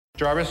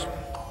Jarvis,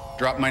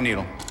 drop my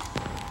needle.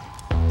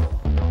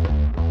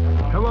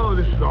 Hello,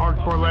 this is the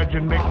hardcore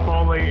legend Mick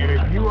Foley, and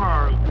if you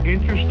are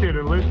interested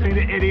in listening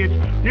to idiots,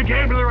 you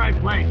came to the right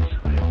place.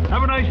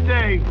 Have a nice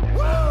day.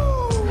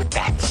 Woo!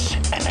 That's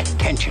an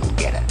attention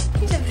getter.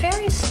 He's a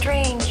very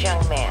strange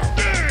young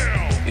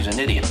man. He's an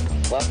idiot.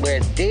 What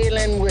we're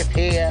dealing with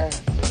here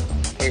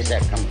is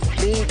a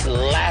complete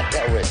lack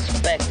of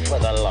respect for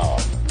the law.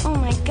 Oh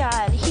my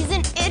God, he's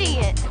an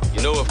idiot.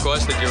 You know, of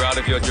course, that you're out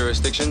of your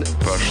jurisdiction.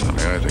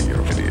 Personally, I think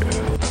you're an idiot.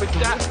 But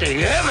that's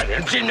the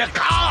evidence in the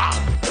car.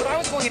 But I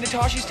was going into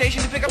Toshi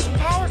Station to pick up some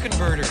power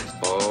converters.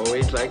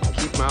 Always like to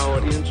keep my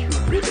audience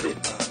riveted.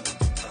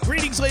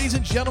 Greetings, ladies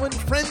and gentlemen,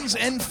 friends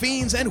and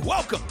fiends, and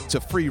welcome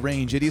to Free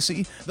Range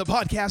Idiocy, the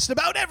podcast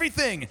about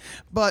everything,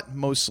 but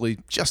mostly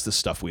just the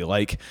stuff we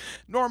like.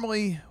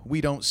 Normally,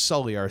 we don't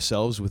sully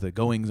ourselves with the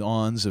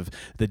goings-ons of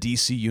the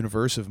DC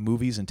universe of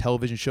movies and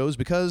television shows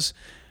because,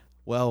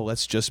 well,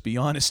 let's just be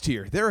honest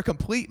here. They're a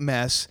complete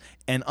mess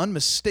and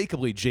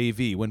unmistakably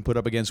JV when put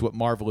up against what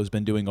Marvel has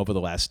been doing over the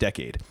last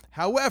decade.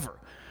 However,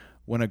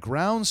 when a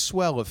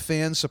groundswell of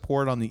fan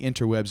support on the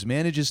interwebs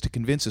manages to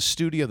convince a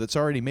studio that's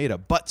already made a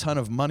butt-ton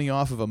of money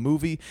off of a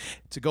movie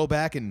to go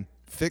back and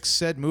fix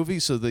said movie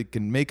so they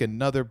can make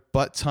another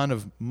butt-ton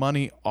of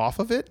money off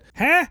of it,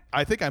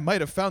 I think I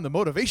might have found the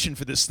motivation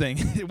for this thing.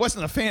 It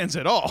wasn't the fans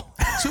at all.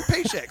 2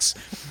 paychecks.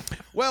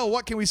 Well,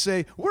 what can we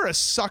say? We're a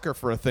sucker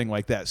for a thing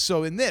like that.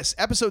 So in this,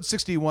 episode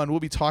 61, we'll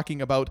be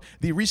talking about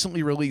the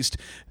recently released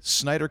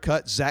Snyder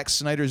Cut, Zack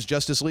Snyder's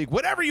Justice League,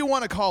 whatever you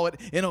want to call it,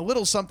 in a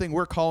little something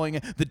we're calling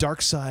the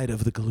Dark Side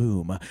of the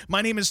Gloom.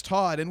 My name is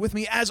Todd, and with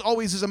me, as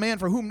always, is a man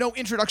for whom no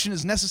introduction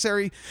is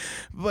necessary,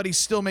 but he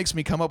still makes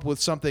me come up with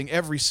something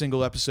every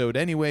single episode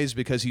anyways,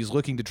 because he's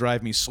looking to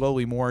drive me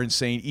slowly more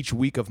insane each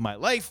week of my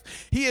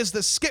life. He is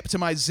the skip to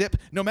my zip.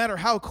 No matter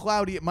how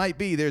cloudy it might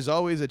be, there's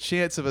always a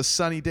chance of a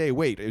sunny day.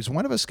 Wait, is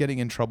one of us getting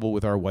in trouble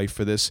with our wife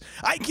for this?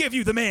 I give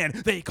you the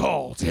man they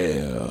call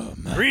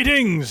Tim.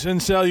 Greetings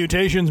and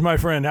salutations, my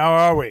friend. How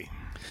are we?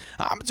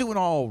 I'm doing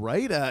all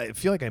right. I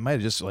feel like I might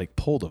have just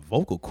pulled a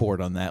vocal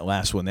cord on that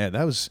last one there.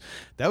 That was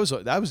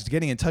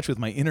getting in touch with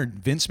my inner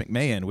Vince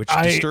McMahon, which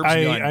disturbs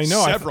me on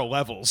several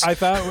levels. I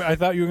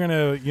thought you were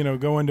gonna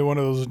go into one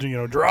of those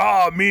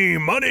draw me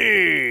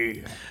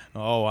money.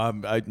 Oh,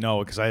 no,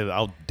 because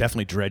I'll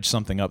definitely dredge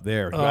something up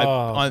there.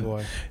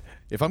 Boy.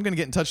 If I'm going to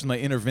get in touch with my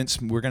inner Vince,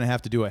 we're going to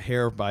have to do a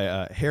hair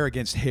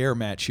against hair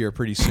match here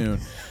pretty soon.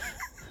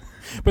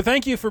 But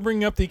thank you for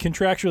bringing up the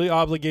contractually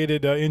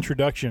obligated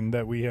introduction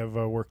that we have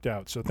worked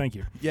out. So thank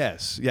you.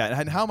 Yes. Yeah.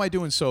 And how am I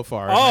doing so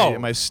far?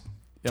 Am I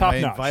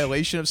in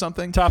violation of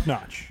something? Top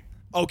notch.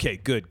 Okay,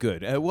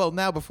 good. Well,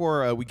 now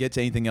before we get to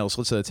anything else,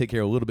 let's take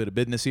care of a little bit of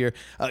business here.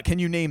 Can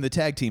you name the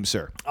tag team,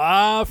 sir?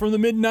 From the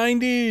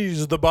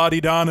mid-'90s, the Body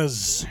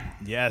Donnas.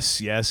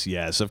 Yes.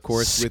 Of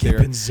course, Skip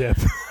and Zip.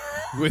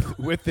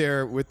 with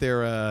their I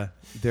don't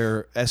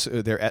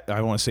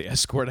want to say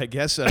escort, I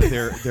guess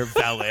their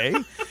valet.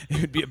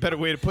 It would be a better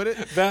way to put it.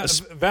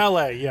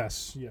 Valet,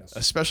 yes.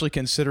 Especially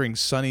considering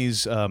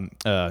Sonny's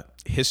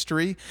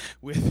history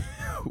with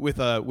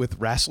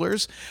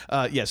wrestlers.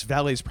 Yes,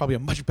 valet is probably a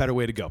much better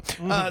way to go.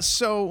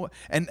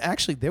 And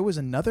actually, there was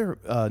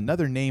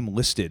another name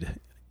listed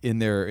in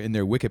their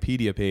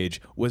Wikipedia page.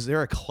 Was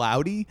there a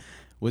Cloudy?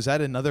 Was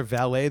that another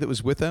valet that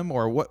was with them,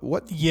 or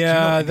what?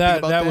 Yeah,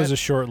 that was a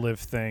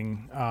short-lived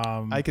thing.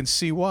 I can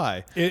see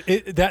why.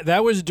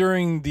 That was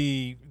during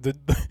the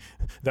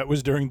that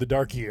was during the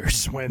dark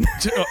years when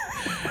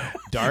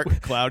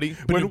dark, cloudy,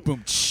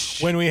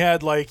 when we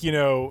had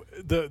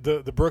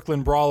the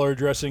Brooklyn Brawler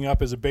dressing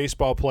up as a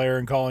baseball player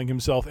and calling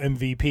himself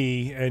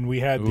MVP, and we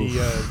had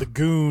the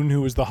Goon who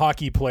was the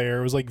hockey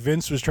player. It was like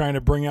Vince was trying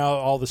to bring out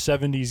all the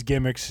 70s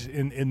gimmicks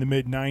in the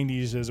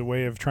mid-'90s as a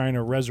way of trying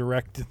to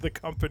resurrect the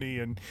company,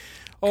 and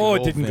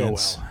it didn't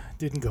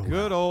go well.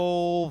 Good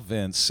old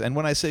Vince. And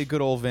when I say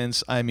good old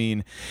Vince, I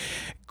mean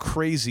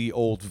crazy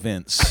old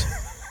Vince.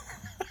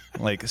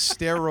 Like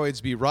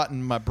steroids be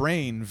rotting my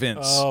brain,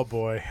 Vince. Oh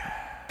boy.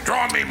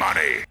 Draw me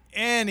money.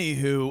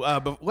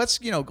 Anywho, but let's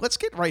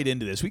get right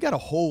into this. We got a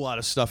whole lot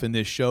of stuff in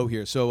this show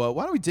here. So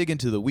why don't we dig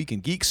into the Week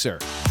in Geek, sir?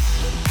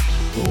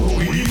 The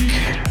Week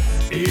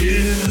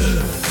in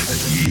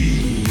Geek.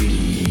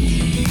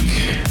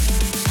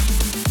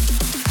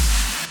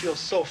 Feels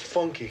so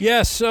funky.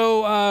 Yeah,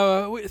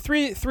 so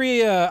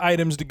three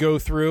items to go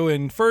through,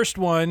 and first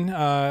one,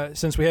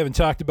 since we haven't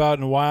talked about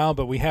it in a while,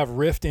 but we have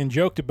riffed and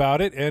joked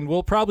about it, and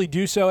we'll probably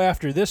do so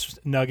after this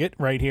nugget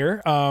right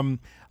here.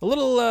 A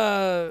little,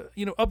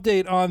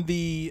 update on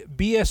the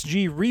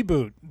BSG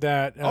reboot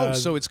that.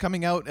 So it's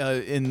coming out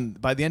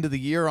by the end of the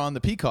year on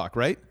the Peacock,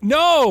 right?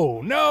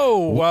 No.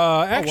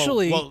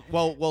 Actually.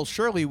 Well,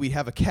 surely we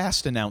have a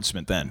cast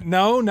announcement then.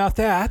 No, not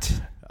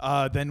that.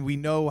 Then we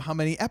know how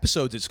many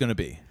episodes it's going to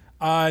be.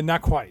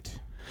 Not quite.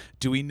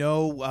 Do we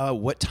know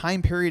what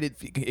time period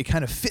it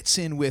kind of fits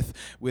in with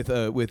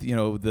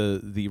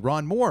the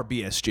Ron Moore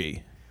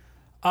BSG?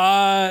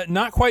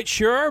 Not quite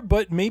sure,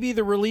 but maybe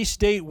the release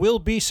date will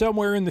be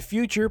somewhere in the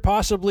future,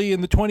 possibly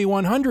in the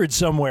 2100s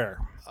somewhere.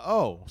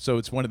 Oh, so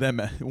it's one of them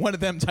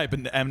type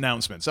of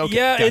announcements. Okay,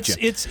 yeah, gotcha.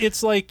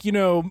 it's like,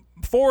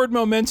 forward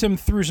momentum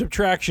through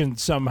subtraction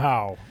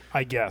somehow,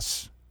 I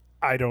guess.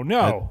 I don't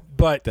know,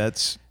 but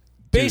that's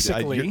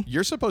basically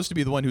you're supposed to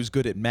be the one who's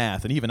good at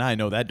math, and even I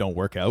know that don't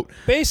work out.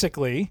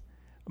 Basically,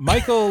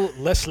 Michael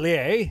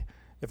Leslier,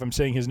 if I'm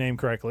saying his name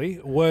correctly,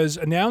 was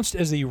announced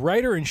as the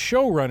writer and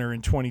showrunner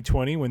in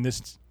 2020 when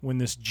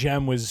this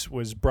gem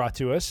was brought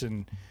to us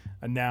and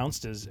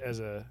announced as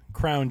a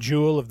crown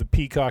jewel of the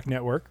Peacock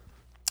Network.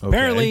 Okay.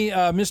 Apparently,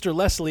 Mr.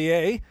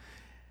 Leslier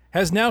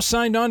has now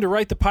signed on to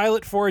write the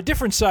pilot for a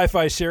different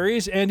sci-fi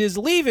series and is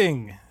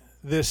leaving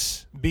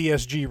this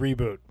BSG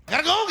reboot.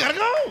 Gotta go!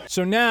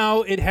 So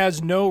now it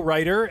has no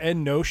writer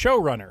and no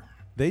showrunner.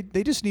 They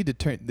just need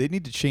to They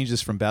need to change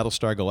this from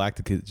Battlestar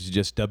Galactica to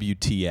just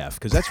WTF,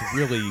 because that's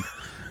really.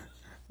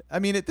 I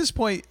mean, at this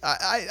point,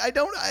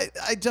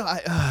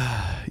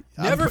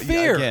 Never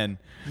fear. Again,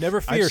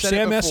 never fear.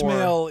 Sam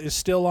Esmail is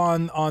still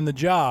on the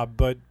job,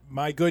 but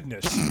my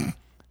goodness.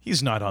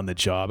 He's not on the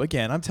job.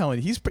 Again, I'm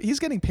telling you, he's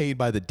getting paid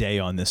by the day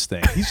on this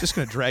thing. He's just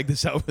going to drag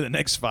this out for the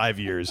next 5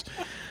 years.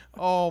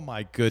 Oh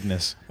my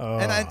goodness.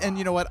 And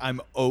you know what?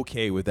 I'm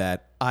okay with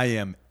that. I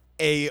am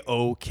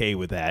A-okay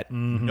with that.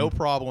 Mm-hmm. No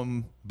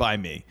problem by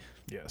me.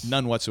 Yes.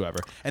 None whatsoever.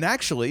 And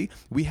actually,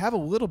 we have a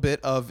little bit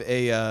of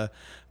a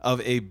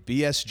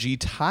BSG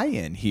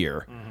tie-in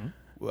here.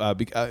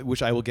 Mm-hmm.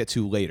 Which I will get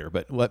to later.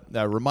 But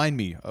remind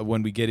me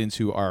when we get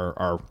into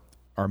our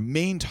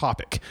main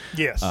topic.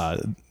 Yes.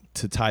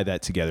 To tie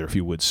that together, if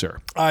you would, sir.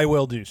 I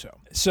will do so.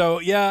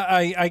 So, yeah,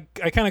 I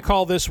kind of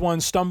call this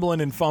one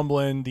stumbling and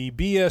fumbling. The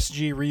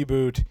BSG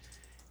reboot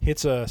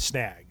hits a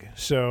snag.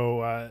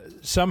 So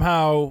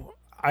somehow,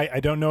 I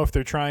don't know if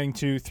they're trying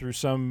to, through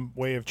some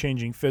way of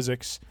changing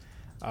physics,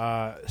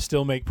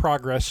 still make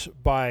progress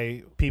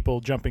by people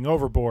jumping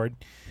overboard.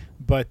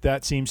 But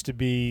that seems to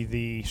be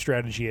the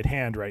strategy at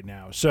hand right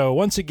now. So,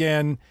 once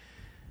again,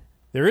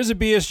 there is a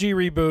BSG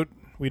reboot.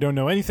 We don't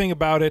know anything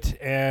about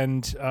it,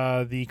 and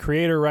the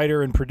creator,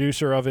 writer, and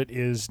producer of it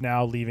is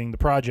now leaving the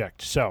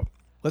project. So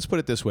let's put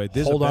it this way: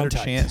 there's a better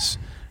chance.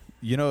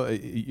 You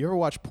ever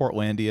watch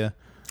Portlandia?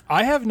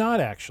 I have not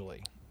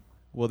actually.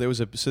 Well, there was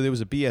a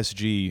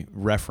BSG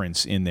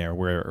reference in there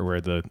where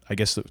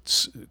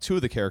two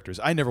of the characters.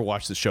 I never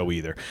watched the show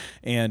either,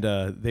 and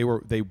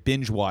they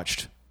binge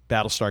watched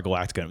Battlestar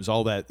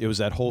Galactica. It was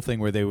that whole thing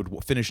where they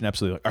would finish an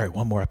episode, like, all right,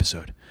 one more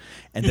episode,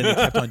 and then they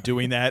kept on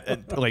doing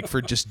that, like for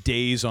just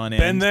days on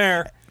end. Been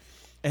there.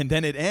 And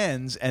then it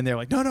ends, and they're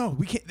like, no,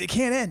 we can't. It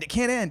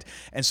can't end.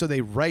 And so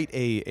they write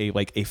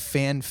a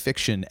fan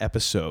fiction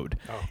episode,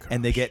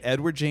 and they get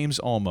Edward James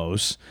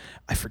Olmos.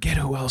 I forget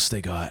who else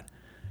they got.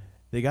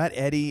 They got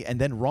Eddie,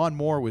 and then Ron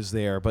Moore was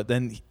there, but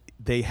then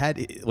they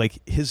had, like,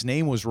 his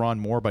name was Ron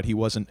Moore, but he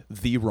wasn't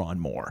the Ron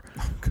Moore.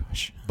 Oh,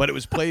 gosh. But it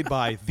was played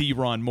by the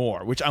Ron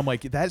Moore, which I'm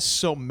like, that's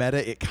so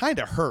meta. It kind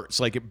of hurts.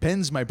 Like, it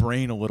bends my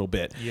brain a little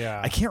bit.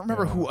 Yeah. I can't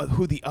remember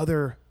who the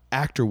other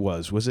actor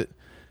was. Was it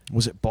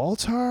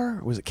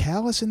Baltar? Was it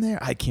Callis in there?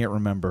 I can't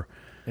remember.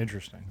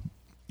 Interesting.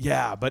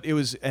 Yeah, but it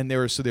was, and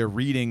they're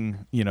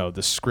reading,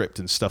 the script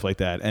and stuff like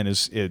that, and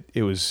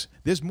it was.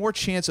 There's more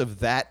chance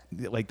of that,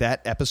 like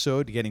that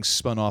episode getting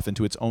spun off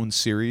into its own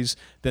series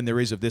than there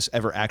is of this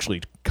ever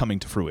actually coming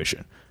to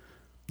fruition.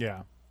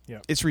 Yeah,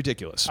 it's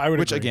ridiculous. I would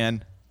Which agree.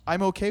 Again,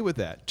 I'm okay with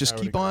that. Just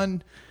keep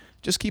on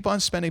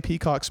spending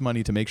Peacock's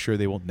money to make sure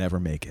they will never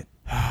make it.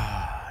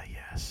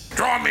 Yes.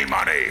 Draw me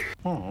money.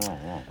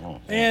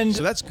 And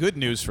so that's good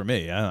news for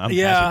me. I'm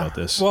happy about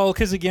this. Well,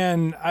 because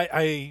again,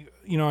 I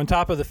on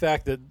top of the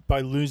fact that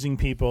by losing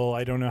people,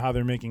 I don't know how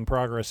they're making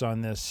progress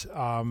on this.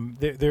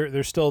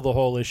 There's still the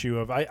whole issue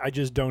of I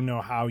just don't know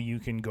how you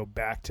can go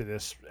back to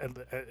this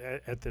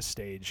at this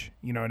stage.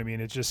 You know what I mean?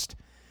 It's just,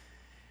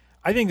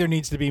 I think there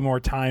needs to be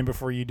more time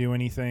before you do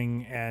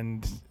anything,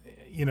 and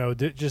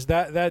just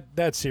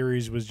that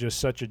series was just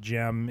such a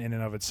gem in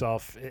and of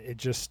itself. It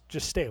just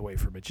stay away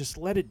from it. Just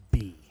let it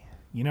be.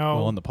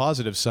 Well, on the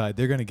positive side,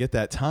 they're going to get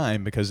that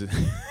time because it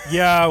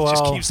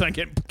just keeps on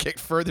getting kicked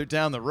further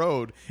down the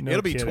road.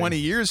 It'll be 20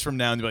 years from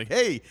now, and you'll be like,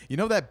 hey,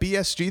 that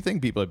BSG thing?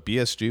 People are like,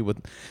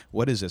 BSG?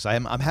 What is this?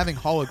 I'm having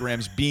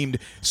holograms beamed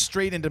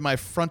straight into my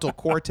frontal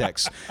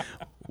cortex.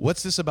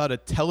 What's this about a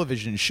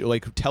television show?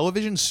 Like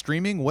television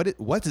streaming?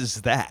 What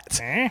is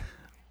that?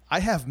 I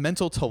have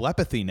mental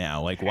telepathy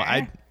now. Like,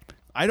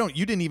 I don't.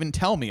 You didn't even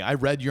tell me. I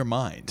read your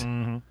mind.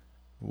 Mm-hmm.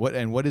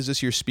 What is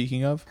this you're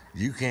speaking of?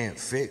 You can't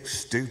fix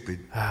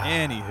stupid.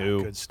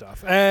 Anywho, good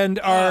stuff. And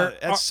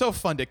it's so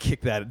fun to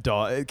kick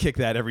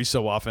that every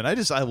so often. I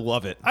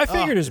love it. I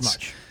figured as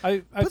much.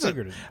 I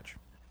figured as much.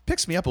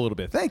 Picks me up a little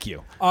bit. Thank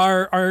you.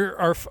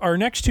 Our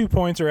next 2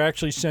 points are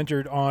actually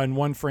centered on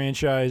one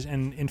franchise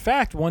and, in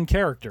fact, one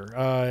character.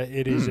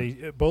 It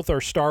is both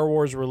are Star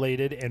Wars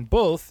related, and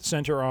both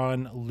center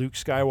on Luke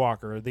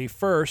Skywalker. The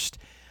first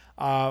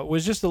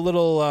was just a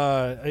little,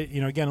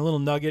 again, a little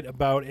nugget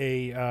about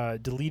a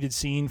deleted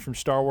scene from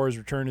Star Wars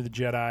Return of the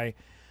Jedi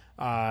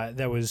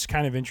that was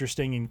kind of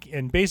interesting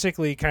and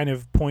basically kind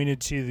of pointed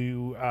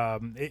to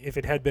if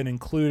it had been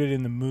included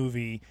in the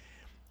movie,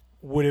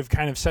 would have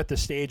kind of set the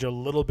stage a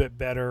little bit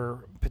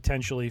better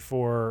potentially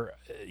for,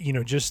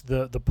 just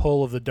the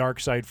pull of the dark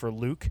side for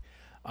Luke.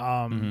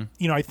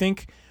 I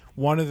think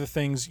one of the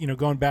things,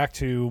 going back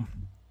to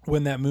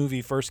when that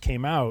movie first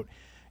came out,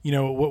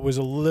 what was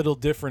a little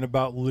different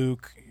about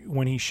Luke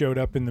when he showed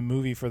up in the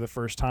movie for the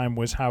first time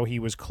was how he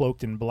was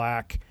cloaked in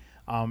black.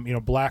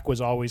 Black was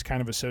always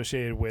kind of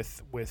associated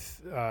with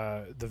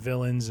the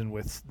villains and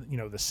with,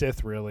 the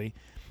Sith really.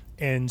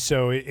 And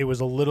so it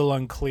was a little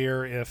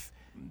unclear if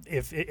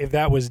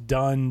that was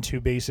done to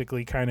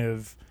basically kind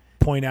of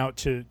point out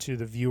to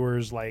the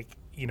viewers, like,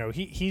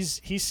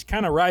 he's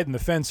kind of riding the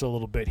fence a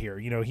little bit here.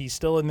 He's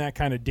still in that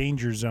kind of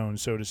danger zone,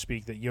 so to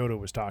speak, that Yoda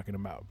was talking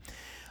about.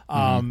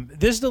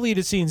 This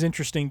deleted scene is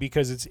interesting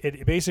because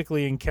it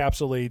basically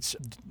encapsulates,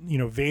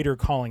 Vader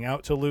calling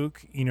out to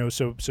Luke,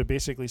 so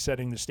basically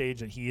setting the stage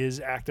that he is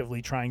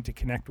actively trying to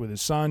connect with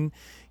his son.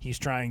 He's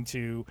trying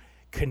to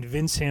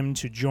convince him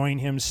to join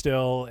him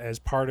still as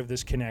part of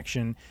this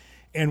connection.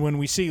 And when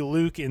we see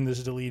Luke in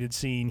this deleted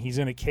scene, he's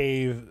in a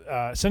cave,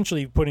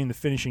 essentially putting the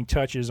finishing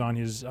touches on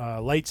his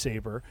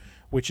lightsaber,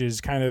 which is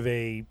kind of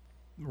a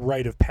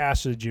rite of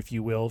passage, if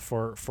you will,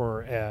 for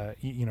a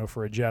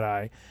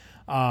Jedi.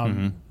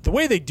 The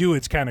way they do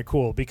it's kind of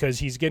cool because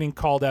he's getting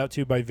called out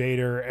to by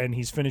Vader and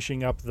he's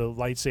finishing up the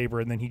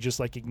lightsaber and then he just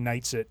like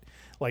ignites it.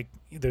 Like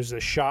there's a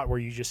shot where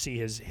you just see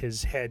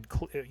his head,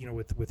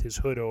 with his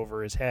hood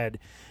over his head,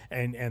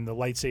 and the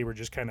lightsaber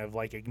just kind of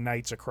like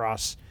ignites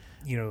across,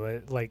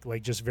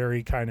 like just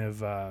very kind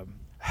of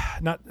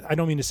not. I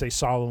don't mean to say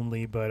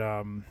solemnly, but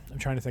I'm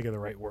trying to think of the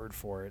right word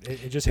for it.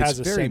 It just has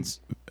a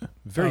sense,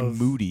 very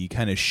moody,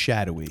 kind of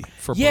shadowy.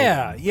 For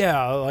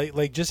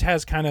like just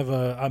has kind of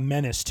a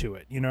menace to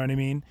it. You know what I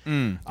mean?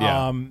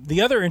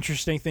 The other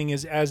interesting thing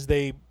is as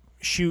they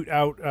shoot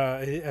out,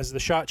 as the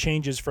shot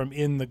changes from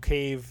in the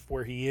cave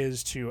where he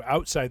is to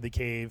outside the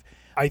cave,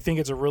 I think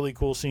it's a really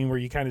cool scene where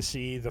you kind of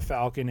see the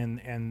Falcon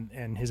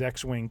and his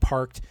X-Wing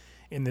parked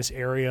in this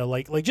area,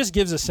 like just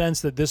gives a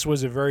sense that this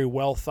was a very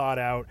well thought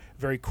out,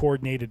 very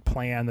coordinated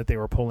plan that they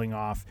were pulling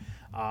off.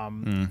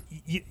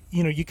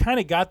 You kind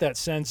of got that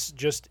sense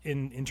just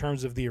in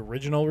terms of the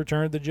original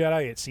Return of the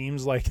Jedi. It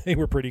seems like they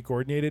were pretty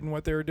coordinated in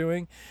what they were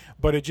doing,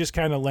 but it just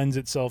kind of lends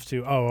itself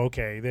to,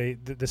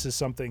 this is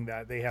something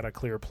that they had a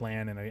clear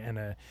plan and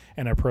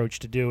an approach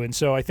to do. And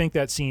so I think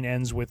that scene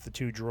ends with the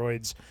two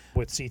droids,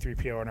 with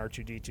C-3PO and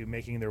R2-D2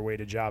 making their way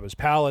to Jabba's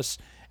palace.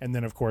 And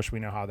then, of course, we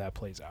know how that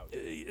plays out.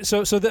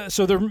 So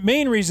the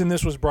main reason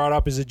this was brought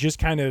up is it just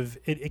kind of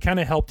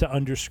helped to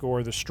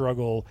underscore the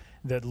struggle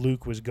that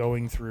Luke was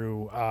going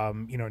through,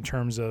 in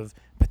terms of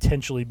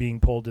potentially being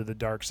pulled to the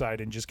dark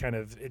side and just kind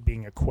of it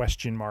being a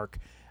question mark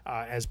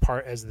as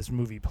this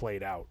movie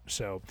played out.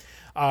 So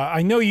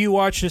I know you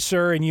watched this,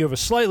 sir, and you have a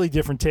slightly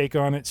different take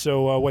on it.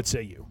 So what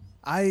say you?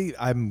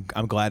 I'm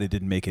glad it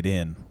didn't make it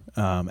in.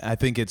 I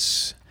think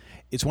it's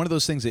one of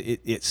those things that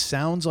it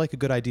sounds like a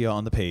good idea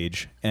on the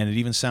page, and it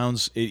even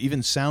sounds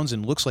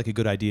and looks like a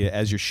good idea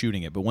as you're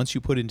shooting it. But once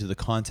you put it into the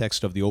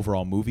context of the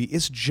overall movie,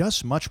 it's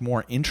just much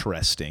more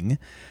interesting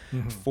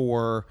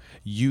for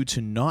you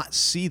to not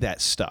see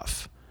that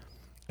stuff,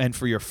 and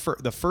for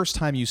the first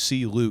time you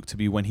see Luke to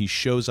be when he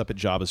shows up at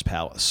Jabba's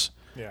palace.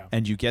 Yeah.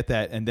 And you get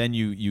that, and then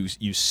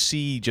you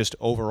see just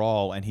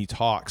overall, and he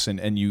talks,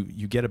 and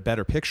you get a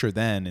better picture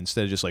then,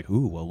 instead of just like,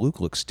 ooh, well, Luke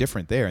looks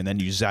different there, and then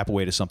you zap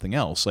away to something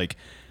else. Like,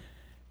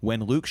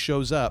 when Luke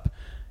shows up,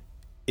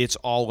 it's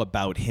all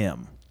about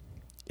him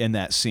in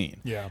that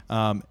scene. Yeah.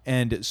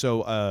 And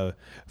so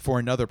for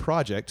another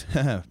project,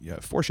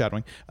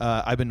 foreshadowing,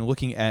 I've been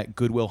looking at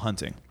Good Will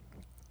Hunting.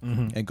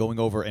 And going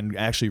over and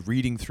actually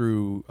reading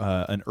through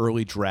an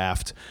early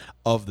draft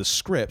of the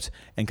script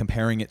and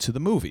comparing it to the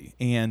movie.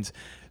 And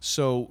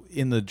so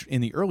in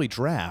the early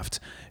draft,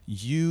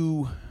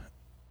 you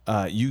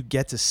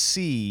get to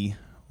see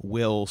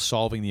Will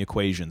solving the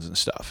equations and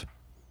stuff.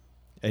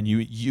 And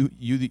you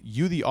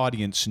the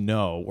audience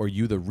know, or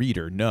you the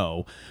reader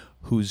know,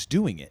 who's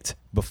doing it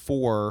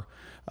before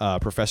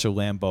Professor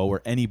Lambeau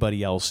or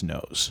anybody else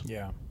knows.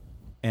 Yeah.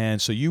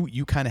 And so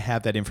you kind of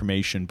have that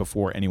information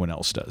before anyone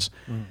else does.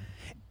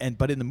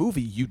 But in the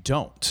movie you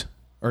don't.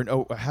 Or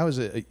no, how is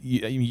it?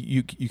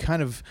 You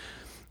kind of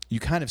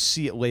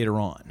see it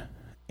later on.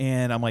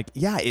 And I'm like,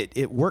 yeah,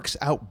 it works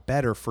out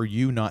better for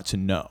you not to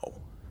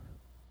know,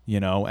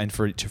 and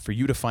for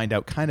you to find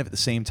out kind of at the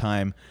same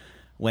time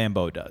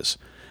Lambeau does.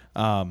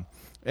 And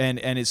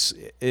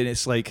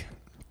it's like,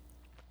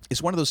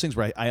 it's one of those things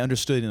where I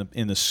understood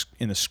in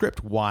the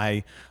script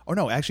why. Oh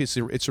no,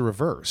 actually it's a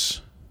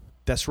reverse.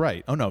 That's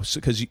right. Oh no,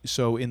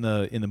 so in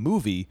the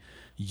movie,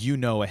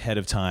 ahead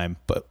of time,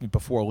 but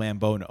before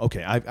Lambeau.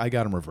 Okay, I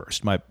got him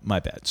reversed. My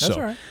bad. That's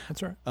all right.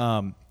 That's all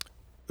right.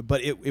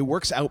 But it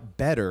works out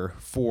better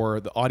for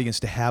the audience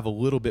to have a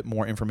little bit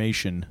more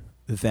information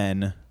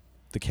than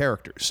the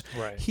characters.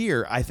 Right.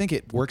 Here, I think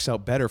it works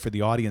out better for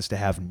the audience to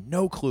have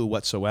no clue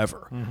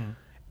whatsoever.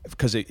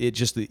 Because it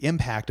just, the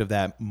impact of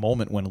that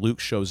moment when Luke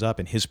shows up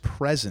and his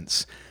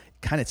presence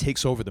kind of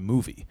takes over the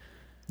movie.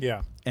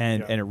 Yeah.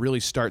 And it really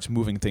starts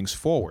moving things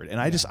forward. And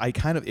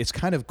it's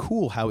kind of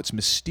cool how it's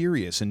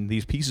mysterious and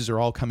these pieces are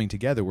all coming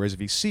together. Whereas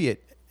if you see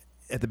it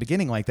at the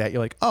beginning like that,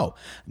 you're like, oh,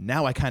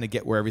 now I kind of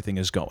get where everything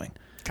is going.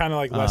 Kind of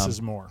like less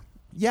is more.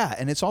 Yeah,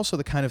 and it's also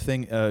the kind of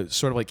thing,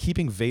 sort of like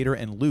keeping Vader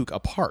and Luke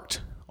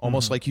apart.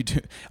 Almost like you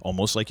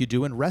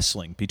do in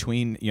wrestling.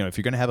 Between, if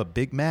you're going to have a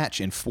big match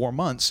in 4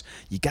 months,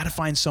 you got to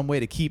find some way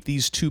to keep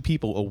these two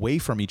people away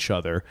from each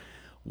other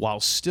while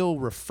still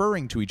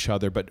referring to each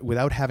other, but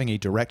without having a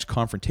direct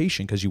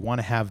confrontation, because you want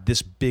to have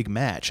this big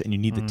match and you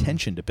need the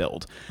tension to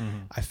build.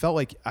 I feel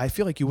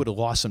like you would have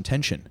lost some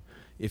tension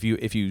if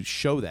you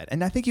show that.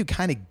 And I think you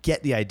kind of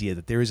get the idea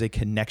that there is a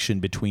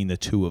connection between the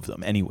two of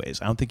them anyways.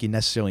 I don't think you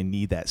necessarily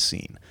need that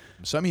scene.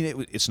 So, I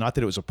mean, it's not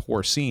that it was a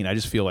poor scene. I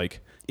just feel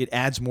like it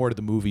adds more to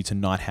the movie to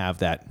not have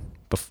that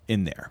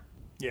in there.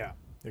 Yeah,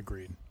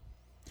 agreed.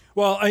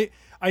 Well,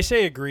 I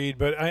say agreed,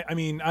 but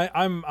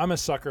I'm a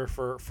sucker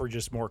for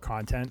just more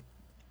content.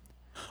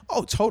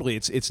 Oh, totally.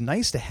 It's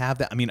nice to have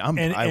that. I mean,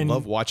 I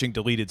love watching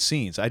deleted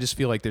scenes. I just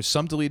feel like there's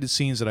some deleted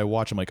scenes that I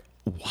watch. I'm like,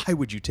 why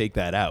would you take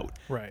that out?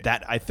 Right.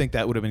 I think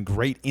that would have been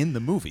great in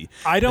the movie.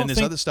 Then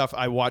there's other stuff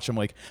I watch. I'm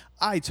like,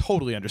 I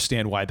totally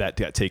understand why that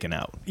got taken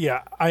out.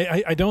 Yeah,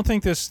 I don't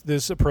think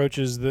this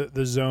approaches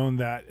the zone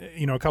that,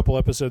 a couple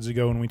episodes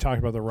ago when we talked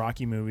about the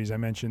Rocky movies, I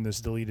mentioned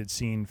this deleted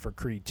scene for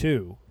Creed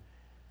 2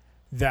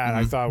 that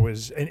I thought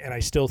was, and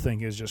I still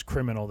think is just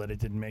criminal that it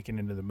didn't make it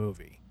into the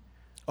movie.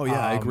 Oh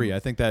yeah, I agree. I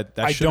think that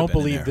I don't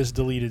believe this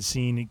deleted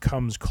scene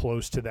comes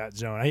close to that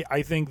zone.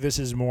 I think this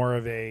is more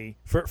of a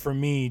for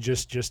me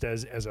just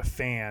as a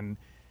fan,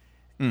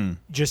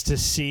 just to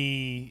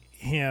see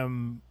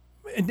him.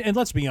 And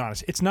let's be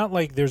honest, it's not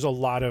like there's a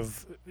lot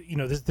of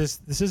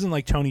this isn't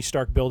like Tony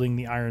Stark building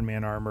the Iron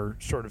Man armor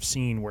sort of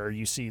scene where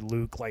you see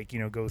Luke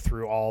go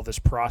through all this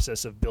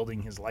process of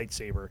building his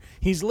lightsaber.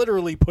 He's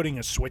literally putting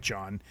a switch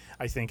on,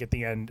 I think, at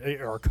the end,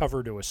 or a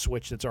cover to a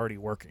switch that's already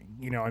working.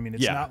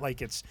 It's not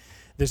like it's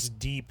this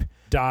deep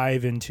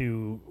dive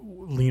into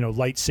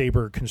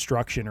lightsaber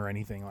construction or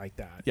anything like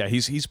that. Yeah,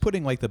 he's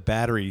putting like the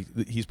battery.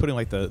 He's putting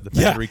like the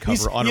battery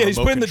cover on a remote he's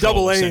putting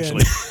control, the AA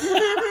essentially.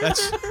 in.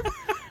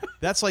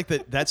 That's like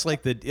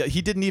the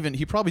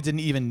he probably didn't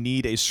even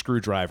need a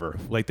screwdriver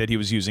like that he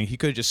was using. He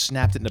could have just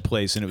snapped it into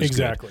place and it was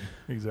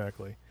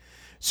Exactly.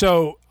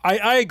 So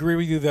I agree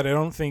with you that I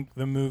don't think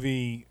the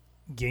movie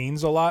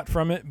gains a lot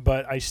from it,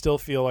 but I still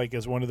feel like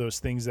it's one of those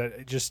things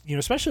that just,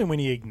 especially when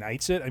he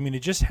ignites it, I mean,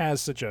 it just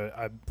has such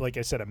a like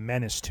I said, a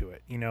menace to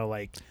it,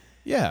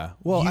 Yeah.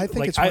 Well, I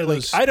think it's one of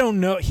those. I don't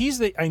know.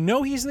 I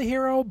know he's the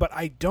hero, but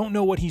I don't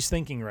know what he's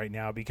thinking right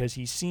now because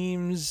he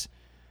seems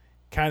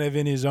kind of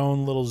in his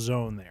own little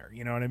zone there.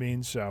 You know what I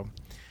mean? So,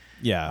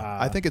 yeah,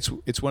 I think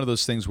it's one of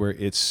those things where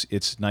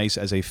it's nice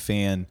as a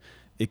fan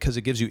because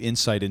it gives you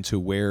insight into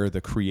where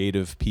the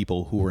creative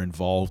people who were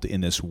involved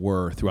in this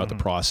were throughout the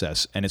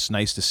process, and it's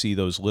nice to see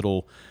those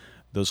little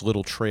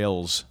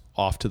trails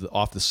off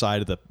the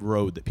side of the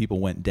road that people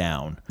went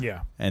down.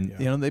 Yeah, and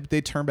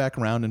they turned back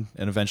around and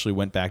eventually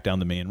went back down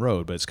the main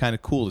road. But it's kind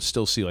of cool to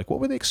still see what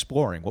were they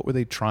exploring, what were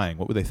they trying,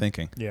 what were they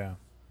thinking. Yeah,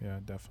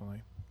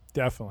 definitely.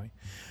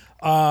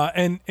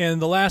 And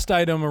the last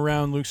item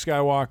around Luke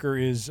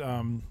Skywalker is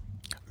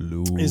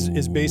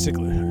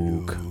basically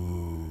Luke.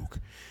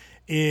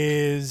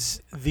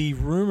 Is the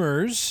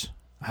rumors.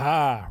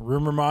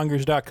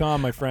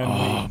 Rumormongers.com, my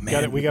friend.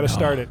 We got to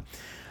start it.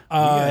 We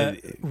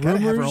gotta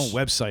have our own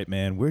website,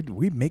 man.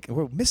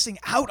 We're missing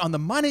out on the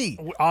money.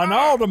 On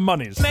all the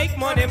monies. Make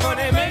money.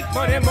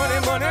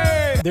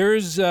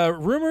 There's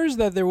rumors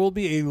that there will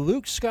be a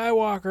Luke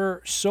Skywalker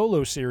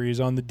solo series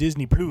on the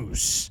Disney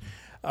Plus.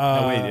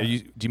 No,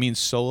 wait, do you mean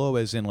solo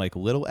as in like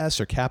little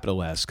s or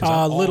capital S? Because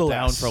I'm little all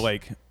down S. for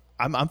like.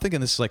 I'm thinking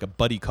this is like a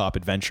buddy cop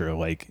adventure,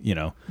 like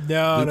No,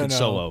 Luke and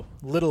Solo.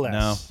 Little S.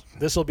 No.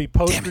 This will be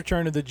post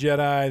Return of the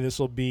Jedi. This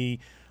will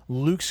be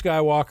Luke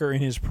Skywalker in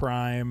his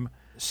prime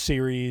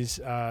series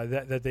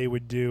that they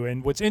would do.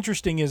 And what's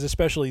interesting is,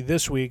 especially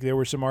this week, there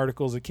were some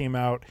articles that came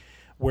out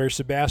where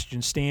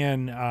Sebastian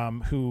Stan,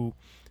 who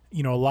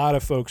a lot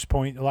of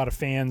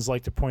fans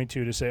like to point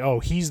to say, oh,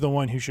 he's the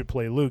one who should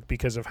play Luke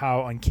because of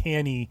how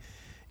uncanny,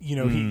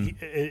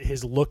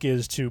 his look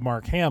is to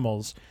Mark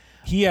Hamill's.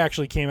 He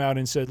actually came out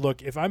and said,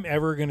 look, if I'm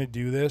ever going to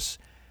do this,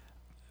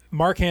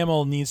 Mark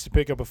Hamill needs to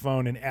pick up a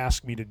phone and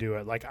ask me to do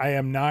it. Like, I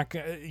am not,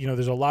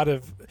 there's a lot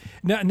of,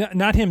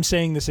 not him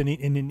saying this in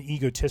an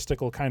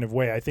egotistical kind of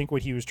way. I think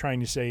what he was trying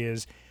to say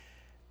is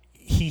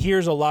he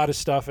hears a lot of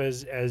stuff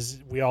as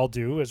we all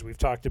do, as we've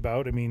talked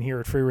about. I mean, here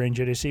at Free Range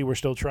JDC, we're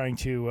still trying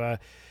to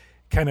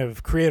kind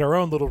of create our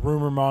own little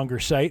rumor monger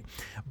site.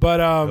 But,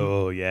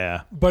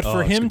 but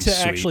for him to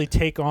actually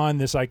take on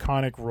this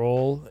iconic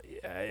role,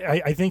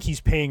 I think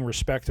he's paying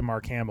respect to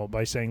Mark Hamill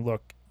by saying,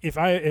 look, if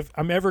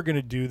I'm ever going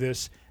to do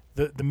this,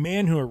 the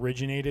man who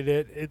originated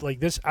it like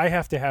this, I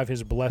have to have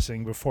his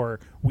blessing before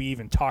we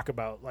even talk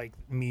about like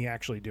me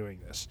actually doing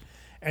this.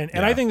 And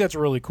I think that's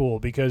really cool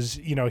because,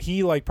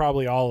 he, like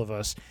probably all of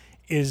us,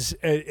 is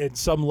at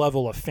some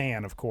level a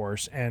fan, of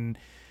course. And,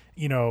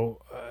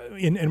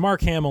 in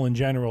Mark Hamill in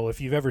general, if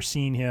you've ever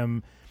seen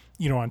him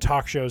on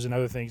talk shows and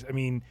other things. I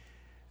mean,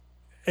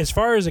 as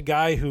far as a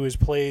guy who has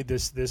played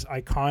this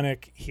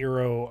iconic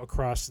hero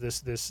across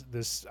this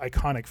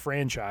iconic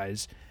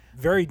franchise,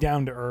 very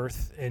down to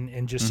earth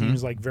and just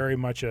seems like very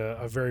much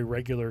a very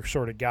regular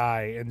sort of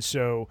guy. And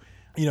so,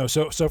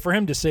 so for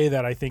him to say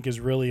that, I think is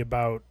really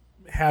about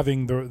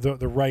having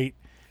the right,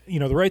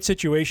 the right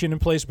situation in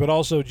place, but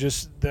also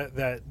just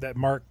that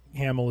Mark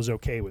Hamill is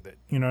okay with it.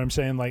 You know what I'm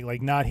saying?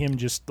 Like not him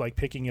just like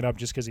picking it up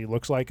just because he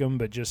looks like him,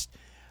 but just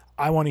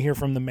I want to hear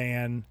from the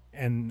man,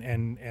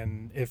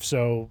 and if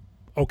so,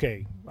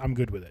 okay, I'm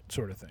good with it,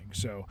 sort of thing.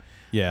 So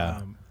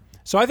yeah.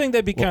 So I think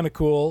that'd be kind of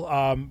cool.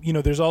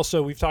 There's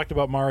also, we've talked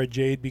about Mara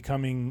Jade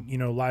becoming,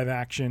 live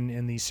action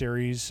in these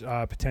series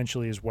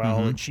potentially as well,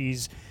 and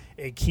she's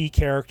a key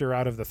character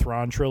out of the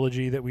Thrawn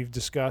trilogy that we've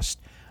discussed.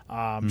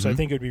 So I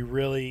think it would be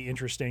really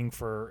interesting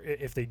for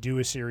if they do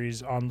a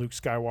series on Luke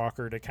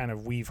Skywalker to kind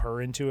of weave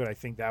her into it. I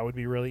think that would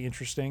be really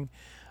interesting.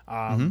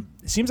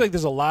 It seems like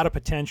there's a lot of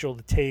potential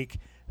to take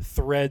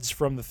threads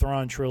from the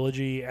Thrawn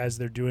trilogy, as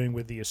they're doing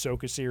with the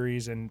Ahsoka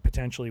series and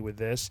potentially with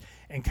this,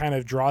 and kind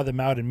of draw them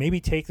out and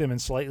maybe take them in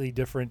slightly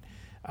different,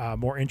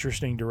 more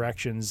interesting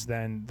directions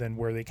than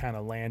where they kind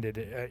of landed,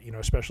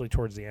 especially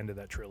towards the end of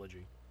that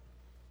trilogy.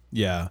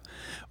 Yeah.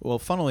 Well,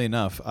 funnily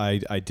enough,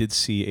 I did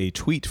see a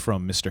tweet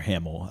from Mr.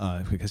 Hamill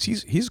because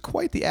he's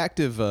quite the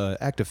active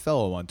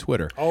fellow on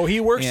Twitter. Oh,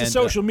 he works the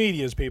social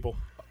medias, people.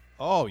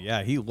 Oh,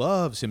 yeah, he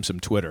loves him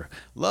some Twitter,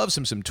 loves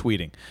him some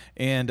tweeting.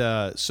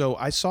 And so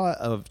I saw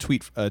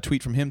a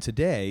tweet from him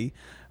today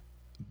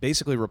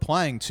basically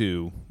replying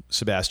to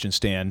Sebastian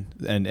Stan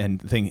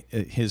and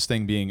his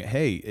thing being,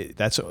 hey,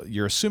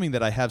 you're assuming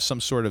that I have some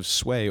sort of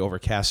sway over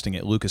casting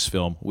at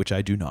Lucasfilm, which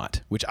I do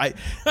not. Which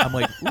I'm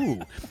like,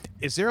 ooh,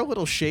 is there a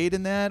little shade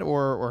in that,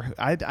 or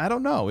I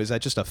don't know. Is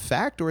that just a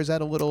fact, or is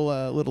that a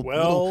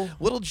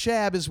little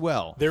jab as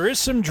well? There is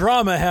some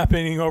drama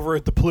happening over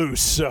at the Plus,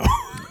 so.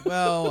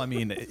 Well, I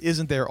mean,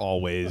 isn't there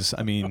always?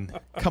 I mean,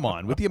 come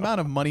on. With the amount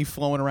of money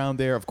flowing around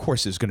there, of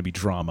course there's going to be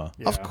drama.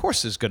 Yeah. Of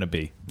course there's going to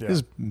be. Yeah.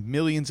 There's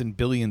millions and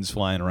billions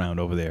flying around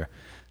over there.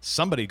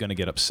 Somebody's going to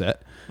get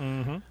upset.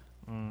 I'm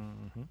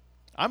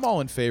all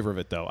in favor of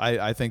it, though.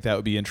 I think that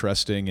would be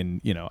interesting,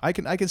 and I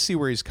can see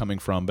where he's coming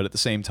from, but at the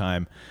same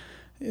time,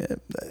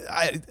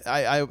 I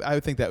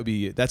think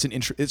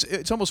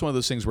it's almost one of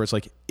those things where it's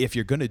like, if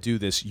you're going to do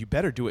this, you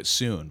better do it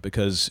soon,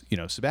 because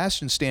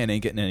Sebastian Stan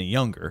ain't getting any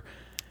younger.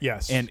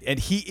 Yes. And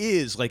he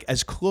is like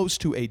as close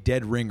to a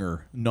dead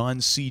ringer,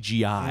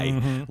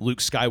 non-CGI Luke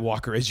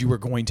Skywalker as you are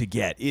going to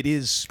get. It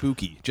is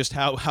spooky just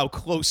how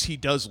close he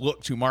does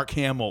look to Mark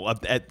Hamill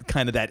at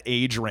kind of that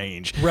age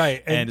range.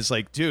 Right. And it's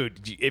like,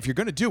 dude, if you're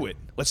going to do it,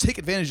 let's take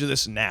advantage of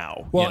this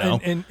now.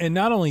 Well, and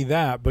not only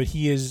that, but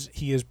he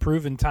has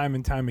proven time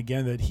and time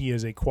again that he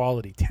is a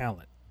quality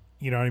talent.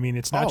 You know what I mean?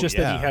 It's not that he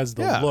has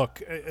the look,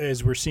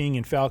 as we're seeing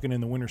in Falcon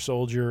and the Winter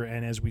Soldier,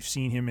 and as we've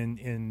seen him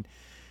in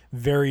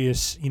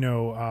various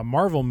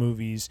Marvel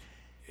movies.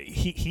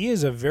 He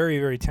is a very,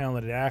 very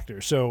talented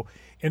actor. So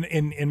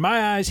in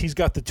my eyes, he's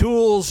got the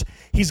tools,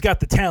 he's got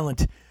the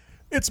talent.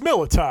 It's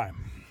Miller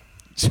time.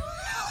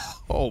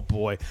 Oh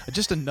boy,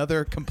 just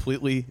another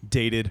completely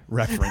dated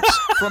reference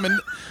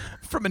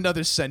from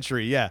another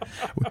century. Yeah,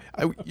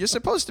 you're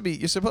supposed to be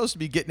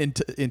getting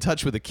in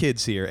touch with the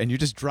kids here, and you're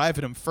just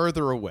driving them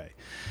further away.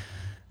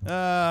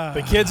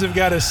 The kids have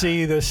got to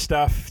see this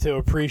stuff to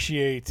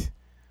appreciate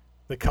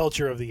the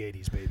culture of the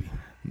 80s, baby.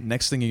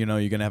 Next thing you know,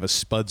 you're going to have a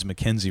Spuds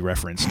McKenzie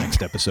reference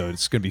next episode.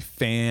 It's going to be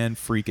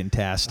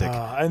fan-freaking-tastic.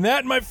 And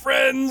that, my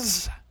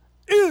friends,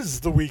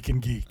 is The Week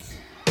in Geek.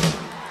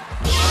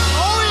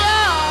 Oh,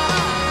 yeah!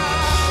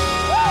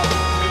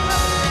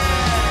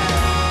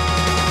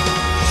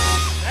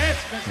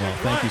 Well,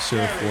 thank you,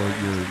 sir,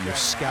 for your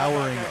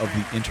scouring of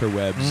the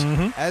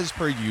interwebs, as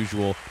per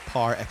usual,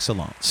 par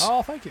excellence.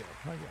 Oh, thank you.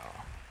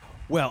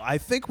 Well, I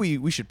think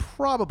we should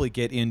probably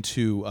get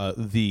into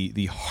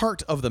the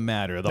heart of the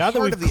matter. Now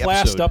that we've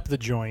classed up the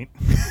joint.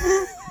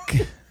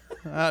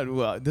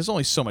 Well, there's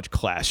only so much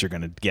class you're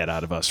going to get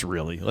out of us,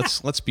 really.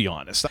 Let's be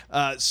honest.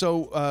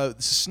 So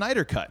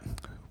Snyder Cut,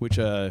 which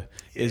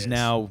is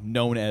now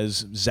known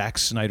as Zack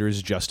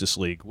Snyder's Justice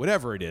League,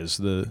 whatever it is,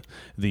 the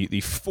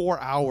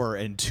 4-hour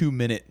and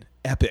 2-minute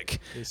epic.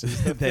 This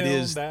is the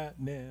film that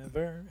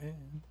never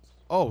ends.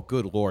 Oh,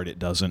 good Lord, it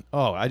doesn't.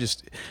 Oh, I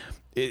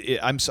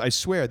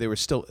swear they were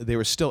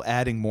still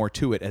adding more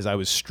to it as I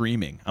was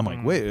streaming. I'm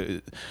like,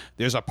 wait,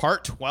 there's a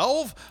part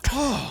 12?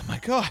 Oh my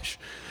gosh,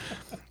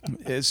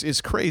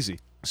 it's crazy.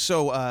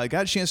 So I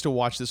got a chance to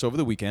watch this over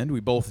the weekend. We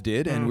both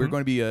did, and we're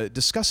going to be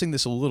discussing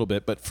this a little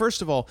bit. But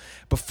first of all,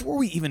 before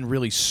we even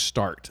really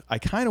start, I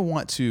kind of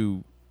want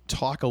to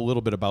talk a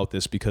little bit about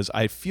this, because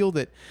I feel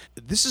that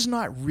this is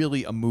not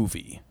really a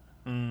movie.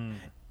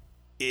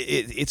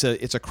 It's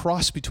a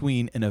cross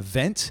between an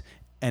event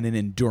and an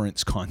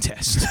endurance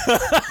contest.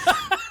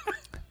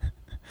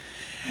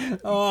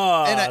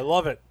 I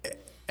love it.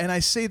 And I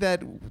say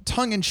that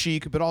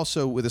tongue-in-cheek, but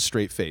also with a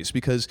straight face,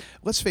 because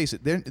let's face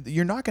it,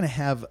 you're not going to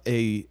have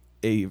a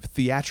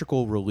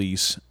theatrical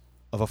release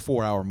of a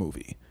 4-hour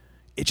movie.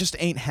 it just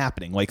ain't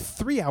happening. Like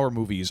 3-hour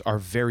movies are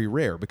very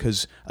rare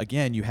because,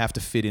 again, you have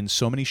to fit in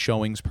so many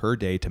showings per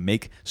day to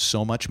make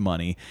so much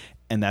money.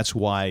 And that's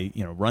why,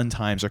 run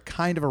times are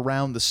kind of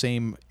around the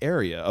same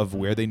area of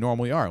where they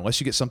normally are.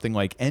 Unless you get something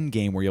like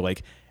Endgame where you're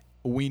like,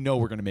 we know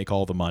we're going to make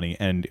all the money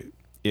and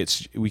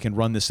we can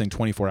run this thing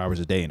 24 hours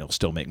a day and it'll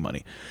still make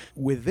money.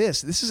 With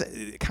this is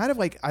kind of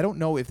like, I don't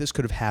know if this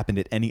could have happened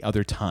at any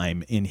other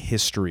time in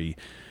history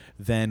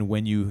than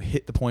when you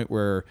hit the point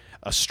where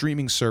a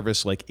streaming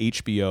service like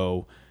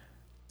HBO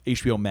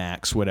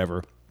Max,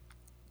 whatever,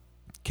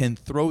 can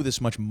throw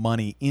this much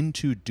money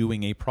into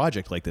doing a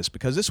project like this.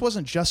 Because this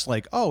wasn't just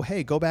like, oh,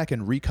 hey, go back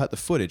and recut the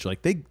footage.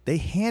 Like they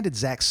handed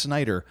Zack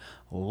Snyder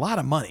a lot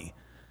of money.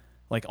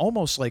 Like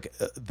almost like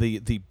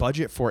the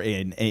budget for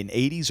an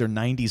 80s or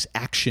 90s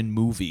action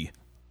movie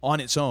on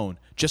its own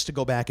just to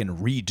go back and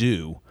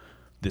redo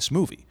this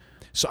movie.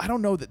 So I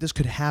don't know that this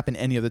could happen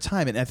any other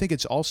time. And I think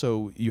it's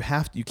also, you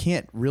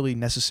can't really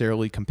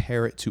necessarily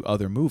compare it to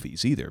other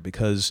movies either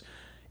because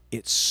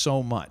it's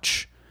so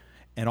much.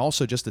 And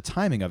also just the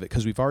timing of it,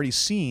 because we've already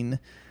seen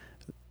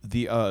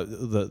the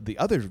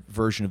other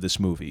version of this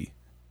movie.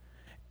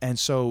 And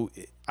so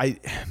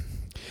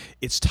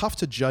it's tough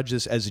to judge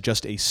this as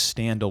just a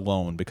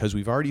standalone because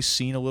we've already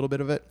seen a little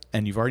bit of it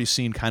and you've already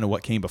seen kind of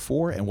what came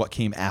before and what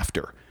came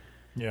after.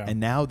 Yeah. And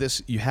now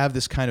you have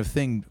this kind of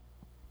thing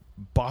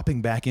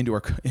bopping back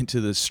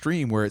into the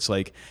stream where it's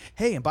like,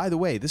 hey, and by the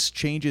way, this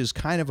changes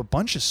kind of a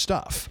bunch of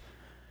stuff.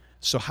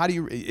 So how do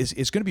you?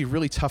 It's going to be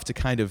really tough to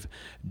kind of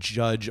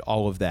judge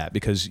all of that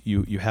because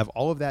you have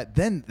all of that.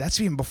 Then that's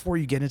even before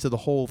you get into the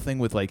whole thing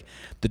with like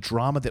the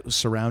drama that was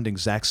surrounding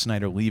Zack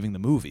Snyder leaving the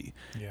movie,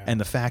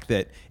 and the fact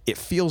that it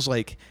feels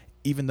like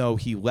even though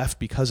he left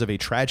because of a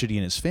tragedy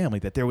in his family,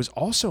 that there was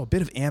also a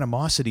bit of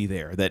animosity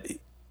there that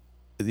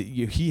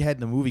he had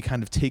the movie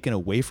kind of taken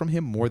away from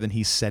him more than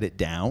he set it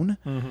down.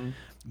 Mm-hmm.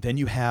 Then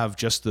you have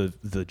just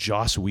the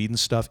Joss Whedon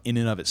stuff in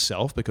and of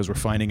itself because we're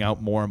finding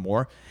out more and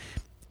more.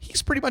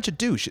 He's pretty much a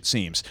douche, it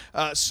seems.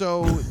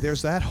 So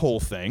there's that whole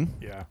thing.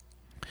 Yeah.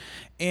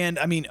 And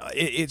I mean,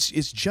 it's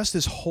just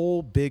this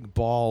whole big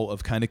ball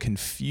of kind of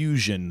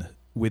confusion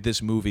with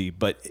this movie.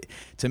 But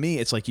to me,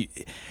 it's like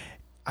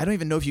I don't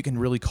even know if you can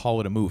really call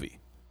it a movie.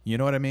 You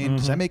know what I mean? Mm-hmm.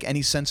 Does that make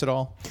any sense at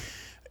all?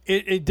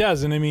 It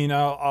does. And I mean,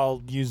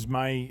 I'll use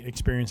my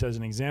experience as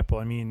an example.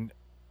 I mean,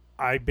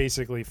 I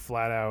basically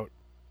flat out,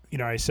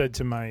 I said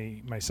to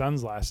my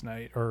sons last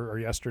night or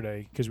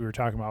yesterday, because we were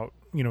talking about,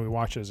 we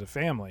watch it as a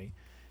family.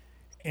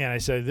 And I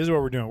said, this is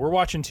what we're doing. We're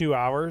watching 2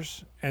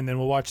 hours, and then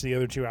we'll watch the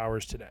other 2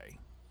 hours today,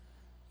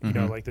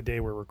 like the day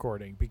we're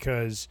recording.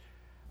 Because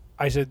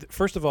I said,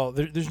 first of all,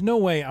 there's no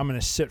way I'm going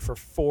to sit for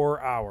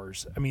 4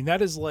 hours. I mean,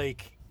 that is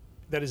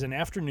an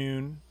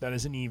afternoon, that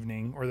is an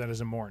evening, or that is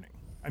a morning.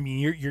 I mean,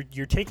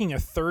 you're taking a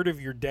third of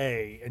your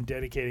day and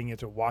dedicating it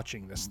to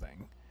watching this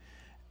thing.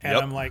 And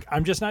I'm like,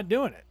 I'm just not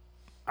doing it.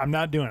 I'm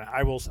not doing it.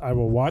 I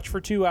will watch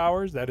for 2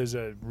 hours. That is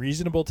a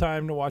reasonable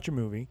time to watch a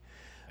movie.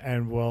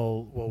 And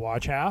we'll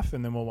watch half,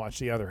 and then we'll watch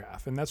the other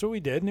half, and that's what we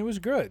did, and it was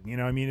good.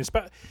 I mean,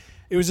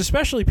 it was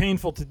especially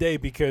painful today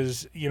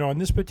because on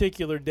this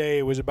particular day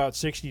it was about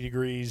 60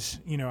 degrees,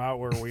 out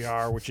where we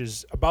are, which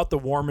is about the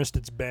warmest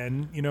it's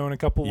been, in a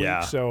couple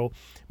weeks. So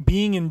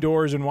being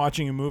indoors and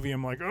watching a movie,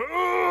 I'm like,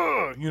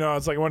 ugh!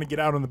 It's like I want to get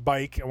out on the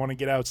bike, I want to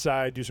get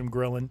outside, do some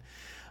grilling,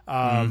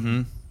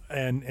 and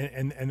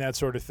that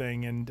sort of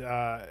thing, and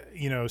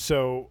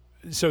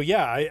so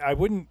yeah, I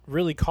wouldn't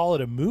really call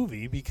it a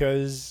movie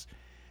because.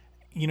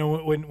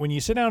 When you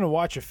sit down and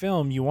watch a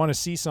film, you want to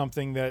see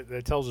something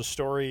that tells a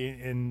story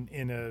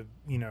in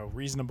a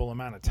reasonable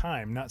amount of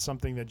time, not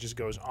something that just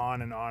goes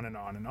on and on and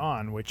on and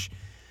on, which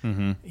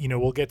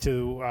we'll get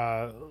to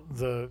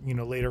the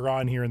later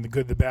on here in the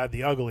good, the bad,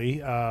 the ugly,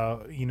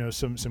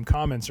 some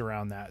comments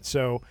around that.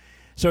 So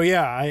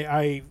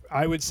yeah,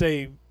 I would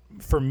say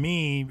for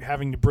me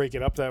having to break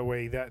it up that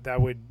way, that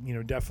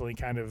would definitely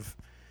kind of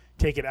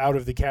take it out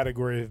of the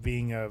category of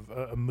being a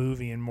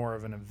movie and more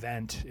of an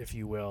event, if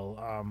you will.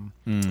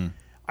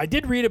 I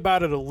did read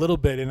about it a little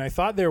bit, and I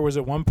thought there was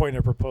at one point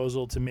a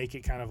proposal to make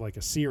it kind of like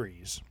a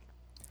series,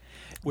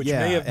 which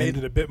may have made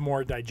it a bit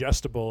more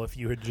digestible if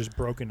you had just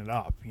broken it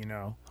up,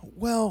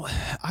 Well,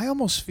 I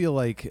almost feel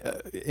like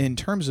in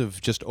terms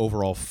of just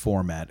overall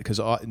format, because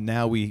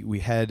now we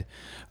had...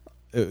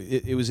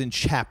 It was in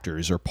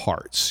chapters or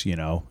parts,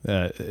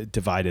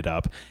 divided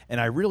up,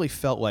 and I really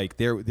felt like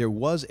there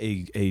was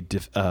a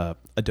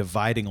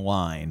dividing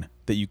line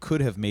that you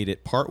could have made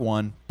it part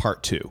 1,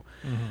 part 2,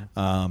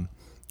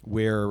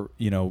 where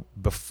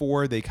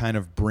before they kind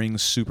of bring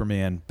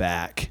Superman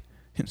back,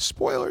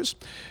 spoilers,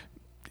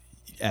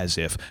 as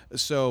if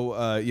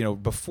so,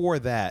 before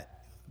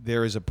that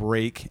there is a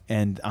break,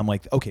 and I'm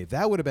like, okay,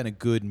 that would have been a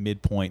good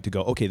midpoint to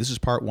go. Okay, this is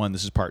part 1,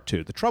 this is part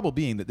 2. The trouble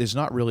being that there's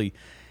not really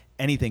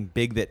anything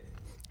big that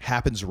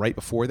happens right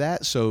before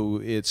that, so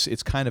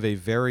it's kind of a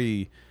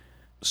very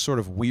sort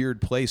of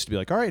weird place to be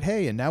like, all right,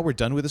 hey, and now we're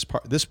done with this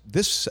part. This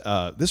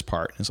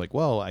part, and it's like,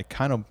 well,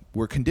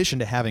 we're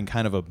conditioned to having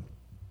kind of a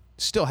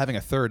still having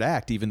a third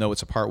act, even though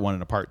it's a part 1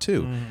 and a part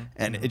 2,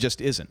 and it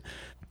just isn't.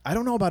 I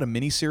don't know about a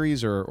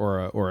miniseries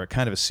or a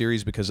kind of a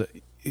series, because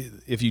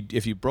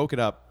if you broke it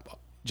up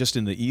just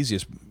in the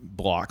easiest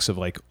blocks of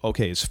like,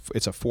 okay, it's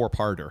a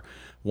 4-parter,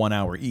 1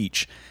 hour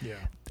each. Yeah.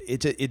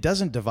 It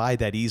doesn't divide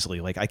that easily.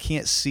 Like, I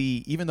can't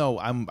see, even though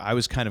I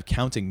was kind of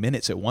counting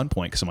minutes at one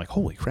point, because I'm like,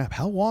 holy crap,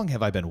 how long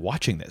have I been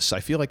watching this? I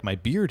feel like my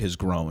beard has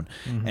grown,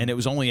 and it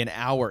was only an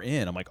hour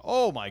in. I'm like,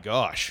 oh my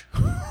gosh.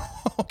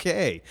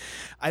 Okay.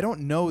 I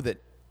don't know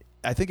that.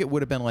 I think it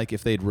would have been like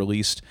if they'd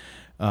released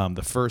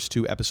the first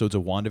 2 episodes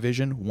of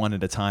WandaVision one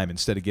at a time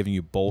instead of giving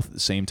you both at the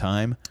same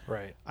time.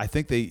 Right. I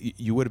think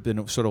you would have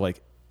been sort of like,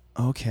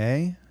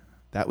 okay,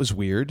 that was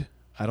weird.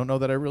 I don't know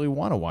that I really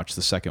want to watch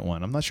the second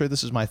one. I'm not sure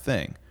this is my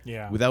thing.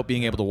 Yeah. Without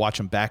being able to watch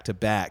them back to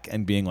back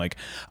and being like,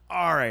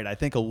 all right, I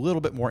think a little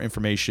bit more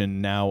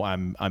information now.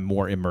 I'm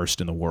more immersed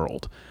in the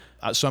world.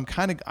 So I'm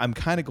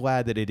kind of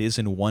glad that it is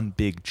in one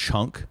big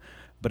chunk.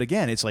 But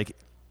again, it's like,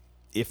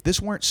 if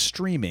this weren't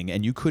streaming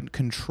and you couldn't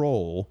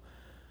control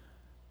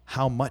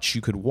how much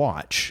you could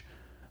watch,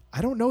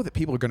 I don't know that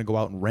people are going to go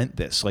out and rent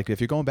this. Like, if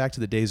you're going back to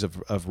the days of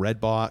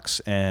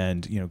Redbox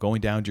and, you know,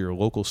 going down to your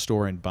local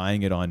store and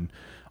buying it on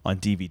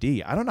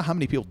DVD, I don't know how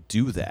many people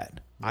do that.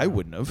 Yeah. I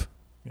wouldn't have.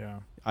 Yeah.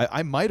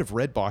 I might have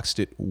Redboxed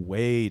it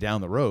way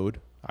down the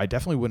road. I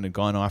definitely wouldn't have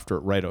gone after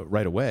it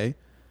right away.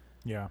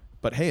 Yeah.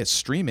 But hey, it's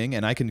streaming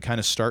and I can kind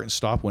of start and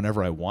stop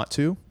whenever I want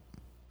to.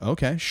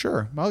 Okay,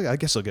 sure. Well, I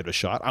guess I'll give it a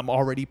shot. I'm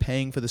already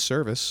paying for the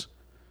service.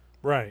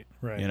 Right.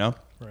 You know?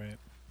 Right.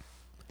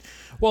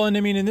 Well, and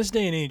I mean, in this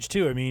day and age,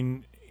 too, I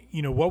mean,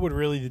 you know, what would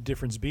really the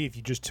difference be if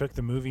you just took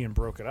the movie and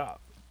broke it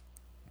up?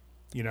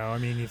 You know, I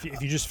mean, if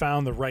you just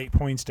found the right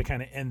points to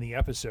kind of end the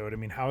episode, I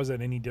mean, how is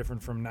that any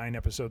different from 9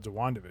 episodes of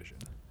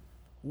WandaVision?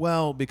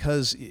 Well,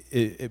 because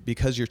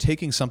you're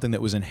taking something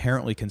that was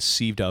inherently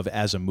conceived of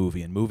as a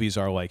movie, and movies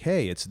are like,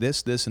 hey, it's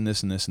this, this, and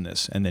this, and this, and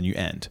this, and then you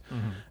end.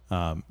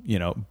 You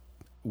know,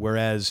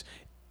 whereas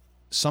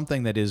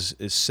something that is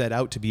set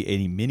out to be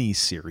a mini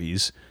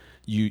series,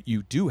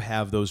 you do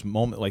have those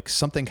moments, like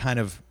something kind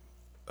of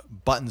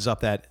buttons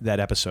up that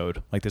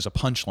episode, like there's a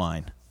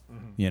punchline,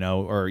 you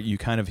know, or you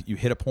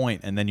hit a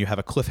point and then you have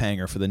a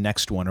cliffhanger for the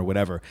next one or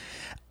whatever.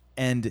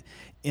 And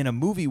in a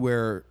movie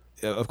where,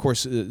 of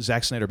course,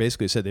 Zack Snyder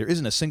basically said there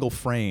isn't a single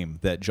frame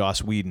that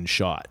Joss Whedon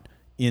shot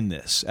in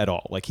this at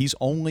all. Like, he's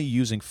only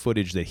using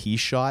footage that he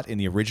shot in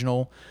the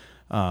original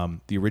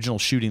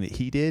shooting that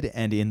he did,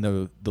 and in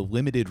the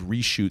limited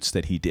reshoots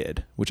that he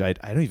did, which I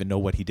don't even know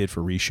what he did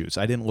for reshoots.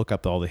 I didn't look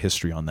up all the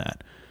history on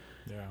that.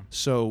 Yeah.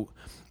 So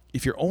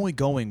if you're only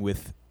going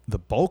with the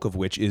bulk of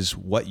which is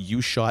what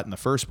you shot in the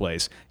first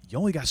place, you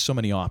only got so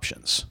many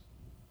options,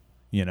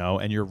 you know,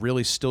 and you're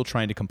really still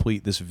trying to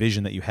complete this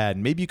vision that you had.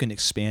 And maybe you can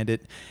expand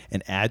it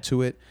and add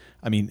to it.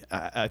 I mean,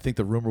 I think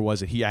the rumor was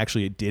that he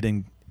actually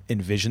did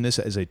envision this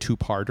as a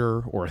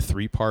 2-parter or a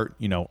 3-part,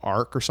 you know,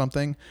 arc or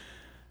something.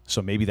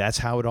 So maybe that's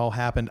how it all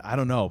happened. I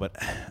don't know,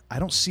 but I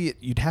don't see it.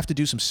 You'd have to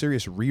do some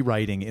serious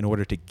rewriting in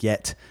order to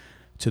get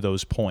to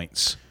those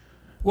points.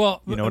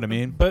 Well, you know what I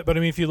mean? But I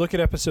mean, if you look at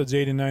episodes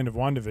 8 and 9 of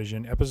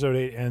WandaVision, episode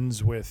 8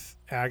 ends with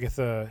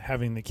Agatha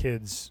having the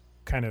kids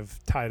kind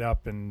of tied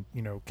up and,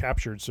 you know,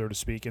 captured, so to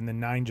speak, and then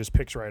 9 just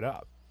picks right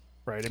up,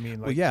 right? I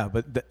mean, like, well, yeah,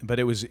 but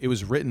it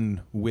was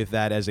written with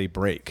that as a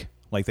break.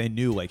 Like, they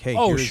knew, like, hey,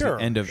 here's the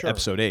end of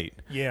episode 8.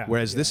 Yeah.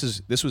 Whereas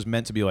this was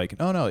meant to be like,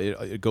 no,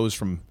 it goes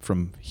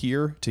from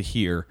here to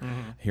here.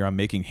 Here I'm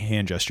making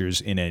hand gestures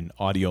in an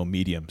audio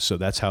medium, so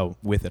that's how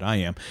with it I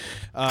am.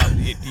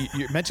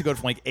 You're meant to go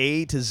from like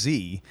A to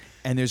Z,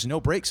 and there's no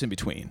breaks in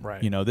between.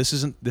 Right. You know, this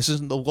isn't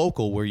the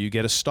local where you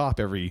get a stop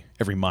every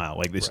mile.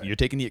 Like this, you're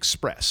taking the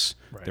express.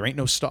 Right. There ain't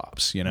no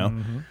stops. You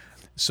know.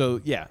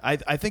 So yeah,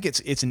 I think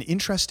it's an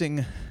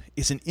interesting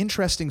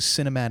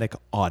cinematic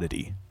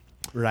oddity,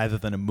 rather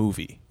than a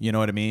movie. You know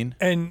what I mean?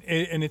 And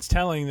it's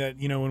telling that,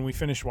 you know, when we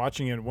finished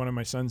watching it, one of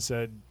my sons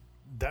said,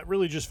 that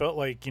really just felt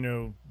like, you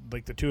know,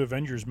 like the 2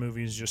 Avengers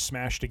movies just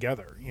smashed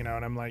together, you know,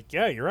 and I'm like,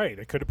 yeah, you're right.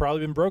 It could have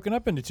probably been broken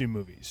up into 2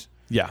 movies.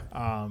 Yeah.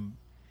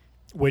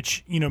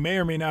 Which, you know, may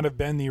or may not have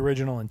been the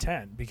original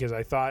intent, because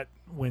I thought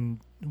when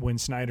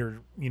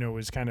Snyder, you know,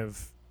 was kind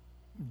of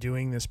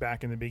doing this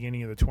back in the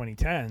beginning of the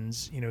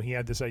 2010s, you know, he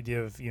had this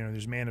idea of, you know,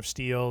 there's Man of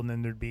Steel, and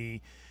then there'd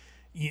be,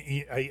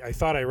 I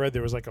thought I read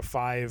there was like a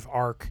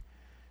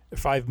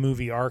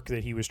 5-movie arc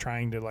that he was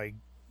trying to like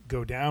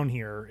go down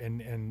here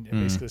and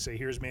basically say,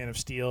 here's Man of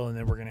Steel, and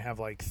then we're going to have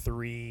like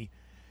 3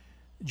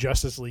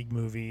 Justice League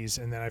movies,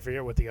 and then I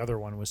forget what the other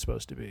one was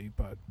supposed to be,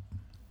 but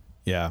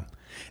yeah,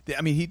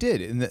 I mean, he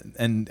did,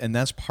 and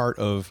that's part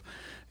of,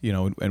 you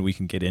know, and we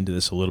can get into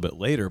this a little bit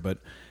later, but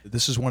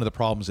this is one of the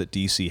problems that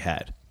DC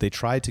had. They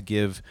tried to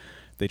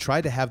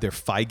have their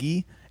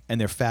Feige and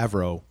their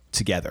Favreau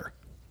together.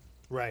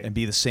 Right. And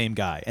be the same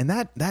guy, and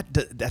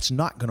that's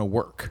not going to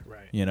work.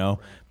 Right. You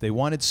know, they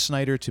wanted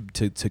Snyder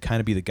to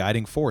kind of be the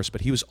guiding force, but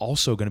he was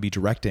also going to be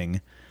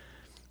directing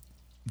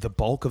the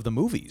bulk of the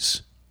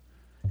movies,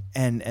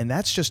 and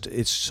that's just,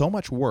 it's so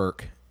much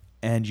work,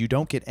 and you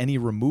don't get any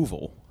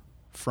removal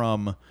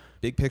from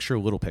big picture,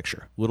 little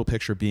picture. Little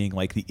picture being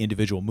like the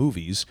individual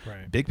movies.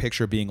 Right. Big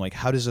picture being like,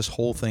 how does this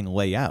whole thing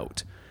lay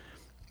out?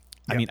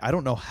 I mean, I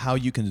don't know how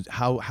you can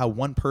how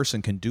one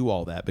person can do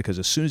all that, because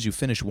as soon as you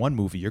finish one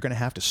movie, you're going to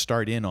have to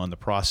start in on the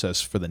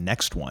process for the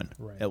next one.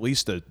 Right. At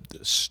least the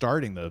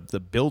starting the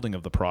building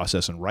of the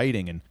process and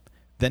writing, and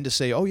then to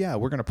say, oh yeah, I'm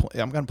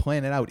going to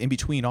plan it out in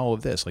between all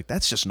of this. Like,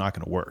 that's just not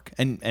going to work.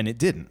 And it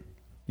didn't.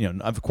 You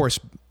know, of course,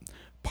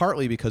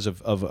 partly because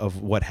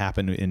of what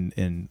happened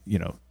in you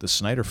know, the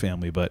Snyder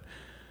family, but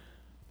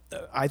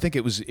I think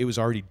it was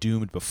already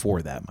doomed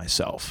before that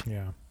myself.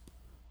 Yeah.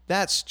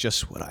 That's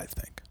just what I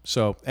think.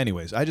 So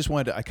anyways, I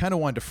kind of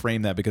wanted to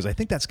frame that, because I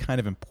think that's kind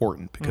of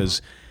important,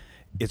 because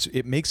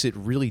it makes it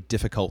really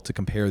difficult to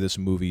compare this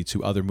movie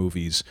to other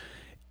movies,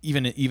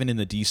 even in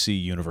the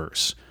DC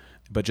universe,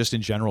 but just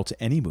in general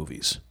to any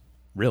movies,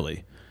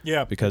 really.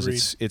 Yeah, because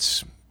agreed.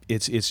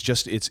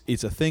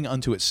 it's a thing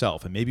unto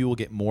itself, and maybe we'll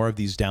get more of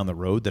these down the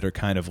road that are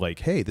kind of like,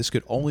 hey, this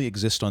could only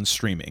exist on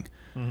streaming.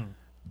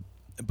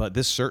 But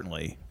this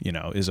certainly, you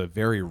know, is a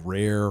very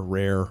rare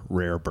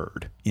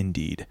bird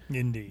indeed.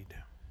 Indeed.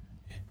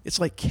 It's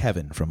like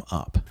Kevin from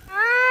Up.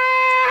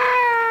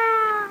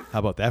 How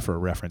about that for a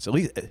reference? At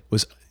least it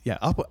was,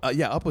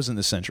 Up was in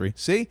this century.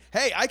 See?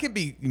 Hey, I can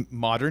be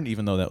modern,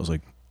 even though that was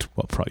like,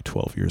 probably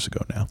 12 years ago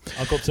now.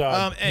 Uncle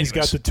Todd, he's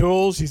got the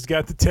tools, he's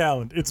got the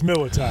talent. It's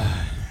Miller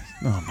time.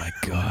 Oh my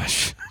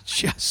gosh.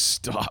 Just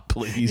stop,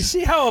 please. You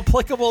see how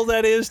applicable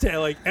that is to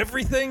like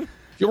everything?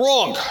 You're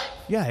wrong.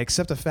 Yeah,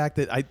 except the fact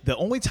that the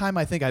only time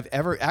I think I've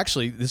ever,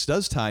 actually, this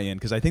does tie in,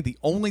 because I think the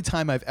only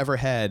time I've ever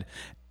had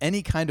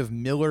any kind of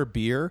Miller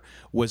beer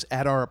was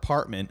at our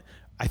apartment,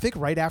 I think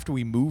right after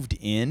we moved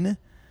in,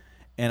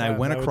 and I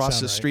went across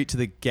the street to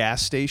the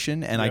gas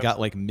station, and I got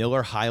like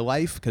Miller High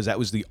Life, because that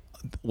was they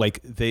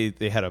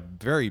had a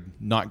very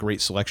not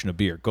great selection of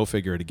beer. Go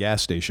figure, at a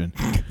gas station.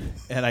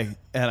 and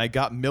I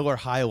got Miller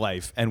High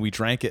Life, and we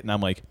drank it, and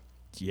I'm like,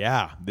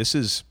 yeah, this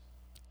is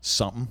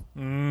something.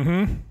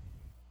 Mm-hmm.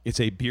 It's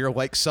a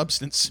beer-like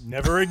substance.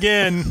 Never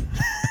again.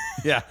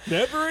 Yeah.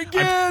 Never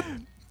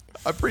again.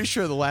 I'm pretty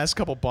sure the last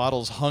couple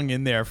bottles hung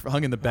in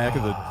the back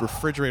of the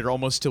refrigerator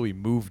almost till we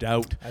moved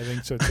out. I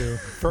think so too.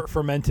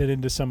 Fermented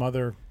into some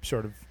other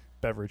sort of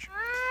beverage.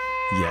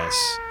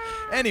 Yes.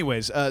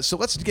 Anyways, so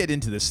let's get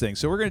into this thing.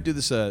 So we're going to do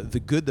this,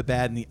 the good, the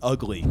bad, and the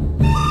ugly.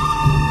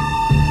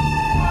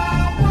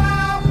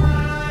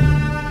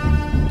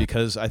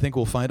 Because I think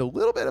we'll find a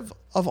little bit of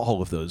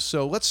all of those.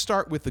 So let's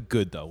start with the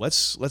good, though.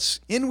 Let's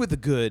in with the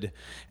good,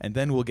 and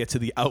then we'll get to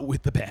the out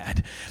with the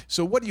bad.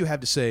 So what do you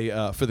have to say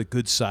for the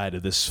good side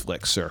of this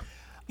flick, sir?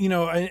 You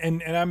know,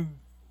 and I'm,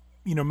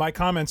 you know, my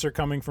comments are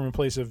coming from a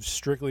place of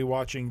strictly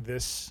watching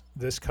this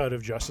cut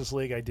of Justice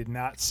League. I did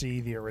not see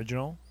the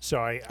original,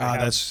 so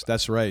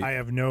that's right. I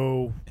have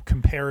no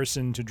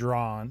comparison to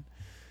draw on.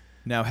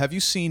 Now, have you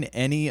seen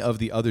any of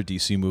the other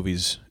DC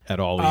movies at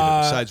all,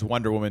 either, besides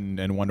Wonder Woman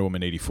and Wonder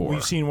Woman 84?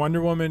 We've seen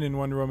Wonder Woman and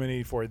Wonder Woman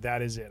 84.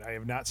 That is it. I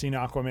have not seen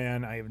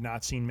Aquaman. I have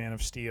not seen Man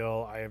of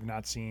Steel. I have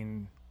not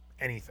seen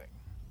anything.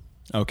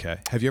 Okay.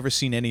 Have you ever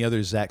seen any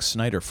other Zack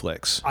Snyder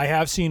flicks? I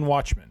have seen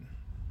Watchmen.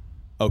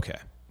 Okay.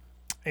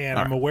 And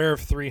I'm aware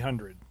of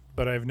 300,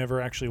 but I've never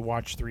actually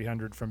watched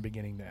 300 from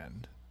beginning to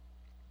end.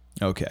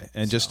 Okay.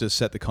 And just to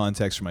set the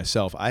context for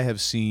myself, I have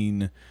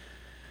seen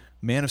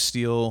Man of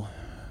Steel,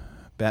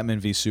 Batman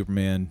v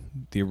Superman,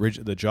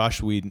 the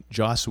Joss Whedon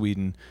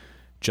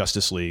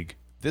Justice League,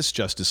 this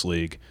Justice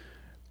League,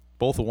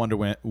 both the Wonder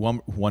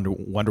Woman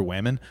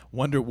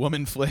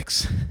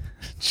flicks.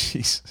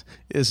 Jeez,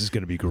 this is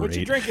going to be great. What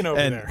you drinking over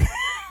there?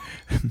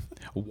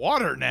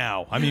 Water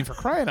now. I mean, for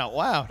crying out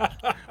loud.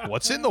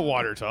 What's in the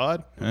water,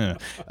 Todd?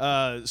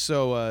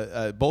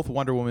 So both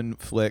Wonder Woman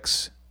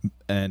flicks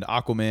and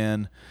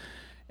Aquaman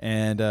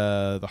and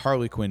the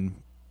Harley Quinn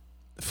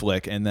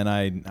flick, and then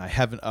I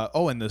haven't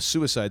and the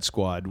Suicide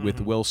Squad with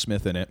Will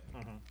Smith in it,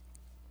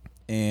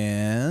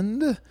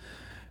 and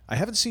I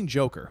haven't seen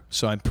Joker,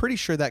 so I'm pretty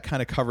sure that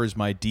kind of covers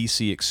my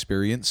DC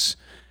experience.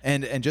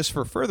 And just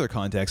for further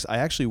context, I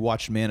actually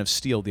watched Man of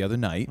Steel the other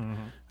night,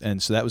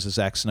 and so that was a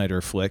Zack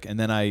Snyder flick. And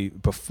then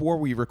before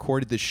we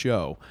recorded this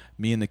show,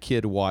 me and the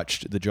kid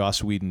watched the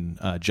Joss Whedon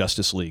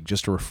Justice League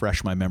just to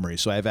refresh my memory.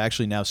 So I've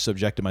actually now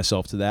subjected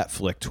myself to that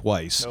flick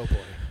twice. Oh boy.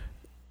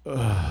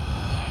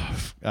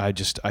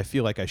 I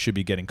feel like I should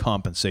be getting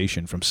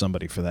compensation from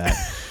somebody for that.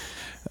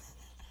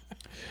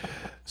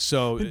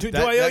 So do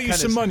I owe you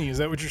some money? Is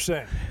that what you're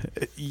saying?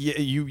 Yeah,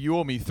 you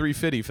owe me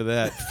 $350 for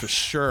that for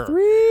sure.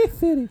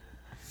 $350.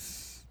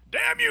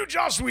 Damn you,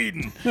 Joss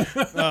Whedon.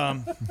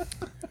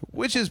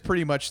 Which is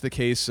pretty much the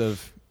case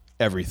of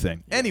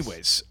everything. Yes.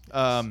 Anyways,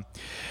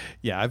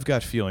 I've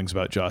got feelings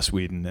about Joss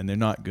Whedon, and they're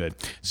not good.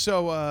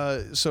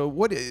 So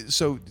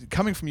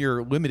coming from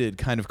your limited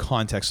kind of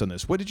context on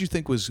this, what did you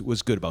think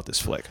was good about this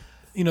flick?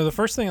 You know, the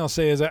first thing I'll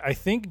say is I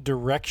think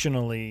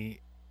directionally,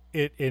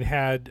 it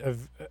had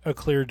a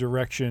clear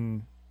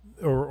direction,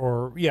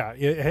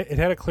 it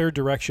had a clear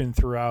direction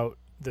throughout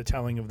the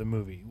telling of the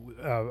movie.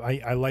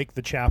 I liked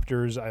the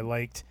chapters. I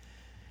liked,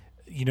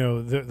 you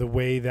know, the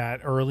way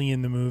that early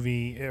in the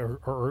movie,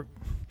 or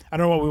I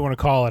don't know what we want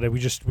to call it. We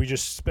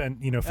just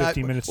spent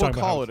 15 minutes talking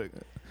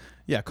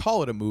about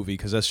call it a movie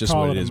because that's just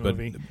what it is.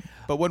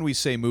 But when we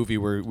say movie,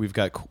 we've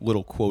got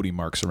little quotey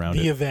marks around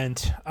the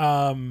event.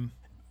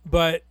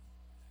 But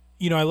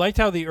I liked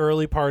how the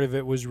early part of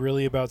it was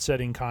really about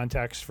setting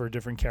context for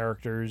different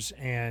characters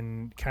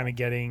and kind of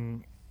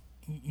getting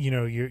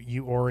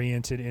you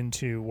oriented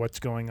into what's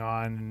going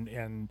on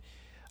and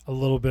a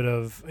little bit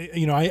of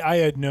I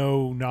had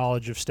no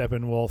knowledge of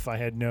Steppenwolf. I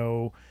had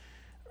no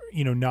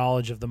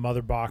knowledge of the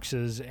mother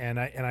boxes, and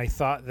I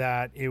thought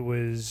that it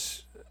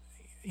was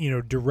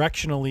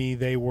directionally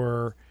they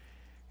were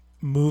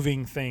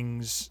moving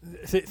things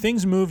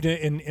moved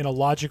in a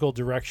logical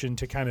direction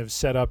to kind of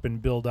set up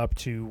and build up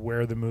to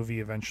where the movie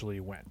eventually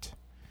went.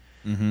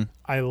 Mm-hmm.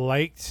 I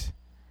liked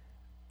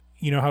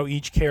how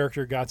each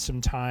character got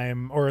some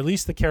time, or at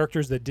least the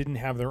characters that didn't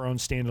have their own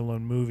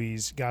standalone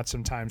movies got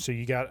some time. So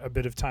you got a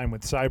bit of time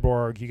with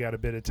Cyborg, you got a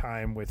bit of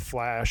time with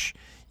Flash,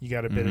 you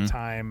got a bit of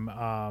time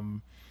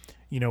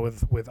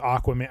with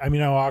Aquaman. I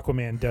mean,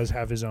 Aquaman does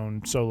have his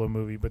own solo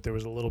movie, but there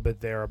was a little bit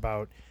there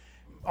about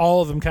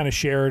all of them kind of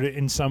shared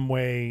in some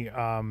way,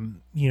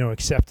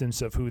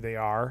 acceptance of who they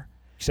are,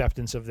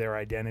 acceptance of their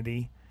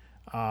identity.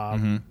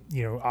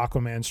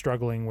 Aquaman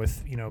struggling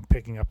with,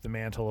 picking up the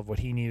mantle of what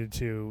he needed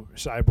to,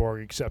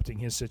 Cyborg accepting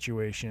his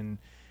situation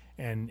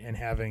and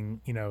having,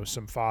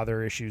 some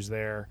father issues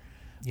there.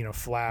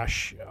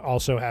 Flash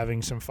also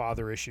having some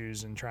father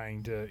issues and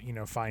trying to,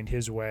 find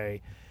his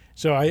way.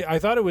 So I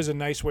thought it was a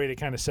nice way to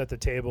kind of set the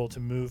table to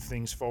move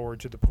things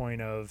forward to the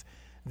point of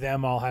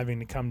them all having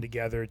to come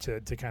together to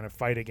kind of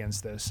fight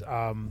against this.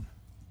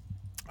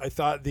 I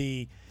thought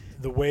the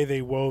way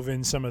they wove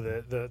in some of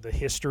the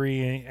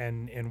history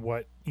and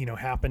what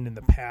happened in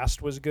the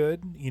past was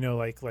good.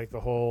 Like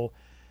the whole,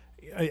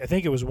 I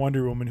think it was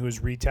Wonder Woman who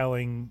was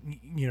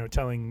retelling,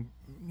 telling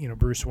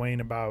Bruce Wayne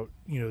about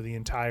the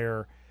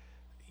entire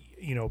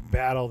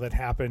battle that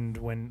happened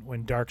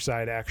when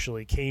Darkseid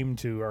actually came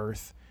to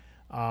Earth.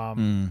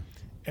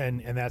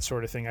 And that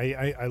sort of thing.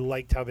 I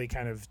liked how they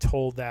kind of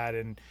told that,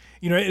 and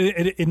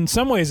it in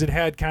some ways it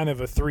had kind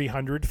of a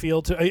 300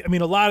 feel to. I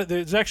mean,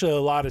 there's actually a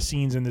lot of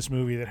scenes in this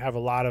movie that have a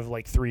lot of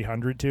like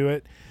 300 to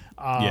it.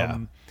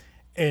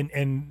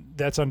 And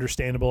that's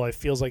understandable. It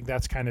feels like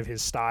that's kind of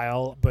his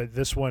style, but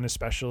this one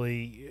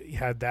especially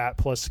had that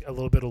plus a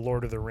little bit of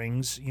Lord of the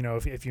Rings.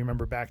 If you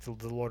remember back to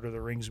the Lord of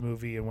the Rings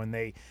movie and when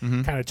they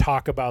kind of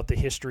talk about the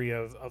history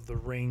of the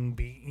ring,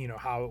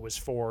 how it was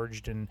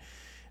forged and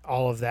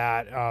all of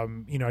that,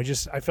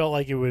 I felt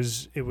like it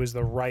was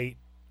the right.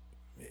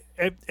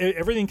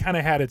 Everything kind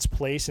of had its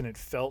place and it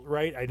felt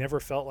right. I never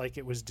felt like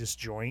it was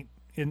disjoint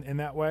in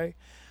that way.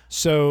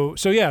 So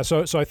I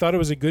thought it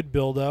was a good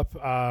build up.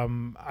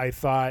 I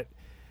thought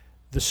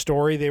the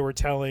story they were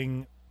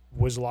telling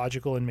was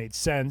logical and made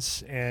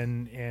sense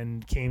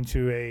and came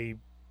to a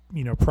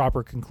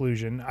proper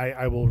conclusion.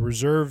 I will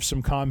reserve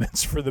some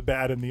comments for the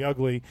bad and the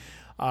ugly.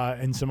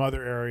 In some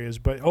other areas,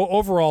 but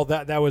overall,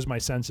 that was my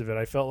sense of it.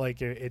 I felt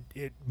like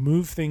it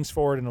moved things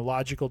forward in a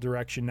logical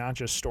direction, not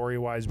just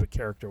story-wise, but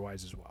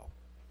character-wise as well.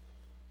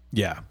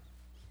 Yeah.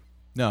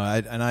 No,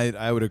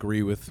 I would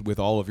agree with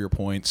all of your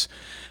points,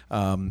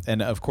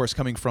 and of course,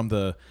 coming from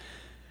the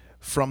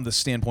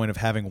standpoint of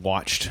having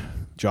watched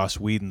Joss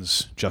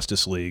Whedon's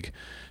Justice League,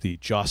 the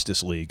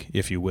Justice League,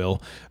 if you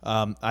will,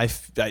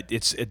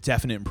 it's a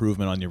definite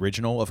improvement on the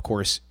original. Of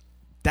course.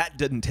 That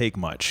didn't take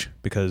much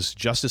because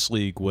Justice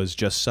League was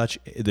just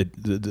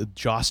the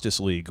Justice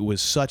League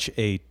was such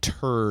a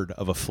turd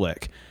of a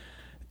flick.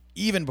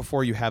 Even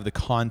before you have the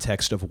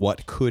context of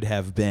what could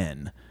have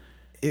been,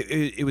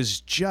 it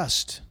was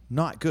just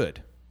not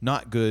good.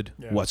 Not good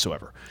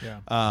whatsoever.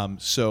 Yeah.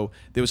 So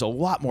there was a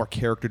lot more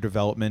character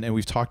development, and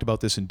we've talked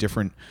about this in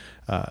different,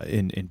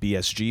 in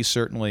BSG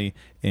certainly,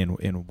 in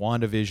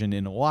WandaVision,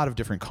 in a lot of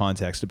different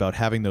contexts about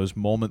having those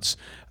moments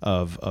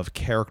of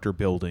character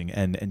building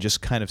and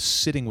just kind of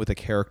sitting with a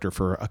character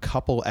for a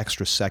couple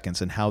extra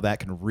seconds and how that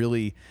can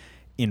really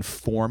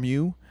inform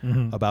you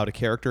about a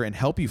character and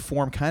help you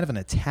form kind of an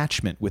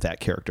attachment with that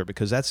character,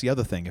 because that's the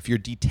other thing. If you're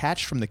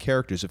detached from the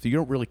characters, if you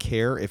don't really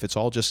care, if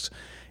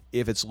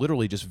it's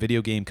literally just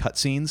video game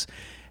cutscenes,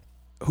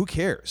 who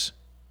cares?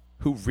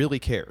 Who really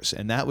cares?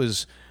 And that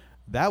was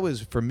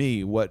for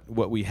me what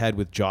we had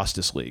with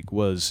Justice League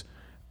was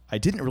I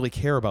didn't really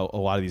care about a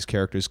lot of these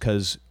characters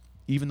because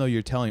even though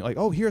you're telling like,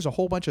 oh, here's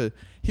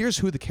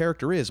who the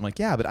character is, I'm like,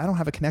 yeah, but I don't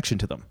have a connection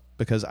to them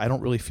because I don't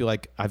really feel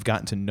like I've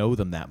gotten to know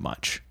them that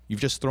much.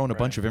 You've just thrown a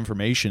bunch of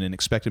information and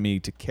expected me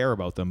to care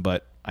about them,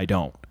 but I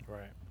don't.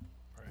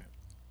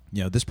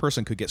 Right. This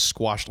person could get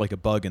squashed like a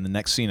bug in the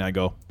next scene. I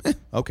go,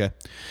 okay,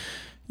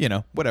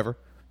 whatever.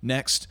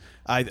 Next,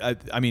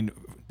 I mean,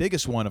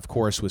 biggest one, of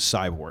course, was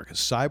Cyborg.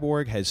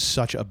 Cyborg has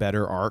such a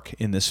better arc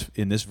in this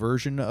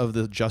version of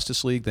the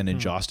Justice League than in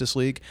Justice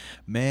League.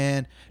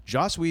 Man,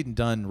 Joss Whedon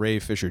done Ray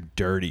Fisher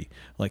dirty.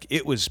 Like,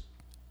 it was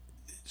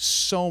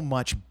so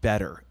much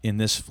better in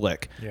this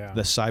flick. Yeah.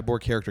 The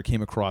Cyborg character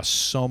came across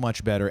so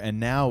much better, and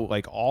now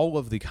like all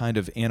of the kind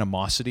of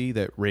animosity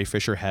that Ray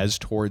Fisher has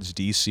towards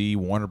DC,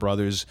 Warner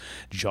Brothers,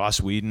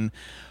 Joss Whedon,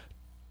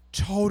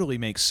 totally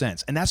makes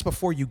sense. And that's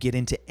before you get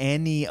into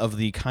any of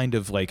the kind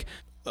of like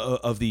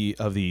of the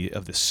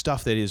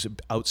stuff that is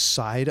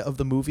outside of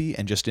the movie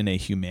and just in a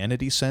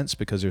humanity sense,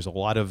 because there's a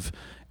lot of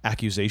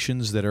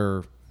accusations that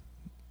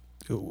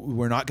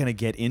we're not going to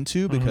get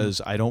into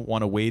because I don't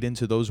want to wade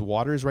into those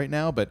waters right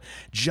now. But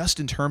just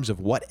in terms of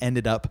what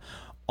ended up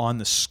on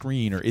the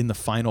screen or in the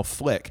final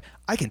flick,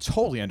 I can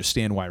totally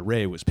understand why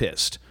Ray was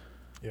pissed.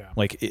 Yeah.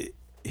 Like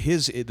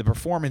the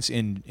performance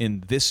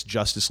in this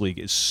Justice League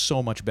is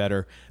so much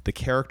better. The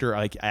character,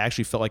 I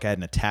actually felt like I had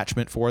an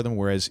attachment for them,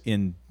 whereas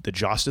in the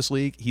Justice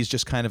League, he's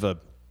just kind of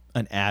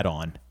an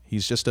add-on.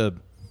 He's just a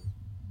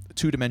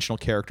two-dimensional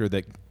character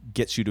that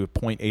gets you to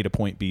point A to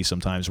point B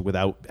sometimes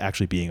without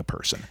actually being a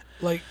person.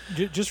 Like,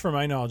 just from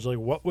my knowledge, like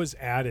what was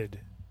added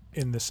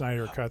in the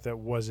Snyder cut that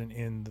wasn't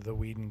in the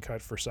Whedon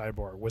cut for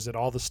Cyborg? Was it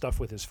all the stuff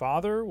with his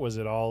father? Was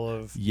it all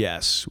of...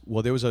 Yes.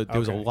 Well, there was a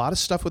lot of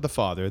stuff with the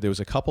father. There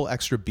was a couple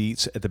extra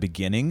beats at the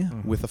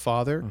beginning with the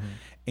father,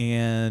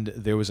 and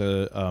there was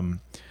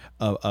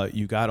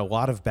you got a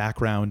lot of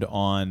background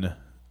on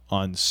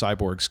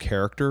Cyborg's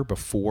character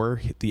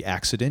before the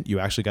accident. You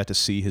actually got to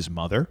see his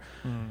mother,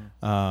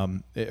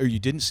 or you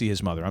didn't see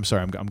his mother. I'm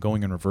sorry, I'm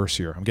going in reverse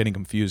here. I'm getting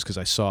confused because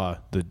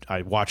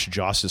I watched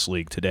Justice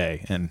League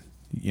today, and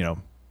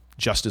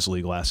Justice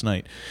League last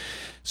night.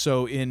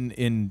 So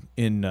in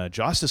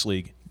Justice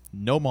League,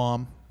 no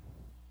mom,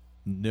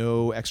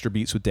 no extra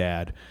beats with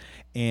dad,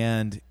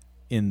 and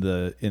in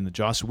the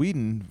Joss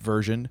Whedon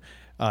version,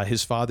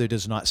 his father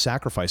does not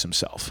sacrifice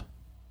himself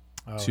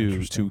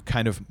to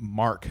kind of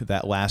mark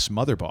that last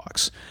mother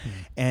box.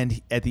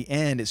 And at the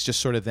end, it's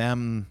just sort of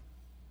them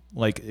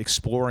like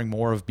exploring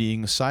more of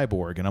being a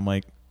cyborg, and I'm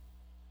like,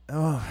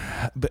 oh,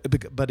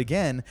 but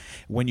again,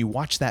 when you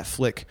watch that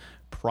flick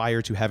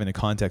prior to having the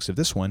context of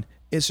this one,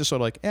 it's just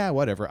sort of like,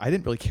 whatever. I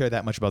didn't really care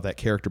that much about that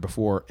character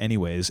before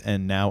anyways,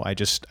 and now I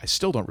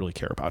still don't really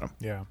care about him.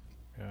 Yeah.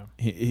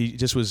 He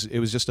just was, it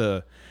was just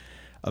a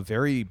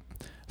very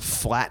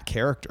flat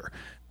character.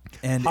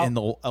 And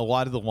a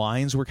lot of the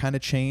lines were kind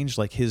of changed.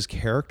 Like his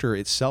character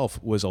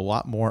itself was a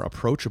lot more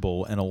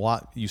approachable, and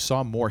you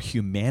saw more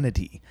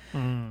humanity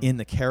in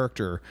the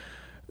character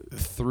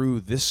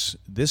through this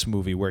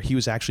movie, where he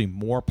was actually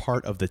more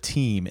part of the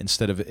team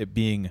instead of it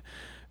being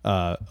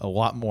a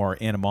lot more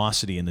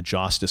animosity in the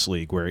Justice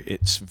League, where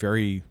it's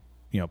very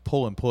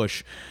pull and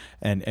push,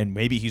 and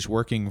maybe he's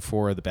working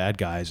for the bad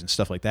guys and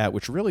stuff like that,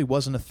 which really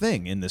wasn't a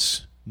thing in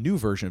this new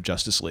version of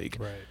Justice League.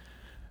 Right.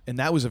 And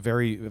that was a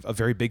very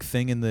big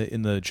thing in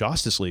the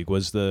Justice League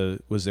was there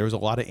was a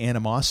lot of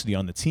animosity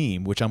on the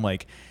team, which I'm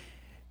like,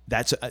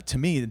 that's to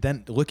me.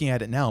 Then looking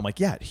at it now, I'm like,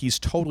 yeah, he's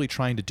totally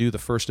trying to do the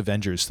first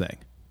Avengers thing.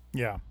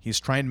 Yeah, he's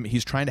trying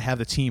to have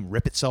the team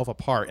rip itself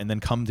apart and then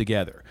come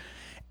together.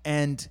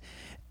 And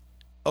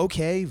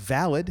okay,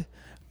 valid,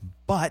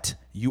 but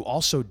you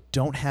also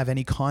don't have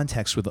any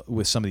context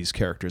with some of these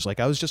characters. Like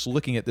I was just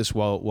looking at this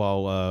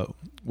while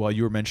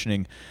you were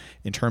mentioning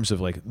in terms of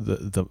like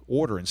the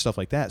order and stuff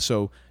like that.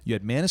 So you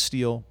had Man of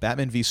Steel,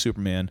 Batman v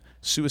Superman,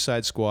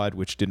 Suicide Squad,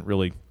 which didn't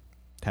really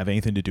have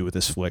anything to do with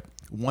this flick,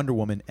 Wonder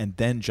Woman, and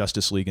then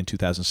Justice League in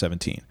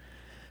 2017.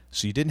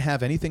 So you didn't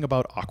have anything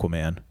about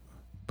Aquaman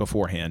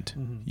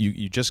beforehand.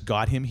 You just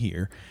got him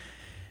here.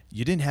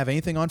 You didn't have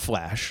anything on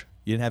Flash.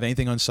 You didn't have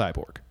anything on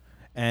Cyborg.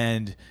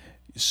 And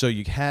so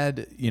you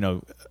had,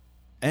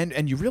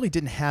 and you really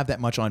didn't have that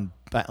much on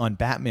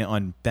Batman,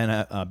 on Ben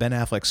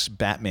Affleck's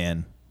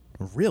Batman,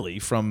 really,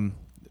 from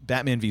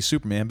Batman v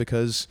Superman,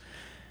 because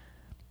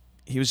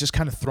he was just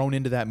kind of thrown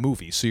into that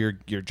movie. So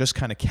you're just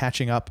kind of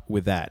catching up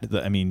with that.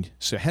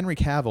 So Henry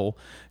Cavill,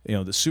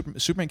 the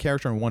Superman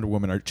character and Wonder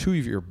Woman are two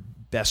of your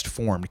best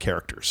formed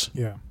characters.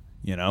 Yeah.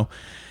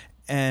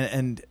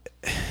 And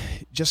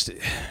just,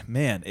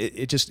 man,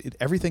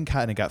 everything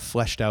kind of got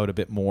fleshed out a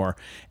bit more,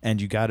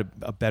 and you got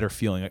a better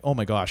feeling. Like, oh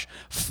my gosh,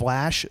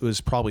 Flash was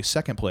probably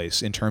second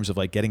place in terms of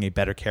like getting a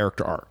better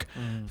character arc.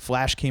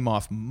 Flash came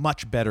off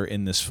much better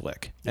in this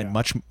flick, and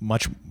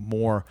much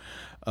more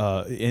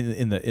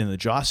in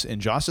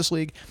Justice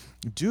League.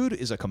 Dude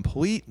is a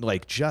complete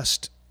like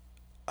just,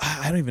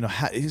 I don't even know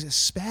how, he's a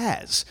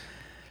spaz.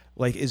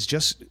 Like is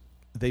just.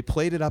 They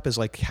played it up as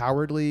like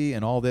cowardly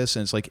and all this,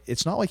 and it's like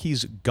it's not like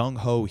he's gung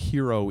ho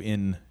hero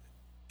in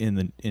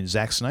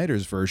Zack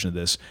Snyder's version of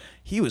this.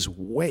 He was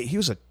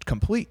a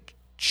complete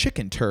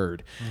chicken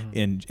turd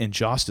in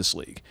Justice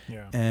League,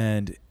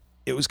 and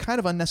it was kind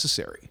of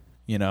unnecessary,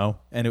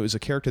 And it was a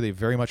character they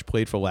very much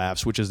played for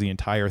laughs, which is the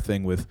entire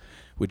thing with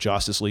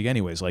Justice League,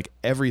 anyways. Like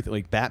everything,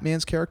 like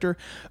Batman's character,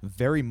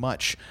 very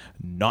much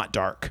not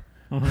dark,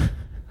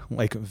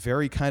 like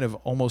very kind of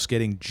almost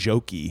getting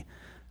jokey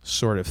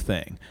sort of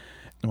thing.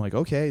 I'm like,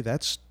 okay,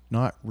 that's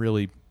not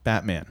really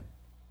Batman.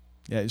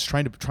 Yeah, it's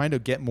trying to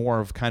get more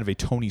of kind of a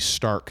Tony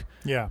Stark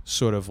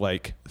sort of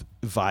like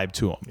vibe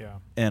to him. Yeah.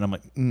 And I'm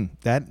like,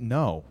 that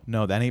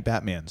ain't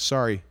Batman.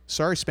 Sorry,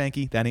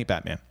 Spanky, that ain't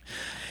Batman.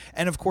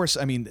 And of course,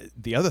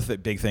 the other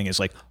big thing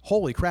is like,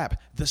 holy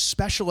crap, the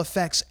special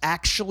effects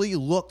actually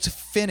looked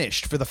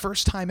finished for the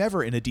first time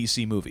ever in a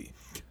DC movie.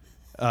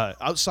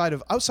 outside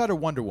of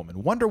Wonder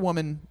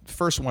Woman,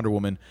 first Wonder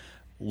Woman,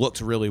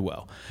 looked really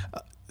well.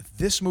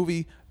 This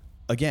movie,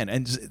 again,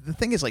 and the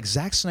thing is, like,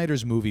 Zack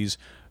Snyder's movies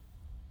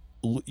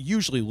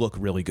usually look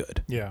really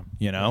good. Yeah.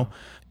 You know?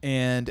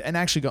 And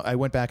actually, I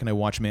went back and I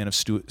watched Man of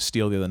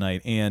Steel the other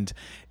night, and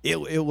it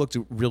looked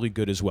really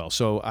good as well.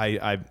 So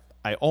I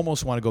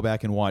almost want to go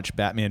back and watch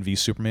Batman v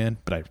Superman,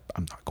 but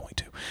I'm not going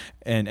to,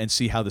 and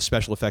see how the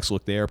special effects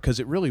look there, because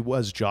it really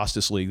was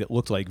Justice League that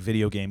looked like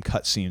video game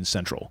cutscene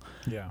central.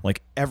 Yeah,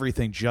 like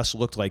everything just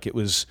looked like it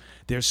was.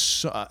 There's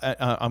so,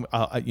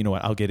 you know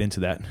what? I'll get into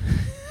that.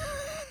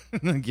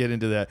 Get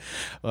into that.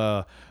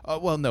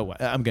 Well, no,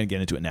 I'm going to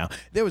get into it now.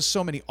 There was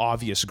so many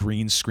obvious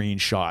green screen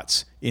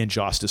shots in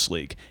Justice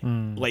League,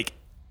 like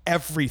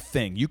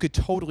everything you could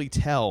totally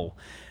tell.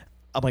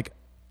 I'm like.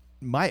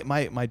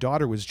 My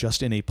daughter was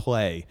just in a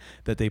play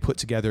that they put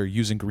together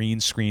using green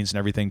screens and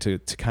everything to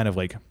kind of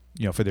like,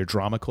 you know, for their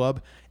drama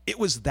club. It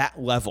was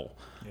that level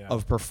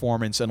of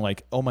performance, and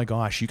like, oh my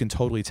gosh, you can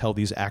totally tell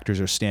these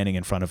actors are standing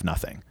in front of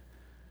nothing.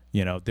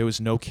 You know, there was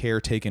no care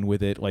taken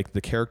with it. Like,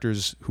 the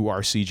characters who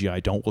are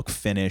CGI don't look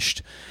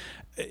finished.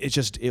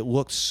 It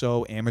looked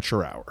so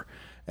amateur hour.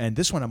 And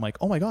this one, I'm like,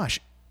 oh my gosh,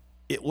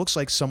 it looks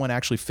like someone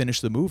actually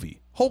finished the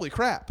movie. Holy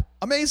crap.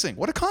 Amazing.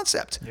 What a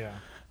concept. Yeah.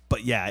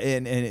 But yeah,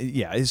 and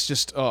yeah, it's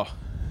just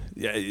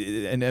yeah,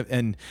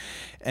 and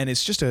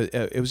it's just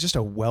it was just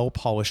a well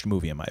polished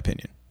movie in my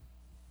opinion.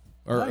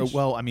 Or nice.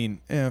 Well, I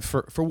mean,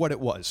 for what it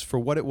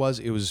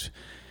was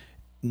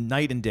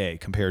night and day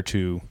compared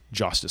to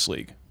Justice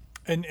League.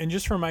 And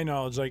just from my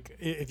knowledge, like,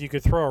 if you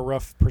could throw a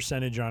rough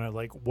percentage on it,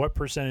 like, what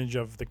percentage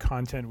of the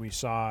content we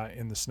saw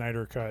in the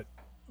Snyder Cut,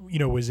 you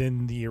know, was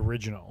in the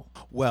original?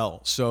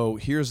 Well, so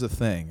here's the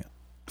thing.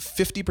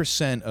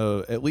 50%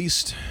 of, at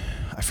least,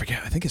 I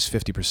forget, I think it's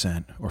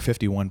 50% or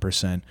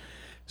 51%.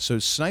 So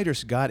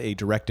Snyder's got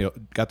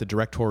the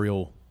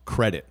directorial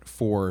credit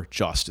for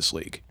Justice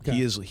League. Okay.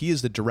 He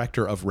is the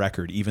director of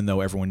record, even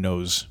though everyone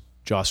knows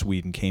Joss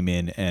Whedon came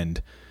in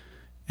and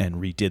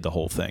redid the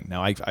whole thing.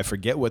 Now I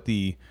forget what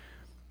the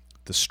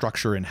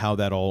structure and how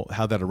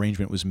that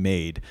arrangement was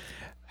made.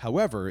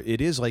 However,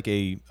 it is like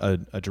a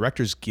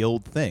Directors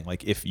Guild thing.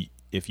 Like,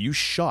 if you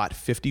shot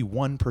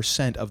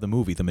 51% of the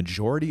movie, the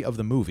majority of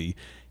the movie,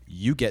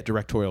 you get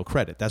directorial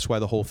credit. That's why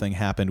the whole thing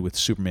happened with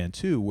Superman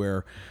 2,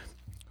 where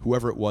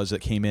whoever it was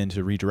that came in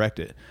to redirect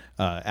it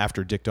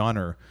after Dick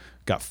Donner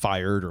got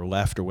fired or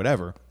left or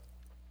whatever,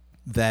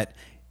 that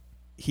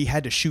he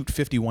had to shoot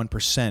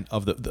 51%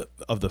 of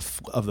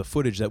the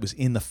footage that was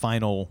in the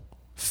final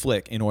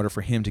flick in order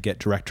for him to get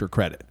director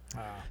credit.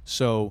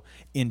 So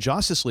in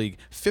Justice League,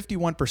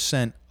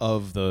 51%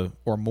 of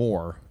or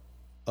more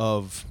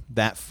of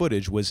that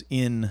footage was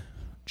in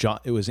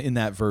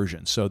that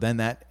version. So then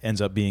that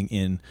ends up being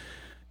in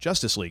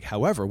Justice League.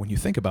 However, when you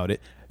think about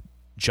it,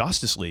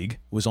 Justice League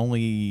was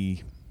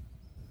only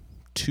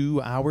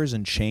 2 hours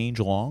and change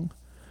long.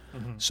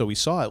 Mm-hmm. So we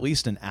saw at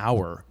least an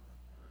hour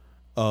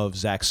of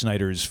Zack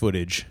Snyder's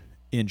footage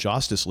in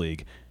Justice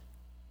League.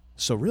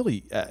 So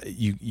really,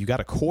 you got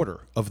a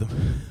quarter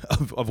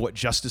of what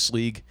Justice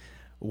League,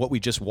 what we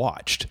just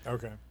watched.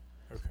 Okay.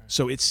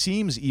 So it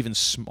seems even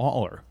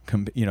smaller,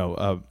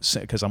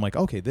 because I'm like,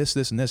 okay, this,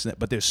 and this, and that,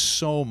 but there's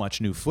so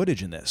much new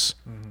footage in this.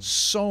 Mm-hmm.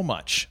 So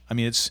much. I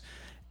mean, it's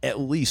at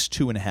least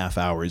 2.5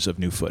 hours of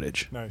new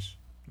footage. Nice.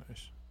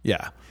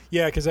 Yeah.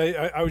 Yeah, because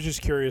I was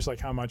just curious, like,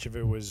 how much of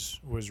it was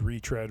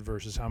retread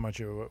versus how much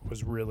of it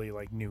was really,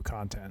 like, new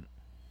content.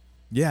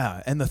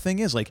 Yeah, and the thing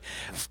is, like,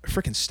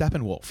 freaking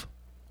Steppenwolf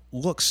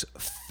looks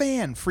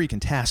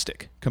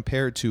fan-freaking-tastic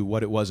compared to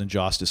what it was in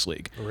Justice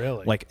League.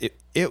 Really? Like,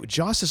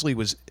 Justice League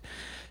was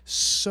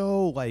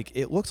so, like,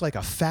 it looked like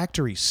a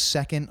factory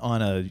second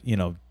on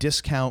a,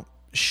 discount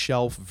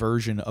shelf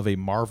version of a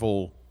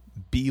Marvel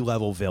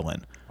B-level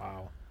villain.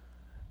 Wow.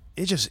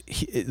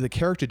 The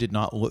character did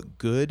not look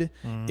good.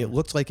 It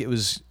looked like it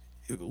was,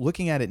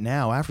 looking at it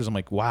now afterwards, I'm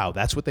like, wow,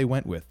 that's what they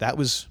went with. That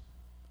was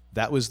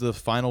the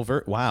final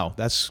wow,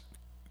 that's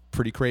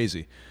pretty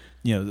crazy.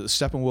 The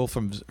Steppenwolf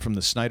from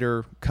the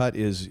Snyder cut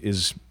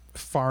is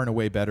far and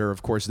away better.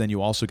 Of course, then you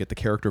also get the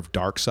character of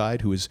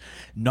Darkseid, who is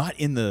not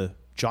in the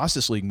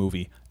Justice League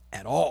movie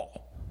at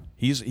all.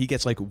 He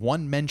gets like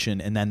one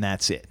mention, and then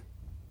that's it.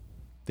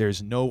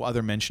 There's no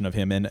other mention of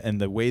him,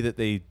 and the way that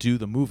they do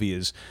the movie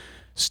is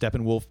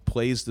Steppenwolf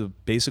plays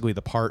basically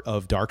the part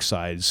of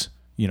Darkseid's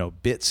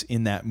bits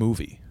in that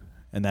movie,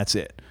 and that's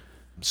it.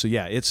 So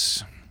yeah, it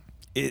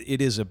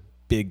is a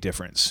big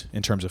difference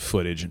in terms of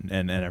footage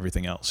and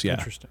everything else. Yeah.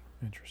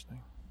 Interesting.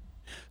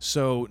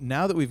 So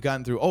now that we've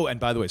gotten through, and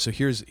by the way, so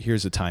here's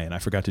the tie-in. I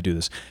forgot to do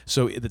this.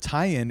 So the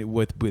tie-in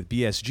with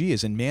BSG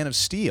is in Man of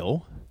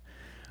Steel,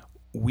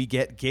 we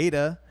get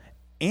Gaeta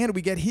and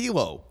we get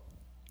Hilo.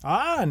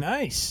 Ah,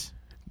 nice.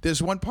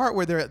 There's one part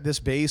where they're at this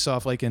base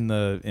off like in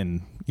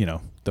the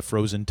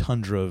frozen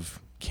tundra of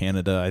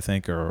Canada, I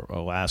think, or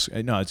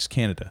Alaska. No, it's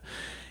Canada.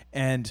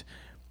 And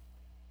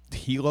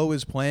Hilo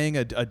is playing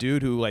a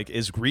dude who like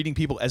is greeting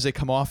people as they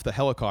come off the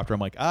helicopter. I'm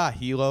like,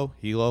 Hilo.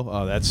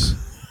 Oh, that's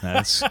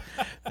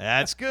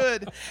That's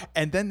good.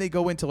 And then they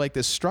go into like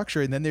this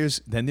structure, and then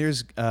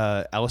there's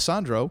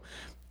Alessandro,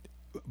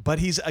 but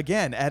he's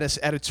again at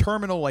a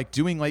terminal, like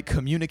doing like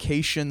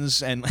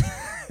communications and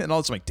and all.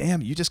 It's like,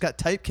 damn, you just got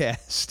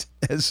typecast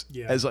as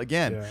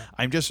again.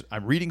 Yeah.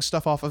 I'm reading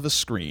stuff off of a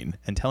screen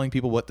and telling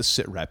people what the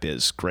sit rep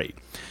is. Great,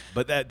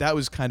 but that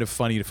was kind of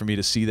funny for me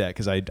to see that,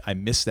 because I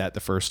missed that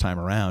the first time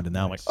around, and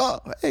now I'm like, oh,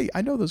 hey,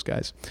 I know those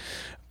guys.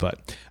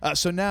 But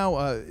so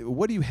now,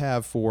 what do you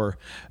have for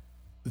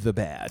the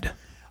bad?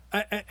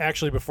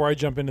 Actually, before I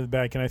jump into the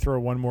bad, can I throw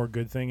one more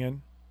good thing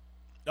in?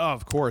 Oh,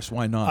 of course.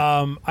 Why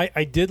not?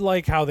 I did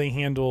like how they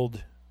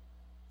handled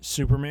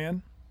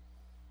Superman.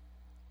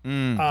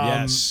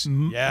 Yes.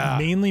 Yeah.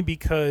 Mainly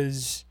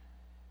because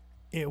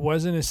it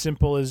wasn't as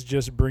simple as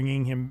just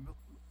bringing him,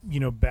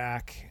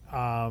 back.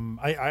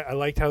 I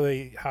liked how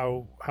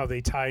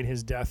they tied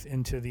his death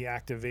into the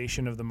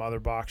activation of the mother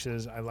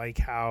boxes. I like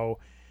how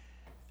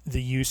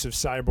the use of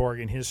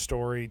Cyborg in his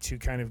story to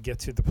kind of get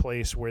to the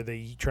place where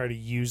they try to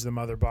use the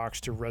mother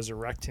box to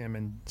resurrect him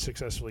and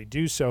successfully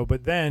do so.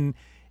 But then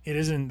it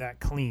isn't that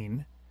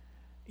clean.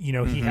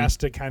 He has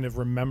to kind of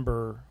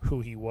remember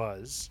who he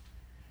was.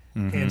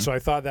 Mm-hmm. And so I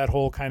thought that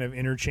whole kind of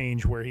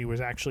interchange where he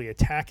was actually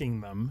attacking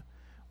them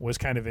was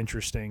kind of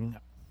interesting.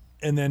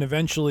 And then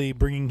eventually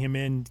bringing him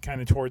in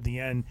kind of toward the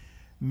end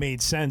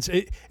made sense.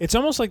 It's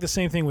almost like the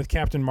same thing with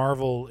Captain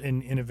Marvel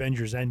in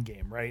Avengers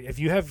Endgame, right? If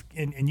you have,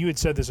 and you had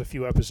said this a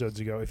few episodes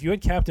ago, if you had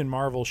Captain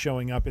Marvel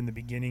showing up in the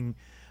beginning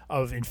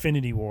of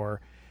Infinity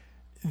War,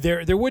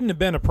 there wouldn't have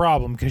been a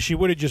problem, because she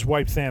would have just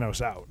wiped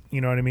Thanos out.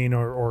 You know what I mean?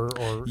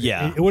 Or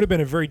yeah, it would have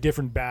been a very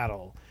different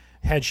battle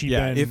had she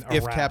been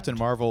if Captain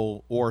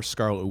Marvel or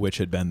Scarlet Witch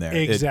had been there.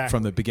 Exactly.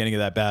 From the beginning of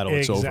that battle,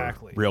 it's over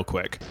real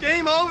quick.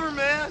 Game over,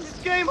 man.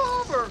 It's game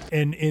over.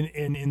 And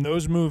in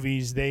those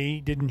movies, they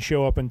didn't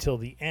show up until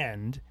the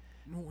end,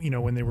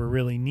 when they were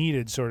really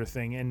needed, sort of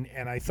thing.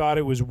 And I thought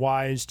it was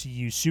wise to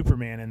use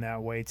Superman in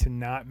that way, to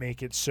not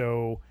make it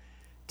so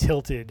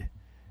tilted,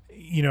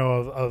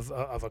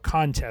 of a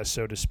contest,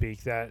 so to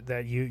speak,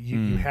 that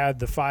you had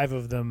the five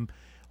of them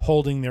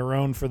holding their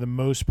own for the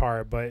most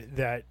part, but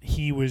that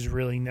he was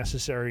really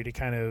necessary to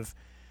kind of,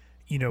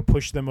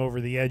 push them over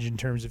the edge in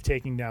terms of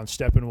taking down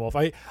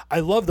Steppenwolf. I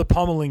love the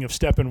pummeling of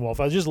Steppenwolf.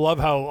 I just love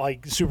how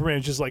like Superman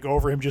is just like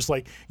over him, just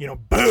like,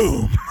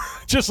 boom,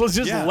 just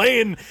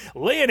laying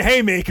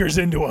haymakers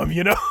into him.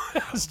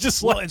 It's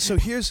just and so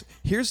here's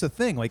the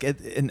thing, like,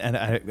 and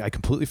I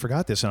completely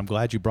forgot this, and I'm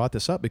glad you brought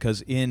this up,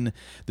 because in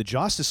the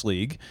Justice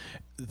League,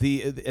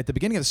 at the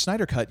beginning of the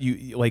Snyder Cut,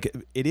 you like,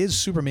 it is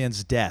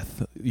Superman's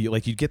death. You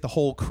get the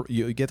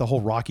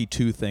whole Rocky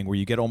II thing, where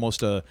you get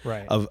almost a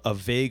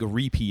vague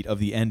repeat of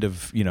the end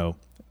of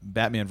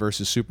Batman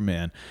versus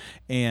Superman,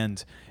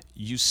 and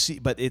you see,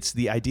 but it's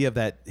the idea of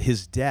that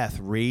his death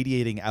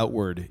radiating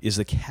outward is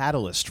the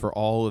catalyst for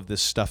all of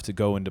this stuff to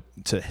go into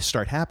to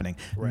start happening.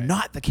 Right.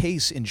 Not the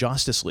case in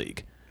Justice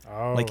League.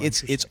 Oh, like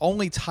it's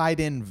only tied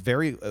in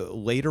very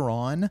later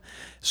on,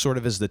 sort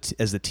of as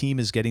the team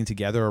is getting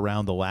together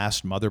around the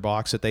last mother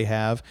box that they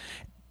have,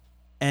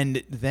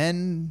 and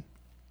then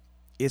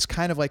it's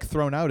kind of like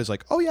thrown out as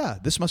like, oh yeah,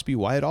 this must be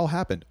why it all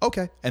happened.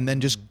 Okay, and then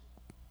just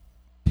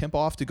pimp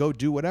off to go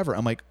do whatever.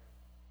 I'm like,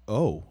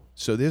 oh,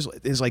 so there's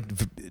like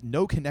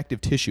no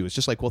connective tissue. It's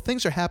just like, well,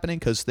 things are happening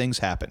because things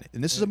happen,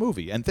 and this is a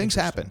movie, and things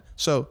happen,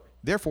 so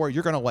therefore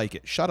you're gonna like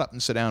it. Shut up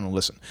and sit down and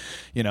listen,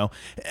 And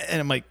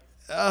I'm like.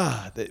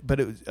 But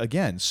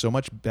again, so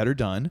much better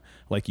done.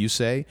 Like you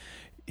say,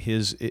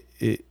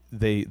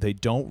 they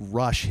don't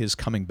rush his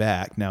coming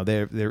back. Now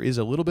there is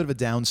a little bit of a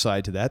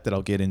downside to that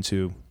I'll get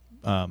into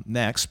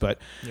next. But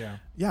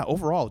yeah,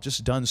 overall,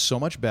 just done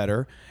so much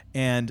better.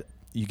 And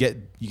you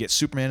get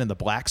Superman in the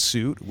black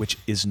suit, which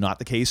is not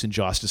the case in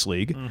Justice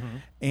League,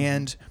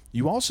 and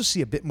you also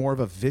see a bit more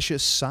of a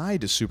vicious side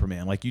to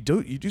Superman. Like you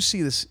do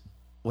see this,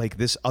 like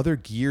this other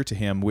gear to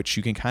him, which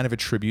you can kind of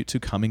attribute to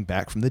coming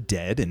back from the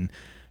dead and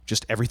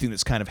just everything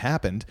that's kind of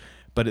happened.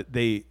 But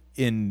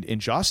in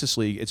Justice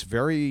League, it's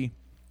very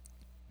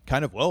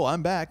kind of, well,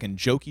 I'm back, and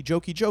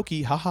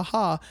jokey, ha ha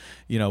ha,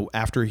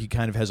 after he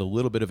kind of has a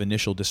little bit of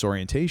initial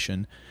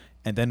disorientation,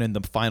 and then in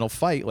the final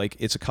fight, like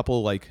it's a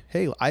couple like,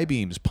 hey,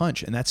 I-beams,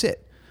 punch, and that's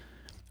it.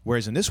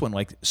 Whereas in this one,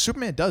 like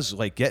Superman does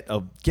like get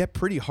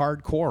pretty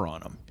hardcore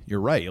on him.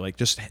 You're right, like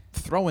just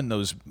throwing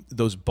those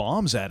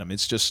bombs at him.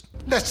 It's just,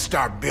 let's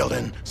start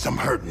building some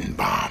hurting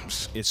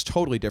bombs. It's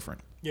totally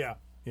different. Yeah.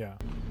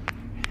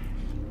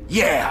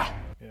 Yeah,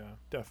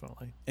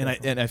 definitely. And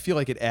I feel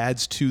like it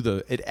adds to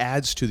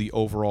the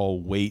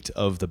overall weight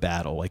of the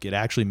battle. Like it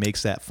actually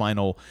makes that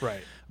final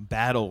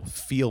battle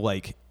feel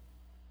like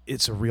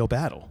it's a real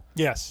battle.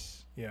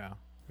 Yes. Yeah.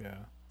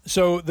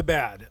 So the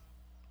bad,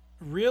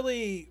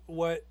 really,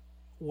 what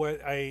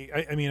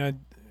I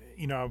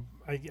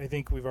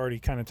think we've already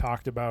kind of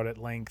talked about at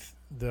length.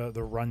 The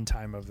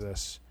runtime of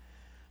this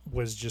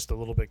was just a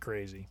little bit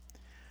crazy.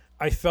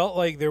 I felt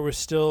like there was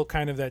still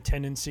kind of that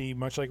tendency,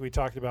 much like we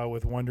talked about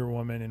with Wonder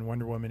Woman and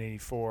Wonder Woman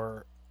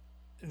 84,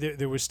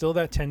 there was still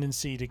that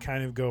tendency to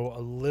kind of go a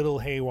little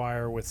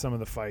haywire with some of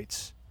the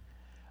fights.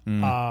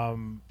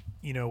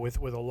 You know, with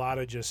a lot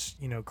of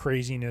just, you know,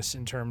 craziness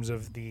in terms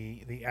of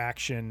the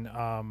action.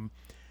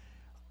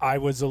 I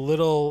was a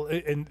little,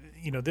 and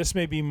you know, this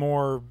may be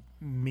more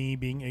me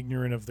being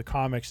ignorant of the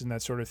comics and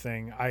that sort of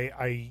thing.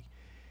 I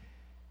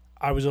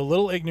was a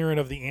little ignorant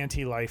of the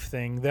anti-life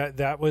thing.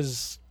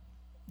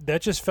 That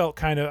just felt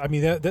kind of, I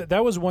mean,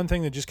 that was one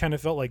thing that just kind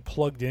of felt like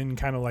plugged in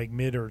kind of like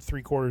mid or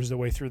 3/4 of the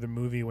way through the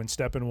movie when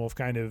Steppenwolf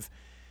kind of,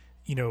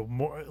 you know,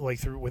 more like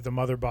through with the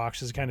mother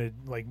boxes kind of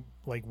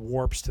like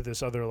warps to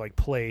this other like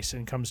place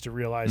and comes to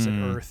realize that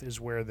Earth is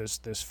where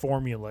this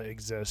formula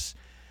exists.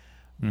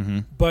 Mm-hmm.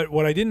 But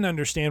what I didn't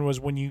understand was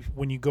when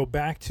you go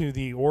back to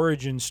the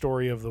origin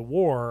story of the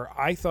war,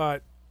 I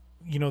thought,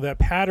 you know, that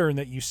pattern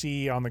that you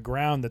see on the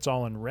ground that's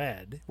all in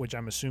red, which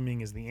I'm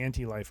assuming is the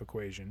anti-life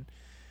equation,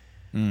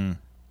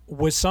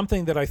 was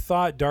something that I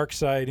thought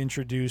Darkseid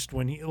introduced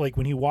when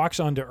he walks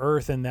onto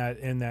Earth in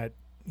that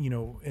you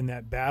know, in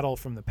that battle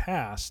from the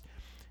past.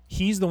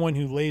 He's the one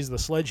who lays the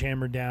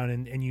sledgehammer down,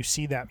 and you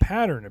see that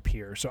pattern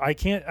appear. So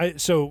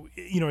so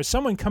you know, as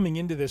someone coming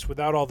into this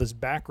without all this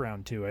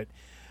background to it,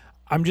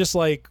 I'm just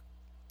like,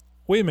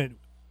 wait a minute,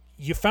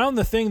 you found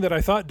the thing that I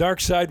thought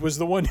Darkseid was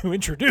the one who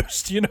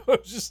introduced. You know,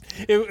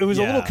 it was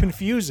a little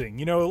confusing.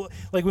 You know,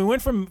 like we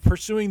went from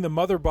pursuing the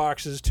mother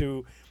boxes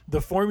to the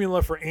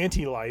formula for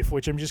anti-life,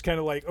 which I'm just kind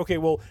of like, okay,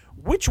 well,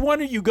 which one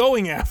are you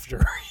going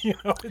after? You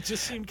know, it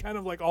just seemed kind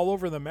of like all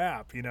over the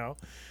map, you know?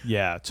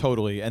 Yeah,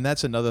 totally. And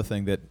that's another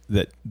thing that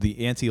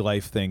the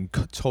anti-life thing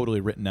totally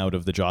written out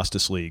of the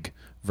Justice League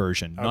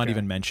version, not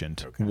even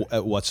mentioned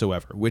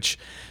whatsoever, which,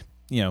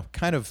 you know,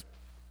 kind of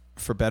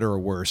for better or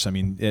worse. I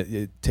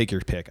mean, take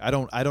your pick. I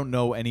don't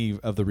know any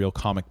of the real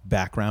comic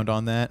background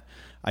on that.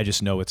 I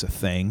just know it's a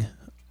thing,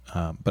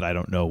 but I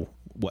don't know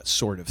what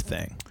sort of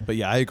thing. But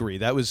yeah, I agree.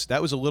 That was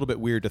a little bit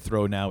weird to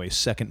throw now a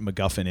second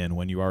MacGuffin in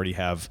when you already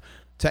have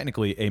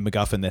technically a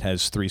MacGuffin that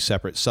has 3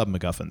 separate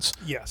sub-MacGuffins.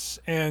 Yes,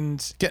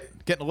 and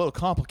getting a little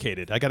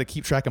complicated. I got to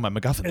keep track of my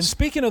MacGuffins. And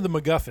speaking of the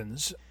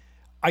MacGuffins,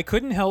 I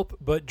couldn't help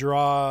but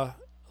draw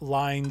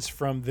lines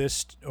from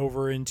this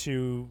over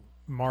into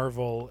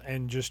Marvel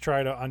and just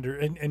try to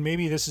and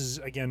maybe this is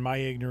again my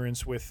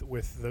ignorance with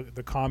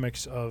the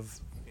comics of,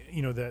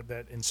 you know,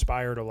 that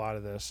inspired a lot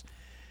of this.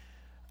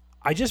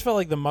 I just felt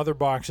like the mother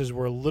boxes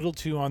were a little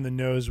too on the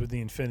nose with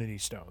the Infinity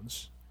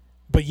Stones,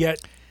 but yet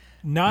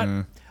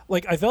not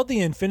like I felt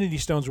the Infinity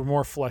Stones were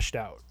more fleshed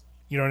out.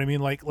 You know what I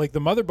mean? Like the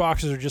mother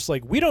boxes are just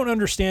like, we don't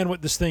understand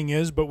what this thing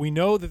is, but we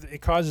know that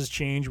it causes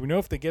change. We know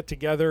if they get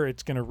together,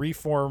 it's going to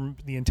reform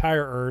the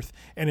entire Earth,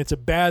 and it's a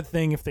bad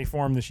thing if they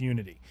form this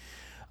unity.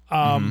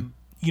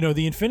 You know,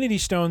 the Infinity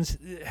Stones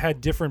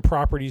had different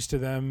properties to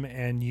them,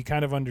 and you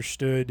kind of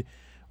understood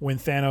when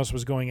Thanos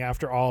was going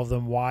after all of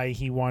them why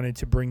he wanted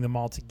to bring them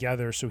all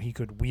together so he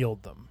could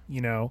wield them,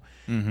 you know?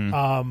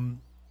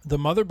 The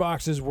mother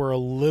boxes were a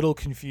little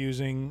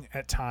confusing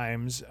at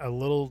times, a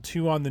little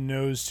too on the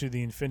nose to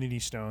the Infinity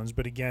Stones.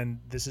 But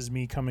again, this is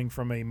me coming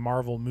from a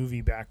Marvel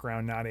movie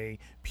background, not a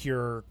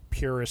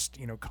purist,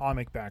 you know,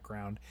 comic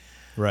background.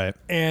 Right.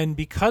 And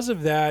because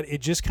of that,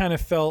 it just kind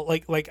of felt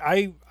like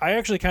I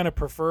actually kind of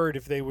preferred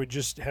if they would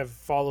just have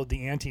followed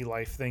the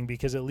anti-life thing,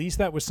 because at least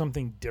that was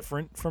something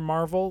different from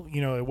Marvel.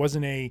 You know, it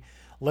wasn't a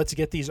let's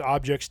get these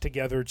objects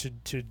together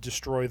to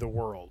destroy the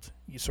world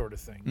sort of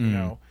thing, you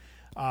know?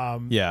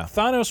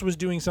 Thanos was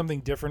doing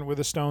something different with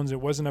the stones. It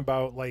wasn't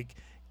about like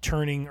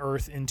turning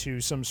Earth into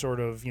some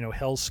sort of, you know,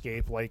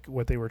 hellscape like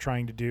what they were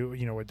trying to do,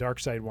 you know, what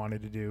Darkseid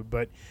wanted to do.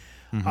 But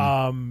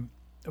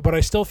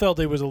I still felt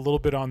it was a little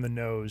bit on the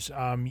nose.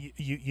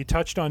 You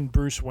touched on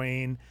Bruce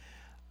Wayne.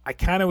 I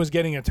kind of was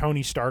getting a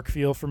Tony Stark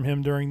feel from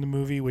him during the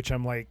movie, which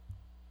I'm like,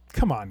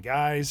 come on,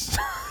 guys.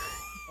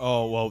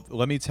 Oh, well,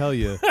 let me tell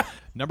you.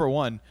 Number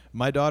one,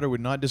 my daughter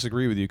would not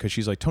disagree with you because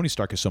she's like, Tony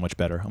Stark is so much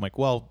better. I'm like,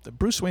 well,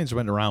 Bruce Wayne's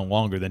been around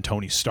longer than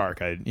Tony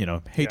Stark. I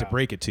hate to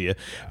break it to you.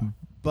 Yeah.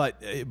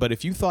 But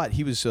if you thought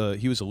he was a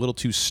little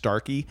too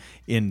Starky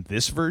in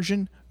this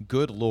version,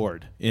 good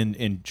Lord,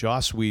 in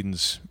Joss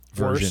Whedon's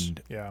version,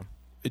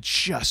 it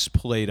just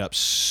played up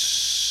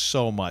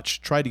so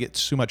much. Tried to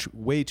get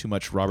way too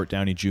much Robert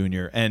Downey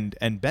Jr. And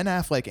Ben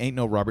Affleck ain't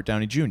no Robert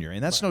Downey Jr.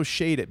 And that's no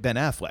shade at Ben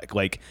Affleck.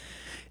 Like,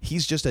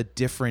 he's just a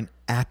different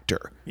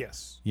actor.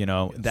 Yes. You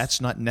know,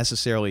 that's not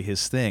necessarily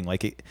his thing.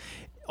 Like,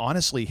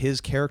 honestly,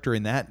 his character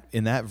in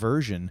that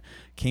version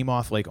came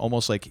off like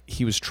almost like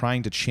he was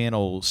trying to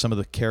channel some of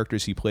the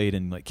characters he played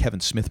in like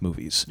Kevin Smith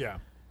movies. Yeah.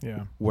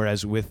 Yeah.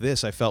 Whereas with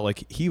this, I felt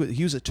like he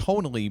was a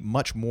tonally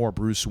much more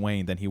Bruce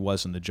Wayne than he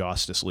was in the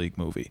Justice League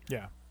movie.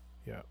 Yeah.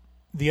 Yeah.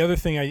 The other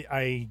thing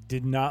I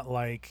did not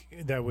like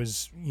that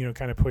was, you know,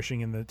 kind of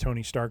pushing in the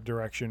Tony Stark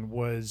direction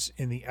was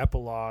in the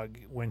epilogue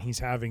when he's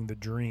having the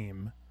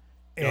dream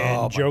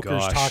and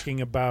Joker's talking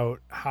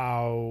about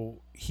how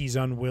he's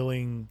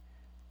unwilling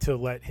to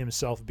let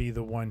himself be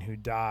the one who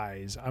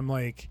dies. I'm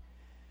like,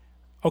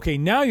 okay,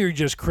 now you're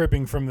just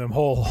cribbing from them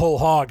whole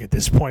hog at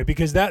this point,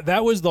 because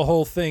that was the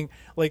whole thing.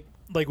 Like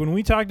like when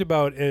we talked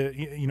about,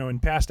 in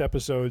past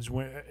episodes,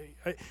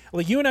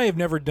 like you and I have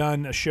never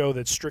done a show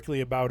that's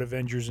strictly about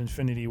Avengers,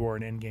 Infinity War,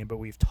 and Endgame, but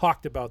we've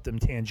talked about them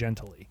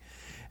tangentially.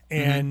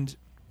 And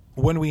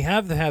when we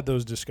have had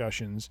those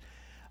discussions,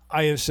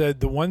 I have said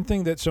the one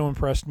thing that so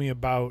impressed me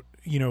about,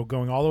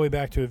 going all the way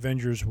back to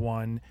Avengers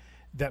 1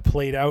 that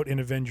played out in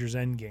Avengers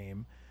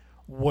Endgame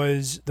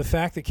was the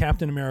fact that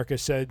Captain America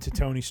said to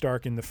Tony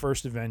Stark in the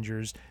first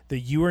Avengers that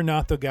you are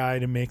not the guy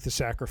to make the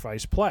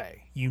sacrifice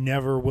play. You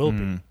never will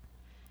be.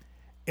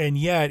 And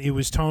yet it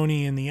was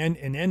Tony in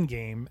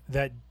Endgame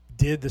that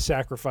did the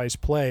sacrifice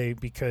play,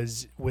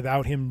 because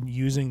without him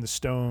using the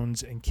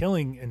stones and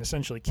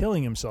essentially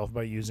killing himself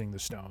by using the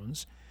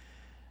stones,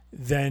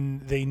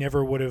 then they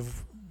never would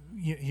have,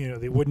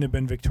 they wouldn't have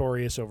been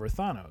victorious over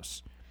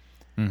Thanos.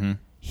 Mm-hmm.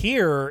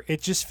 Here,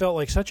 it just felt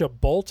like such a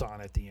bolt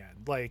on at the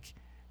end. Like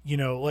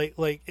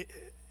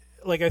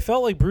I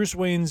felt like Bruce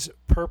Wayne's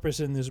purpose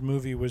in this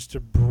movie was to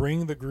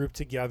bring the group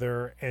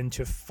together and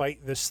to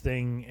fight this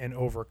thing and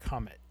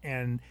overcome it.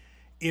 And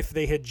if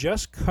they had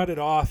just cut it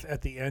off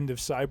at the end of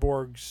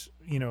Cyborg's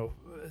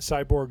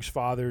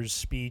father's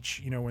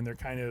speech, when they're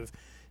kind of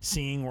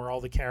seeing where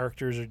all the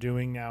characters are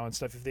doing now and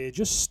stuff, if they had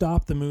just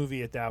stopped the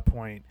movie at that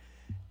point,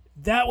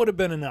 that would have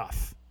been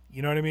enough.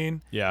 You know what I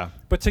mean? Yeah.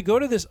 But to go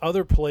to this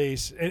other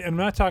place, and I'm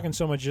not talking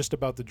so much just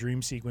about the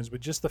dream sequence,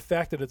 but just the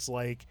fact that it's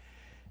like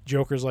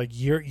Joker's like,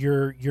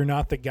 you're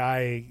not the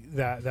guy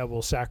that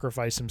will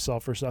sacrifice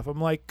himself for stuff.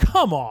 I'm like,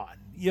 come on.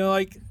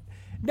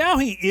 Now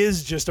he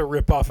is just a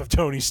ripoff of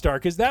Tony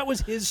Stark, because that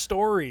was his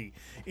story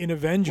in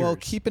Avengers. Well,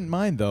 keep in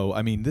mind, though,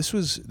 I mean, this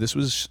was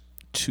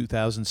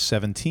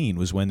 2017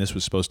 was when this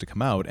was supposed to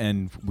come out,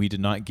 and we did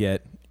not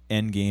get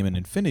Endgame and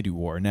Infinity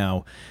War.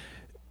 Now,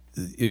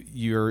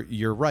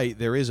 you're right.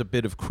 There is a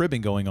bit of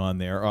cribbing going on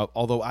there.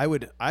 Although I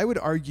would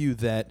argue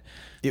that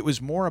it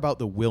was more about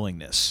the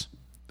willingness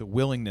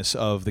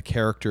of the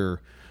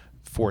character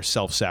for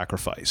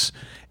self-sacrifice,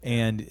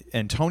 and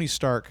Tony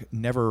Stark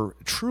never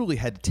truly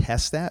had to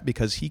test that,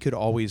 because he could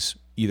always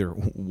either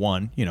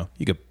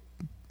he could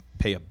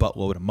pay a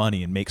buttload of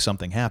money and make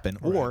something happen,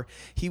 right, or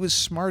he was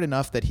smart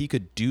enough that he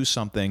could do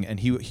something, and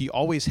he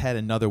always had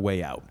another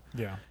way out.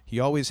 Yeah, he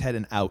always had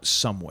an out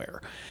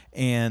somewhere,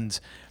 and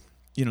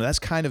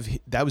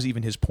that was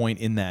even his point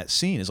in that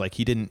scene, is like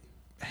he didn't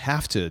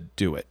have to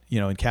do it.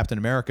 In Captain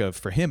America,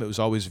 for him, it was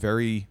always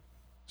very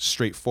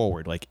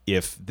straightforward. Like,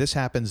 if this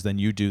happens, then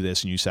you do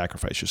this and you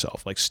sacrifice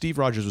yourself. Like, Steve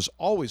Rogers was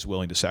always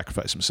willing to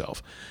sacrifice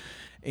himself.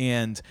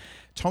 And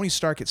Tony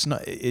Stark,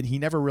 he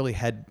never really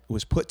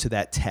was put to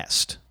that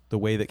test the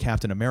way that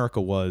Captain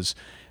America was,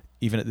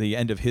 even at the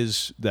end of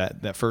his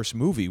that first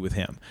movie with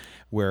him,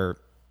 where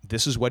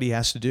this is what he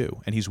has to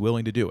do, and he's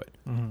willing to do it.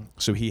 Mm-hmm.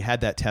 So he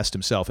had that test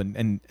himself,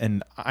 and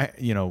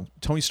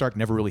Tony Stark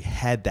never really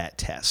had that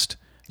test.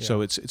 Yeah. So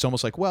it's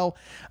almost like, well,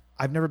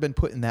 I've never been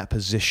put in that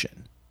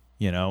position,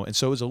 and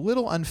so it was a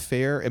little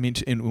unfair. I mean,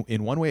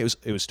 in one way,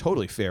 it was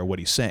totally fair what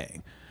he's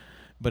saying,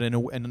 but in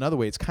another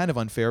way, it's kind of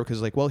unfair,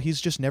 because like, well,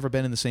 he's just never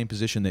been in the same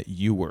position that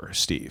you were,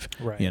 Steve.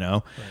 Right.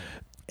 Right.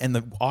 And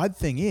the odd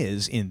thing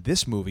is, in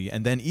this movie,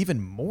 and then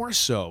even more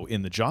so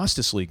in the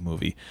Justice League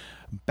movie,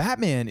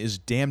 Batman is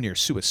damn near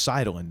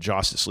suicidal in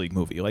Justice League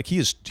movie. Like, he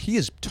is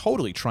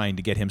totally trying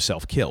to get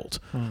himself killed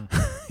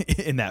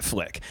in that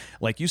flick.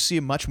 Like, you see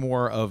much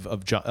more of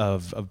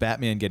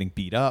Batman getting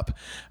beat up.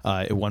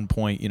 At one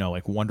point,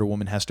 like Wonder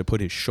Woman has to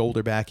put his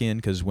shoulder back in,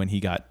 because when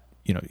he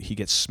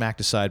gets smacked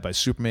aside by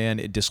Superman,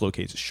 it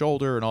dislocates his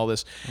shoulder and all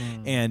this.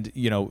 And,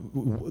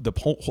 the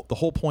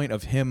whole point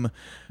of him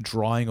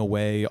drawing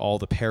away all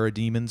the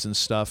parademons and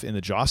stuff in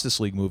the Justice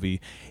League movie,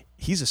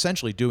 he's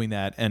essentially doing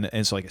that, and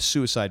it's like a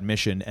suicide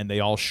mission, and they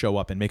all show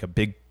up and make a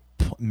big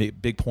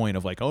point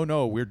of like, oh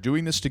no, we're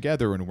doing this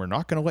together, and we're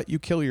not going to let you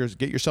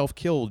get yourself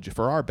killed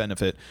for our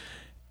benefit.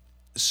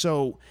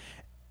 So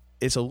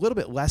it's a little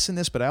bit less in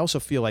this, but I also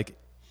feel like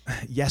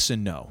yes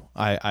and no.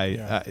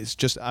 I was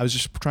just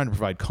trying to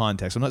provide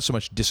context. I'm not so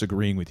much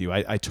disagreeing with you.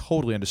 I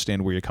totally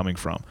understand where you're coming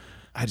from.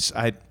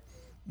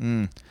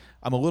 I'm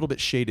a little bit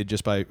shaded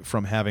just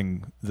from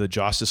having the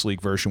Justice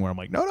League version, where I'm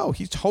like, no,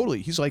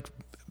 he's like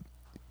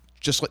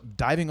just like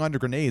diving under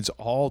grenades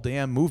all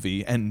damn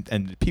movie,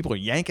 and people are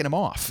yanking him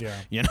off. Yeah.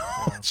 Yeah.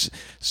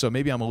 So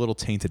maybe I'm a little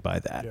tainted by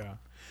that.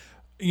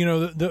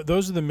 Yeah.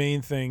 Those are the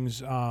main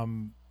things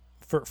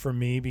for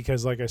me,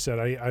 because like I said,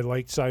 I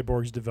liked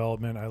Cyborg's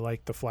development. I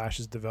liked the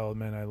Flash's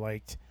development. I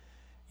liked,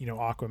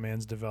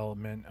 Aquaman's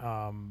development.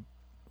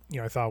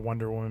 I thought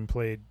Wonder Woman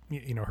played,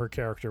 her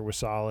character was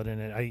solid in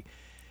it.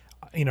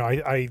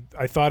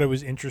 I thought it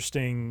was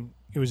interesting.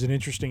 It was an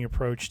interesting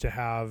approach to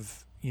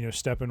have,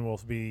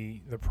 Steppenwolf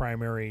be the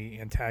primary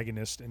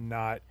antagonist and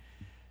not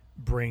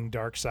bring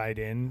Darkseid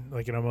in.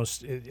 Like, it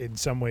almost, in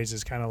some ways,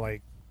 is kind of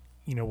like,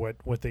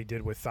 what they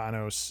did with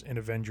Thanos in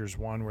Avengers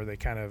 1, where they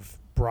kind of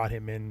brought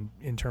him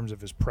in terms of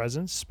his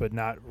presence, but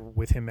not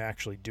with him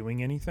actually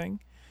doing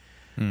anything.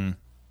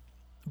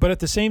 But at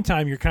the same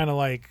time, you're kind of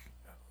like,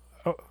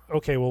 oh,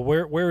 okay, well,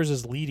 where is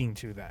this leading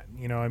to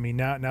then? I mean,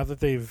 now that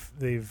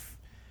they've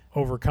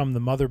overcome the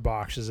mother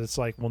boxes, it's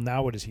like, well,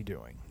 now what is he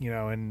doing?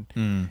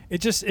 And it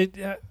just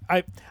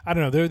I don't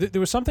know. There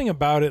was something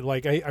about it.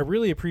 Like I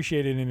really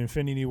appreciated in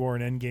Infinity War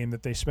and Endgame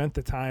that they spent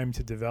the time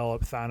to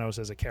develop Thanos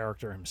as a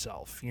character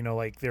himself.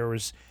 Like there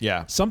was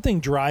something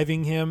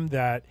driving him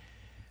that,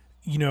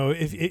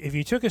 if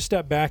you took a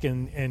step back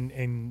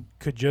and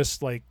could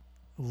just like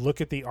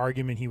look at the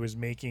argument he was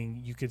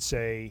making, you could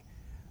say,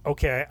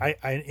 okay,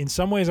 I in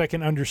some ways I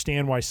can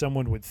understand why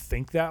someone would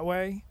think that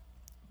way,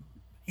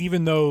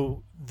 even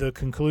though the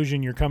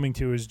conclusion you're coming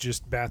to is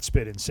just bat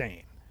spit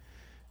insane.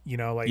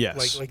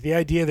 Like the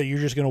idea that you're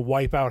just going to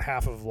wipe out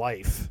half of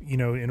life,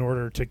 in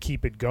order to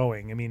keep it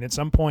going. I mean, at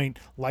some point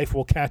life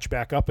will catch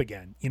back up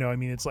again.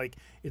 It's like,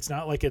 it's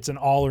not like it's an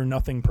all or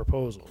nothing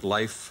proposal.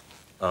 Life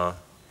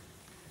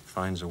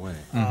finds a way.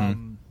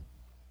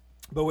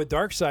 But with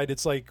Darkseid,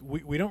 it's like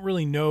we don't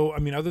really know. I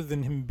mean, other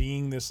than him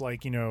being this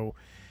like,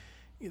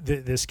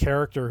 this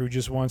character who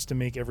just wants to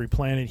make every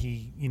planet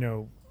he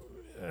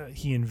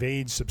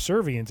invades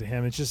subservient to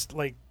him. It's just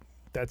like,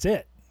 that's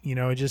it.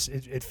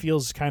 It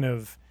feels kind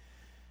of,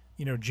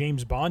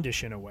 James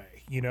Bondish in a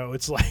way.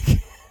 It's like,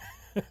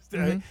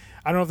 I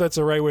don't know if that's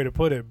the right way to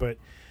put it, but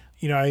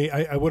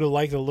I would have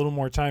liked a little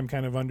more time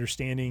kind of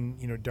understanding,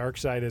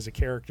 Darkseid as a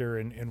character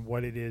and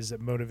what it is that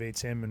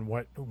motivates him and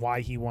why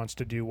he wants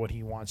to do what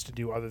he wants to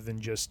do, other than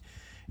just,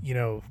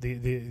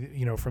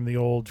 the from the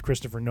old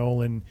Christopher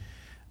Nolan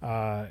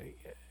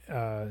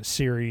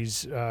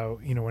series,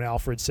 when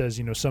Alfred says,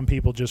 some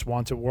people just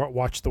want to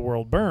watch the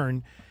world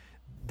burn.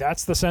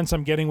 That's the sense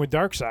I'm getting with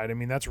Darkseid. I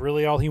mean, that's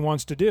really all he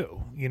wants to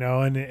do,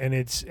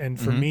 and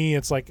for me,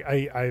 it's like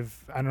I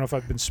don't know if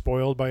I've been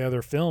spoiled by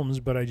other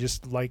films, but I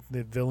just like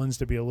the villains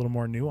to be a little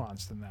more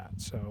nuanced than that.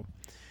 So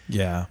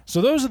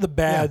so those are the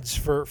bads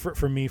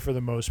for me for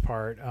the most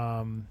part.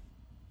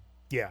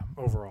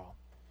 Overall.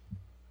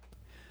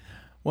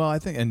 Well, I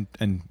think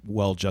and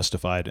well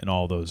justified in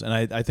all those, and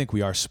I think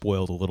we are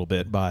spoiled a little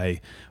bit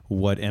by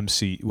what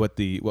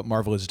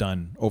Marvel has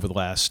done over the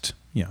last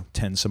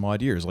 10 some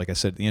odd years. Like I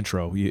said in the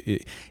intro,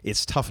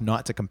 it's tough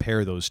not to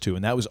compare those two,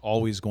 and that was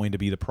always going to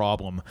be the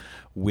problem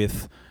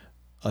with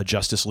a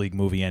Justice League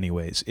movie,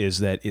 anyways. Is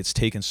that it's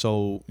taken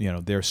so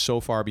they're so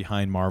far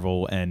behind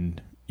Marvel,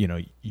 and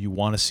you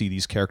want to see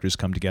these characters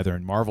come together,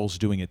 and Marvel's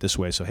doing it this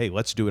way. So, hey,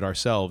 let's do it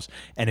ourselves.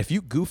 And if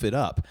you goof it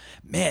up,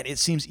 man, it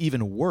seems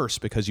even worse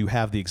because you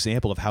have the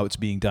example of how it's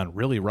being done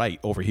really right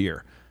over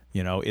here.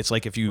 It's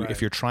like if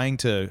you're trying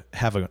to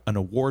have an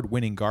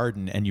award-winning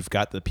garden and you've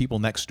got the people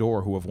next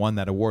door who have won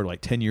that award like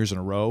 10 years in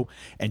a row,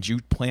 and you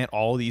plant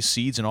all these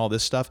seeds and all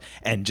this stuff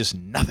and just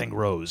nothing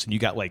grows, and you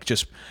got like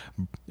just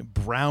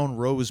brown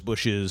rose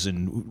bushes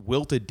and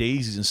wilted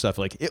daisies and stuff,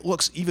 like it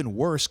looks even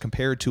worse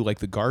compared to like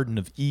the Garden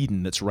of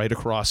Eden that's right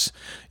across,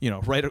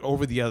 right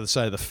over the other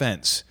side of the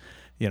fence.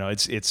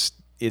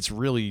 It's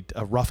really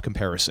a rough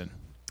comparison.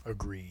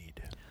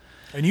 Agreed.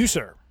 And you,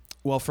 sir?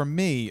 Well, for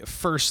me,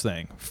 first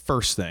thing,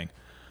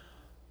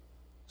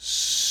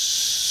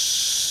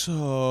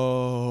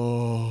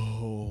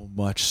 so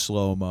much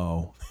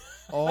slow-mo.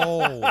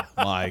 Oh,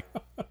 my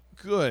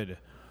good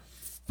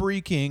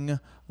freaking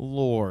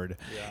Lord.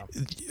 Yeah.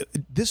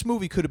 This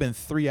movie could have been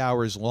 3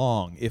 hours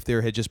long if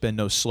there had just been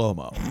no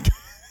slow-mo.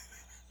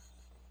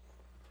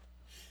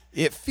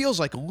 It feels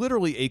like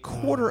literally a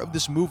quarter of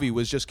this movie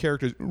was just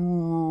characters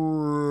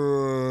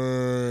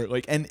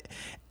like, and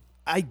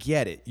I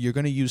get it. You're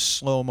going to use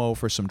slow-mo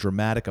for some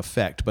dramatic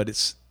effect, but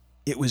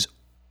it was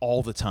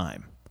all the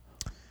time.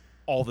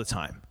 All the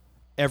time.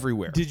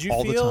 Everywhere. Did you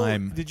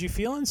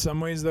feel in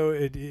some ways, though,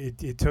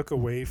 it took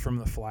away from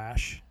The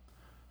Flash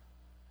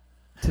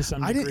to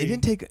some degree? It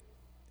didn't take...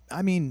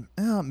 I mean,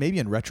 maybe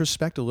in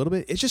retrospect a little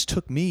bit. It just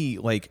took me,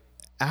 like,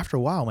 after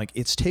a while, like,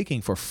 it's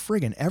taking for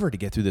friggin' ever to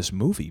get through this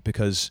movie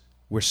because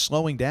we're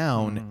slowing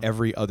down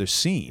every other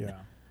scene. Yeah.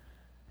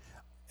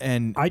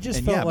 And I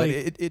just felt like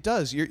it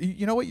does.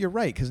 You know what? You're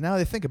right, because now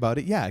that I think about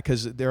it,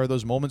 because there are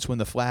those moments when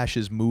the Flash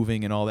is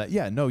moving and all that.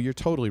 Yeah, no, you're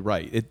totally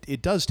right.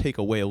 It does take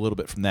away a little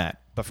bit from that.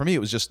 But for me, it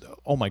was just,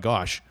 oh my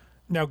gosh.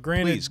 Now,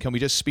 granted, please, can we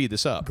just speed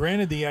this up?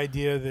 Granted, the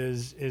idea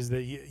is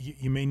that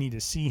you may need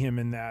to see him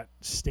in that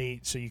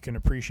state so you can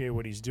appreciate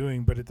what he's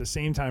doing. But at the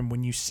same time,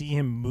 when you see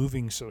him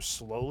moving so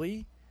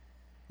slowly,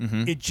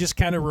 it just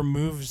kind of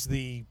removes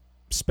the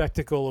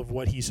spectacle of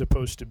what he's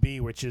supposed to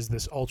be, which is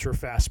this ultra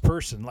fast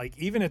person. Like,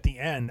 even at the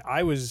end,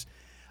 I was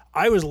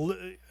a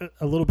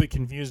little bit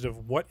confused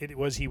of what it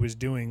was he was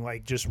doing,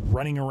 like just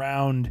running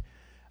around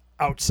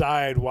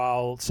outside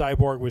while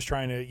Cyborg was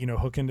trying to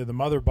hook into the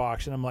mother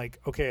box, and I'm like,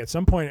 okay, at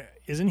some point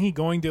isn't he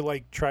going to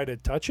like try to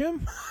touch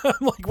him? I'm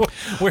like,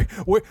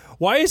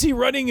 why is he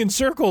running in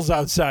circles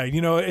outside?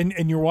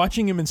 And you're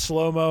watching him in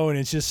slow-mo, and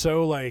it's just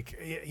so like,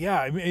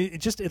 I mean,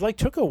 it like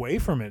took away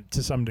from it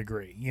to some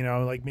degree.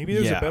 Like maybe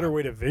there's a better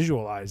way to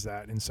visualize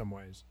that in some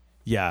ways.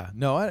 Yeah,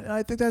 no,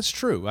 I think that's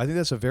true. I think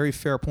that's a very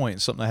fair point.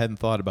 It's something I hadn't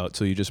thought about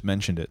till you just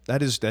mentioned it.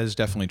 That is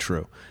definitely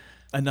true.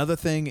 Another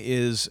thing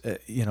is,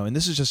 and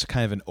this is just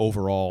kind of an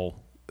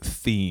overall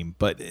theme,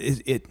 but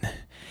it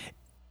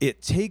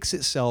takes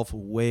itself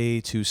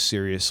way too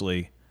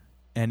seriously,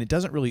 and it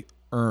doesn't really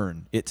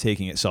earn it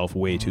taking itself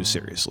way too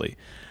seriously.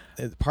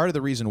 Part of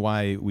the reason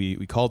why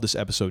we called this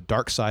episode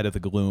Dark Side of the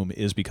Gloom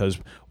is because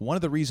one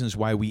of the reasons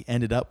why we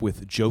ended up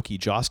with jokey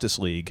Justice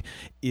League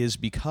is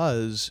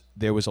because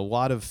there was a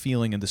lot of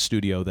feeling in the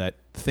studio that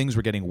things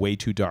were getting way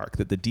too dark,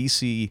 that the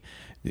DC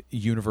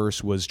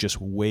universe was just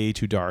way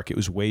too dark. It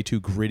was way too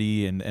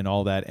gritty and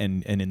all that.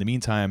 And in the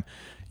meantime,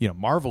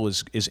 Marvel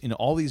is in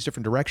all these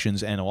different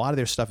directions, and a lot of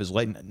their stuff is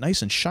light,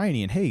 nice and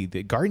shiny. And hey,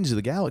 the Guardians of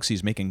the Galaxy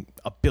is making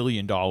 $1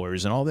 billion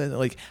and all that.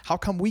 Like, how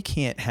come we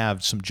can't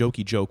have some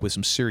jokey joke with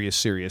some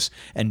serious,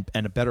 and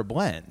a better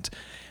blend?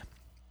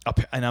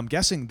 And I'm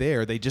guessing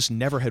they just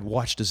never had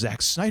watched a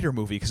Zack Snyder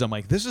movie, because I'm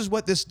like, this is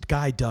what this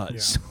guy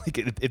does. Yeah. Like,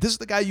 if this is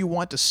the guy you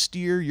want to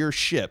steer your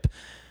ship,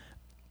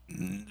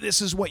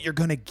 this is what you're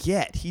going to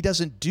get. He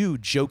doesn't do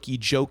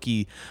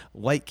jokey,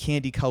 light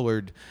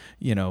candy-colored,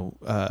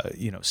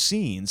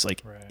 scenes.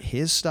 Like,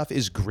 his stuff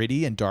is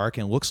gritty and dark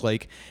and looks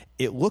like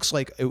it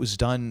was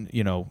done,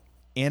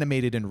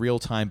 animated in real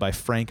time by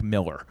Frank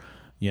Miller,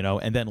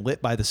 and then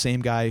lit by the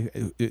same guy,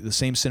 the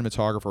same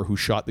cinematographer who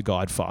shot The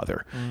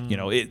Godfather.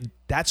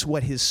 That's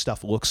what his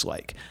stuff looks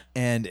like.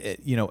 And,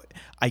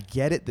 I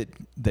get it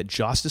that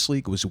Justice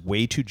League was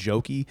way too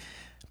jokey,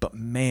 but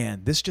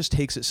man, this just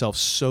takes itself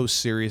so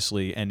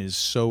seriously and is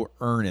so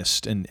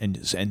earnest,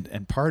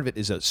 and part of it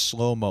is a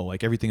slow-mo,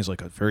 like everything is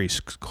like a very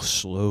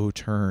slow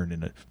turn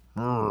and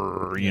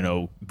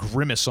a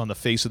grimace on the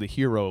face of the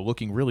hero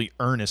looking really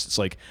earnest. It's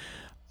like,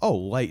 oh,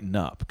 lighten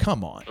up.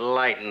 Come on.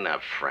 Lighten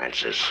up,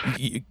 Francis.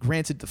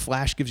 Granted, The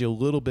Flash gives you a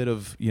little bit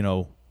of,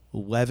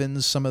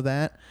 leavens some of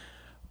that.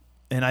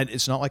 And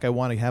it's not like I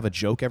want to have a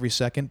joke every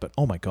second, but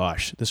oh my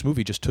gosh, this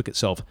movie just took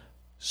itself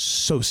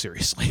so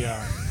seriously.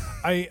 Yeah.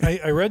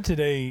 I read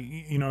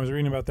today, I was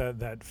reading about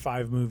that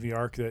 5-movie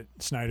arc that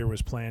Snyder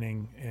was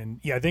planning.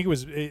 And yeah, I think it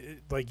was,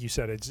 like you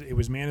said, it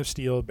was Man of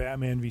Steel,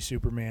 Batman v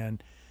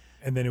Superman,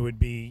 and then it would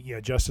be,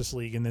 Justice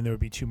League, and then there would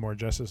be 2 more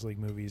Justice League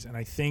movies. And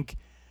I think,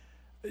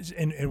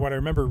 and what I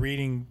remember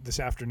reading this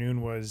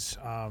afternoon was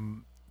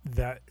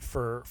that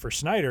for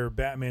Snyder,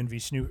 Batman v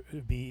Snooper.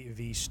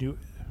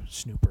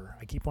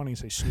 I keep wanting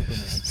to say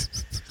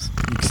Snooperman.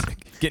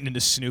 Getting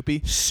into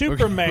Snoopy.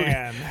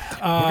 Superman. We're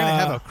going to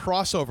have a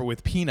crossover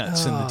with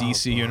Peanuts in the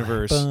DC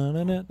universe.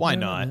 Why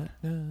not?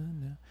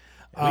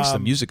 At least the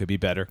music could be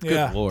better.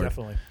 Good Lord.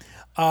 Definitely.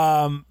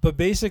 But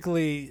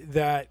basically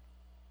that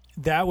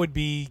would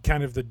be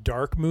kind of the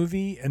dark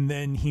movie, and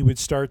then he would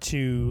start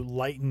to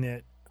lighten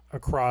it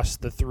across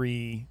the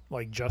 3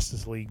 like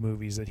Justice League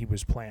movies that he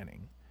was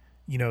planning.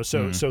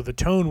 So the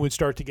tone would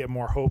start to get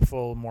more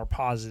hopeful, more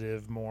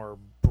positive, more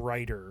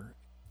brighter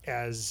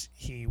as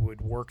he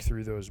would work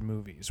through those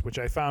movies, which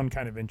I found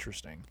kind of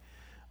interesting.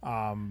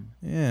 I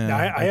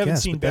haven't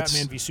seen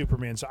Batman v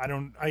Superman, so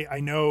I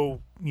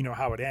know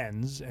how it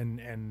ends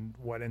and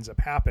what ends up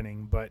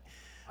happening, but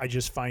I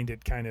just find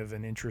it kind of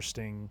an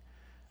interesting,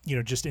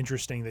 just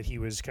interesting that he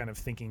was kind of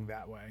thinking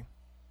that way.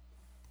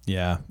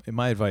 Yeah,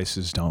 my advice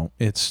is don't.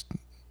 It's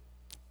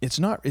just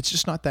not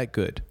that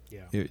good.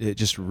 Yeah. It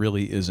just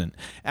really isn't.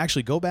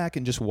 Actually, go back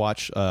and just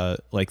watch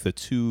like the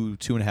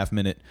 2.5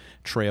 minute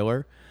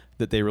trailer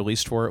that they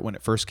released for it when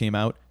it first came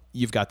out.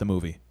 You've got the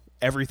movie.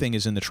 Everything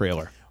is in the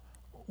trailer.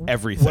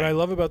 Everything. What I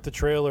love about the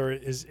trailer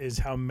is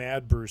how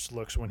mad Bruce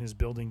looks when his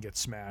building gets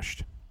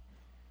smashed.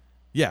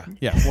 Yeah.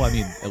 Well, I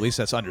mean, at least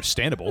that's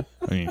understandable.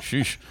 I mean,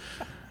 sheesh.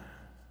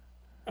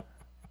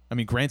 I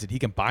mean, granted, he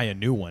can buy a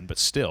new one, but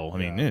still, I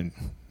mean,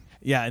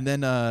 yeah. And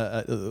then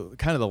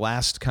kind of the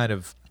last kind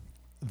of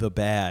the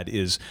bad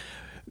is,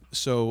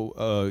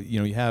 so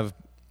you have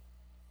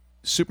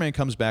Superman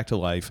comes back to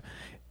life.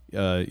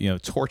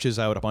 Torches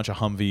out a bunch of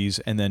Humvees,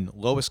 and then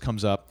Lois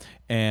comes up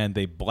and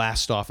they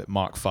blast off at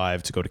Mach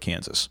 5 to go to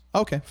Kansas.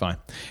 Okay, fine.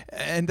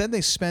 And then they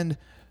spend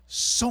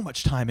so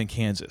much time in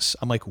Kansas.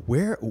 I'm like,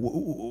 wait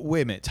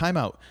a minute, time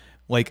out.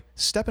 Like,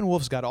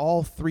 Steppenwolf's got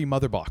all 3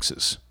 mother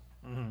boxes.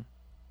 Mm-hmm.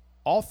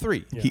 All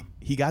 3. Yeah.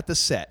 He got the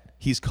set.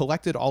 He's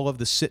collected all of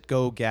the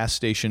Citgo gas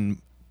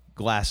station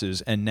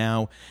glasses, and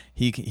now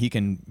he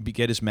can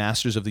get his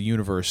Masters of the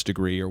Universe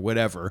degree or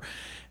whatever.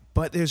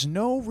 But there's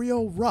no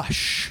real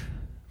rush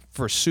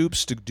for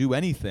Supes to do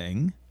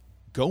anything,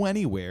 go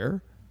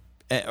anywhere,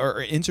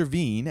 or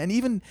intervene, and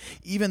even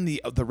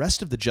the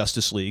rest of the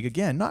Justice League,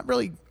 again, not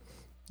really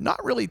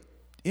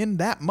in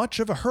that much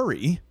of a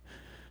hurry.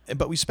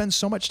 But we spend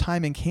so much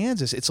time in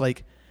Kansas. It's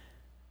like,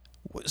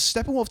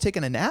 Steppenwolf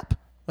taking a nap?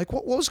 Like,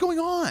 what was going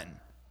on?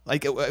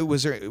 Like,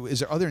 is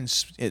there other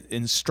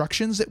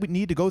instructions that we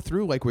need to go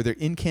through? Like, were there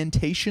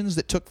incantations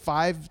that took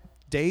 5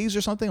 days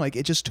or something? Like,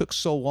 it just took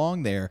so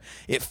long there.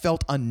 It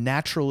felt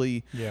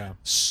unnaturally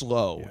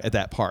slow at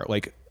that part.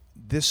 Like,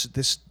 this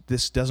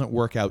doesn't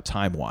work out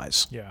time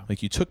wise. Yeah.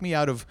 Like, you took me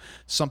out of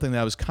something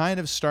that I was kind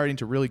of starting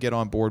to really get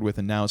on board with,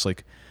 and now it's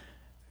like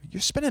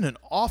you're spending an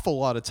awful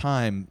lot of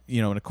time,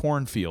 in a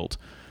cornfield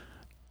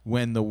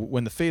when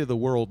the fate of the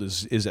world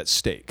is at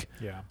stake.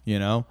 Yeah.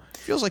 It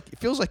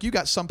feels like you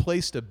got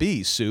someplace to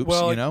be, Supes.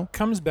 Well, it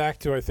comes back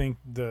to, I think,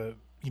 the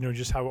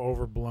just how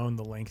overblown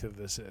the length of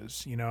this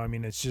is. I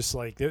mean, it's just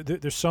like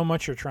there's so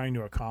much you're trying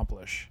to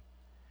accomplish,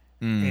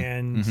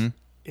 and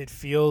it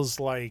feels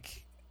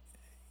like,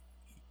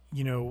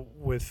 you know,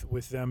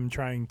 with them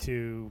trying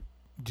to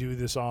do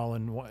this all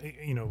in one,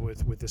 you know,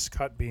 with this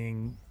cut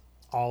being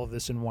all of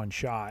this in one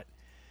shot.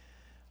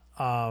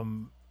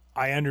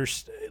 I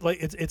understand, like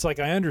it's like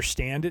I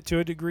understand it to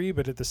a degree,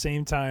 but at the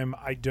same time,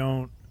 I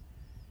don't.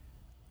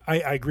 I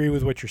agree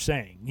with what you're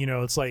saying. You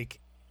know, it's like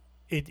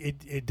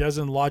it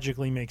doesn't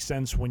logically make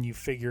sense when you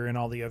figure in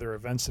all the other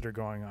events that are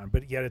going on,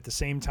 but yet at the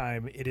same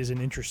time, it is an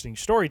interesting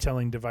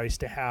storytelling device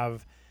to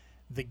have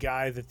the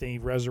guy that they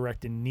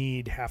resurrect and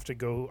need have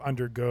to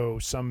undergo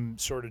some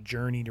sort of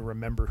journey to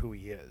remember who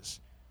he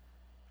is.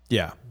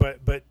 Yeah.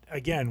 But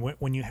again,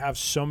 when you have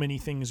so many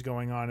things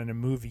going on in a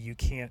movie, you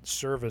can't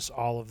service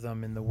all of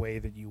them in the way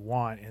that you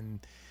want. And,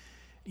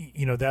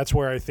 you know, that's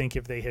where I think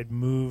if they had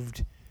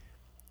moved,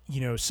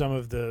 you know, some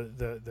of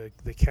the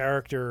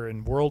character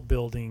and world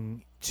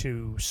building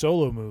to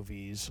solo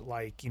movies,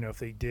 like, you know, if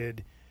they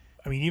did,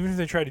 I mean, even if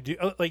they tried to do,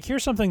 like,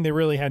 here's something they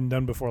really hadn't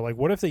done before. Like,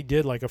 what if they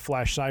did like a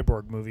Flash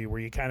Cyborg movie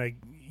where you kind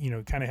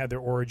of had their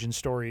origin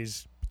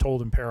stories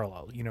told in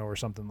parallel, you know, or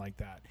something like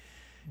that.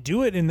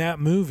 Do it in that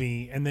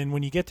movie, and then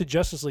when you get to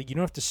Justice League, you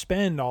don't have to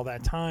spend all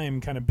that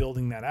time kind of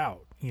building that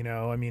out. You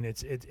know, I mean,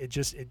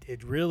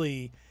 it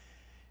really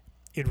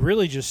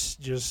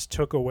just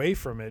took away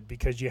from it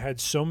because you had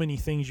so many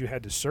things you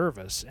had to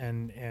service,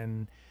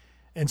 and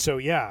so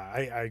yeah,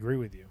 I agree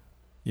with you.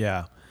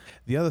 Yeah,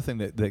 the other thing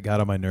that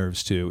got on my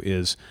nerves too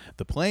is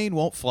the plane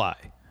won't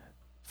fly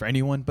for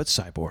anyone but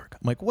Cyborg.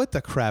 I'm like, what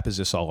the crap is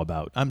this all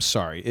about? I'm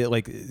sorry,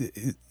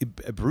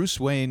 Bruce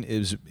Wayne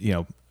is, you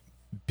know,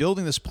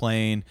 building this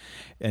plane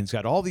and it's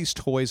got all these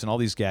toys and all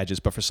these gadgets,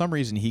 but for some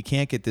reason he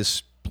can't get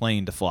this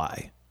plane to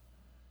fly.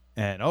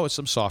 And it's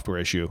some software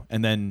issue.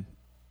 And then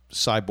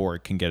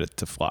Cyborg can get it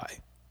to fly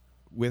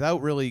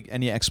without really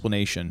any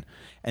explanation.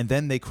 And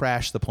then they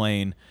crash the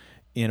plane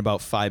in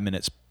about 5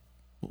 minutes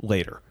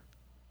later.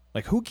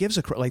 Like, who gives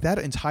a crap? Like, that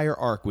entire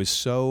arc was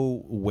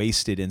so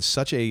wasted in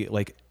such a,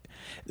 like,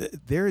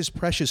 there is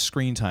precious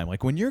screen time.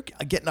 Like, when you're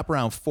getting up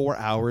around 4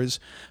 hours,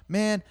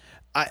 man,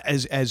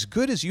 as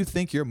good as you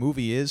think your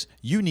movie is,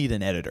 you need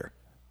an editor.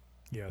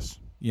 Yes.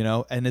 You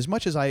know, and as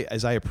much as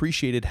I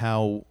appreciated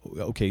how,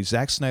 okay,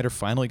 Zack Snyder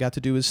finally got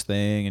to do his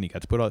thing and he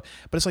got to put all,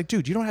 but it's like,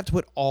 dude, you don't have to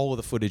put all of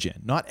the footage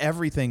in. Not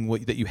everything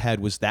that you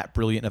had was that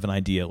brilliant of an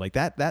idea. Like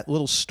that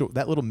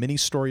little mini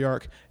story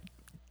arc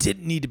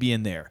didn't need to be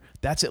in there.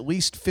 That's at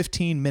least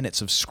 15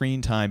 minutes of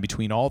screen time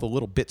between all the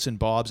little bits and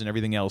bobs and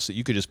everything else that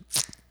you could just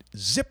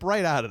zip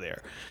right out of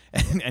there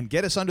and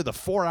get us under the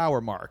 4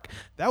 hour mark.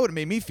 That would have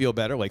made me feel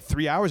better. Like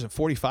 3 hours and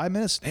 45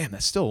 minutes. Damn,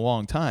 that's still a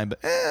long time. But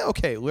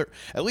okay,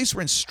 at least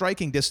we're in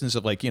striking distance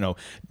of, like, you know,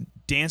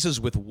 Dances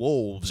with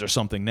Wolves or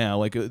something now.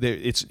 Like,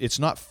 it's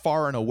not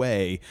far and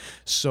away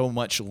so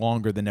much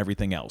longer than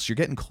everything else. You're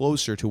getting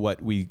closer to what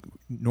we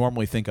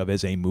normally think of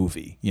as a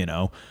movie, you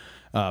know.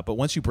 But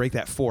once you break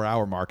that 4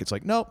 hour mark, it's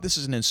like, nope, this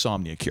is an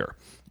insomnia cure.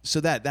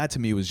 So that to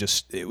me was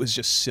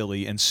just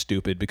silly and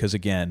stupid because,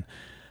 again,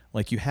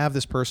 like, you have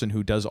this person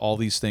who does all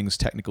these things.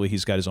 Technically,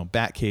 he's got his own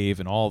Batcave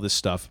and all this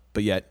stuff,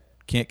 but yet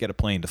can't get a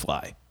plane to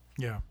fly.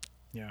 Yeah,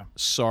 yeah.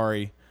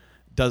 Sorry,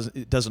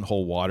 it doesn't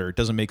hold water. It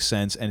doesn't make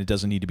sense, and it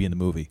doesn't need to be in the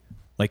movie.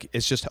 Like,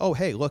 it's just, oh,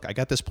 hey, look, I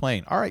got this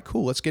plane. All right,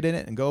 cool. Let's get in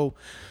it and go.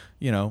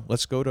 You know,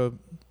 let's go to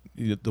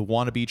the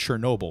wannabe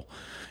Chernobyl,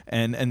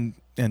 and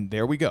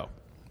there we go.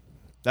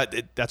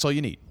 That's all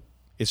you need.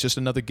 It's just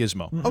another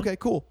gizmo. Mm-hmm. Okay,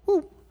 cool.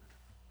 Woo.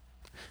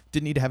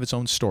 Didn't need to have its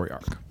own story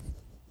arc.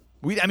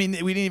 We didn't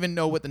even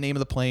know what the name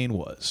of the plane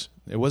was.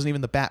 It wasn't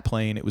even the Bat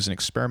plane. It was an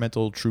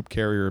experimental troop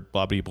carrier,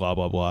 blah, blah, blah,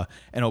 blah, blah.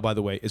 And, oh, by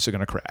the way, it's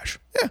going to crash.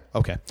 Yeah,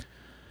 okay.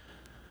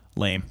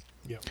 Lame.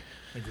 Yeah,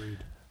 agreed.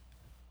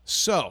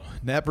 So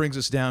that brings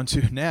us down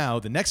to now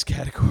the next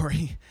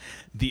category,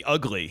 the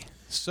ugly.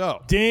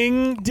 So.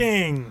 Ding,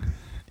 ding.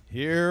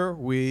 Here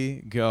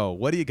we go.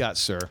 What do you got,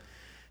 sir?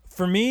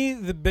 For me,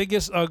 the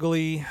biggest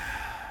ugly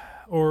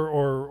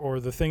or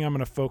the thing I'm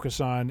going to focus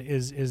on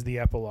is the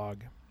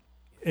epilogue.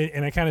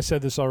 And I kind of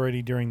said this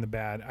already during the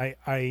bad.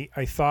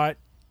 I thought,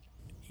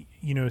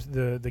 you know,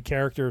 the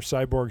character of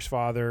Cyborg's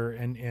father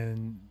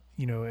and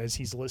you know, as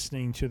he's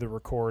listening to the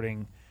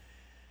recording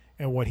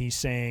and what he's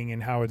saying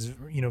and how it's,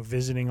 you know,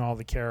 visiting all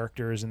the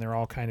characters and they're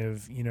all kind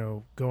of, you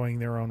know, going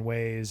their own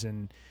ways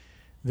and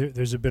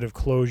there's a bit of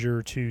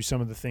closure to some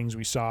of the things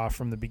we saw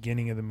from the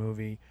beginning of the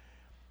movie.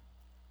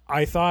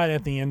 I thought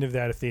at the end of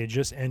that, if they had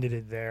just ended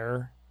it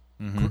there,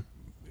 mm-hmm.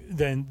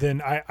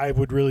 then I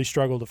would really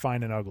struggle to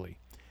find an ugly.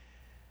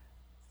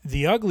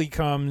 The ugly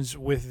comes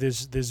with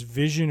this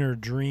vision or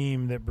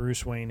dream that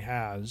Bruce Wayne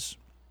has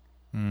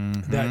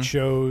mm-hmm. that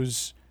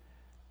shows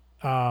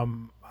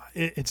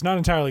it's not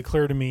entirely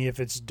clear to me if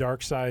it's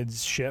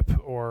Darkseid's ship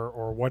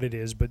or what it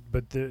is,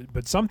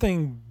 but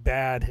something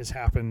bad has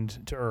happened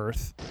to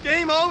Earth.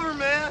 Game over,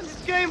 man.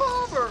 It's game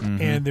over.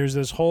 Mm-hmm. And there's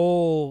this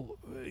whole,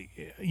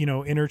 you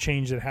know,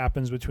 interchange that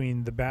happens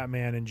between the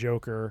Batman and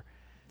Joker.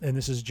 And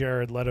this is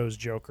Jared Leto's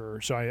Joker.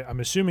 So I'm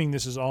assuming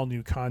this is all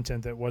new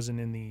content that wasn't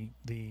in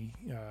the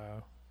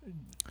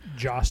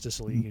Justice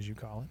League, as you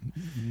call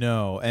it.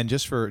 No, and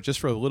just for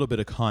a little bit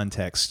of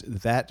context,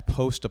 that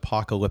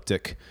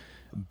post-apocalyptic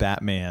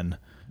Batman,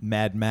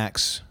 Mad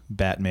Max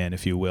Batman,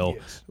 if you will,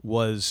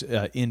 was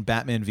in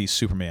Batman v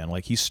Superman.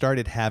 Like, he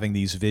started having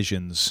these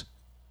visions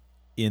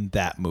in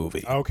that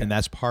movie, and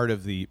that's part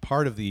of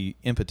the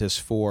impetus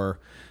for,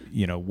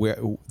 you know, where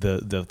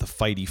the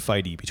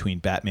fighty between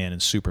Batman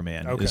and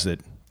Superman is that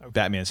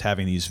Batman's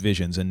having these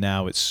visions, and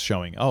now it's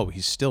showing,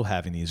 he's still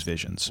having these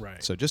visions.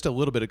 Right. So just a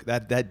little bit of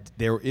that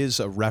there is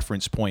a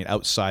reference point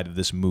outside of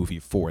this movie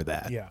for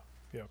that. Yeah.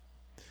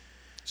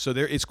 So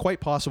it's quite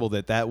possible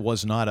that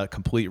was not a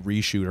complete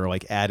reshoot or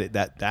like added,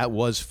 that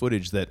was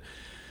footage that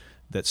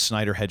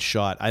Snyder had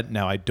shot.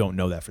 Now I don't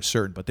know that for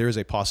certain, but there is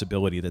a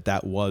possibility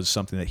that was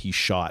something that he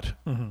shot,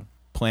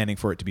 planning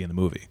for it to be in the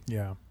movie.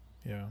 Yeah.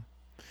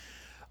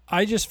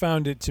 I just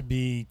found it to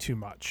be too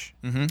much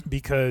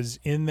because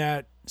in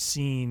that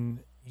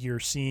scene you're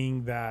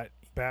seeing that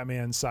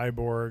Batman,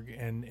 Cyborg,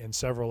 and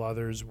several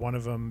others. One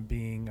of them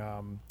being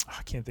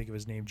I can't think of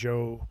his name,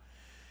 Joe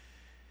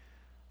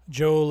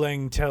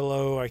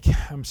Langtello.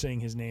 I'm saying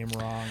his name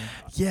wrong.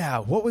 Yeah,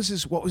 what was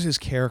his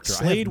character?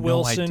 Slade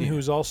Wilson, no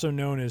who's also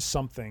known as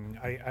something.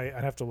 I'd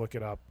have to look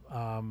it up.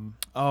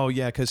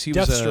 Because he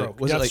Deathstroke.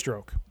 was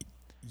Deathstroke.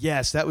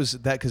 Yes, that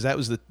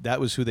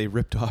was who they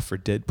ripped off for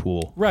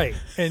Deadpool. Right,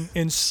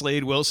 and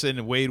Slade Wilson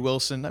and Wade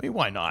Wilson. I mean,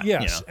 why not?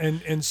 Yes, you know?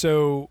 and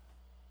so,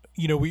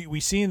 you know, we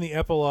see in the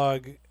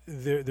epilogue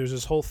there's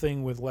this whole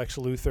thing with Lex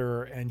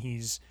Luthor, and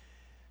he's,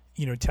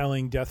 you know,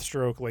 telling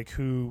Deathstroke like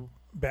who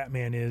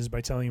Batman is by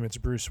telling him it's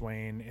Bruce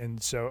Wayne.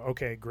 And so,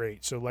 okay,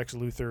 great. So Lex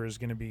Luthor is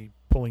going to be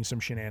pulling some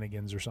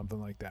shenanigans or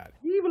something like that.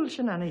 Evil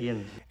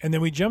shenanigans. And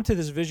then we jump to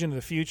this vision of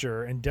the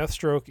future, and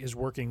Deathstroke is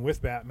working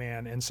with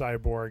Batman and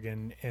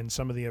Cyborg and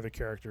some of the other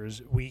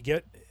characters. We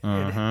get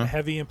a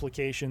heavy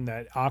implication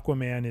that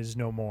Aquaman is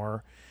no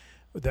more,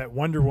 that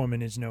Wonder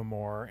Woman is no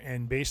more,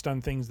 and based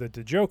on things that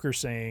the Joker's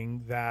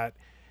saying, that,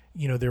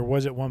 you know, there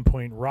was at one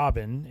point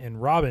Robin,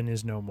 and Robin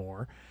is no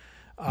more,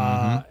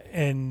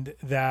 and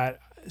that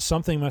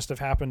something must have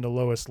happened to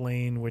Lois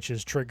Lane, which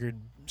has triggered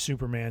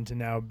Superman to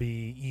now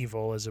be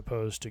evil as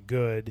opposed to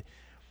good.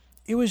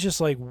 It was just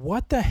like,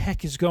 what the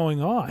heck is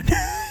going on?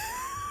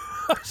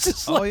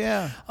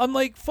 I'm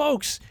like,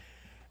 folks,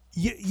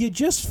 you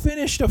just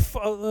finished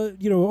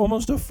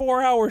almost a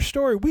 4-hour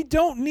story. We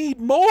don't need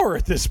more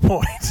at this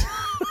point.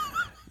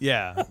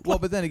 Yeah. Well,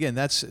 but then again,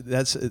 that's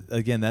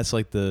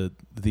like the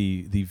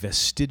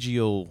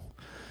vestigial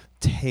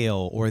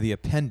tale or the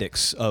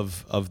appendix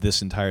of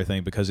this entire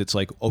thing, because it's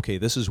like, okay,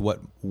 this is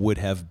what would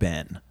have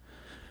been.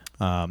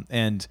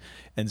 And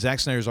Zack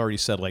Snyder's already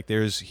said, like,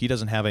 he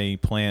doesn't have a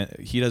plan.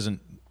 He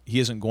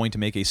isn't going to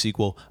make a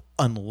sequel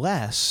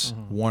unless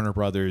Warner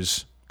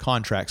Brothers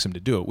contracts him to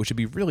do it, which would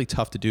be really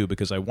tough to do,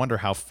 because I wonder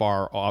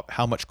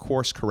how much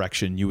course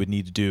correction you would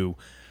need to do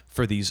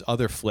for these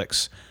other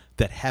flicks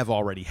that have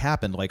already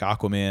happened, like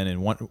Aquaman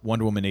and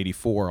Wonder Woman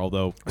 84,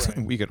 although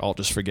we could all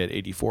just forget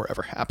 84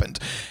 ever happened,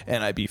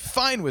 and I'd be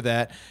fine with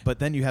that. But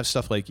then you have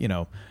stuff like, you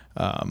know,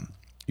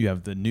 you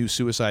have the new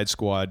Suicide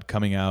Squad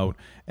coming out,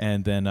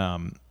 and then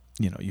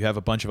you know, you have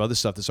a bunch of other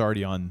stuff that's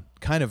already on,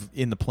 kind of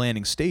in the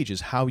planning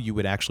stages. How you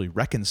would actually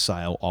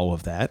reconcile all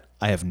of that,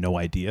 I have no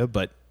idea,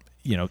 but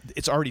you know,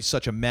 it's already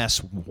such a mess.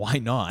 Why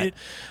not?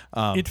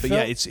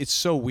 It's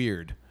so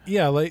weird.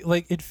 Yeah,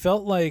 like it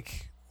felt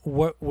like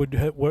what would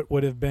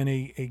have been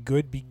a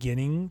good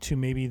beginning to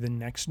maybe the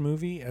next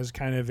movie, as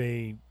kind of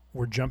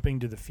we're jumping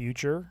to the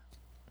future,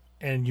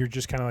 and you're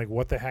just kind of like,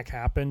 what the heck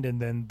happened? And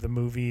then the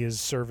movie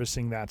is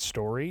servicing that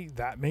story.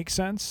 That makes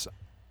sense.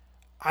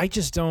 I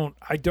don't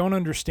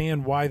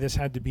understand why this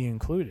had to be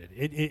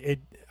included.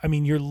 I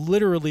mean, you're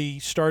literally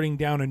starting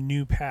down a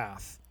new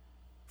path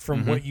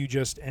from what you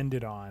just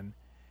ended on.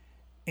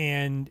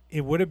 And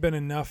it would have been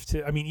enough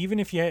to, I mean, even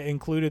if you had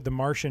included the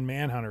Martian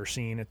Manhunter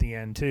scene at the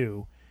end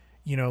too,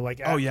 you know, like,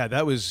 yeah,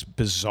 that was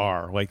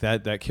bizarre. Like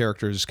that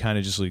character is kind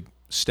of just like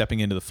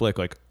stepping into the flick,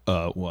 like,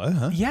 what?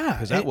 Huh? Yeah.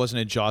 Because that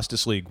wasn't a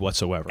Justice League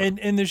whatsoever.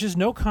 And there's just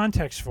no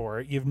context for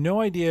it. You have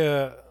no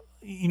idea.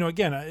 You know,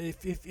 again,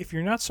 if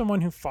you're not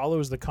someone who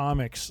follows the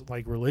comics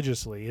like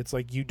religiously, it's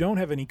like you don't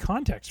have any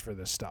context for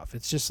this stuff.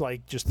 It's just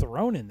like just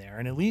thrown in there.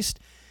 And at least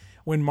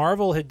when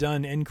Marvel had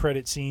done end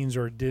credit scenes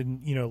or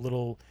did, you know,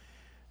 little,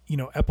 you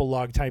know,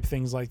 epilogue type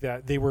things like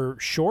that, they were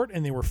short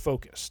and they were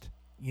focused.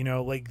 You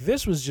know, like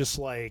this was just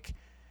like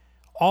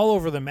all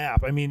over the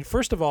map. I mean,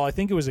 first of all, I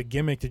think it was a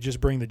gimmick to just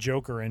bring the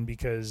Joker in,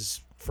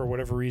 because for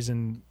whatever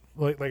reason,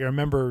 like I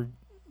remember,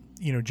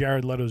 you know,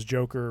 Jared Leto's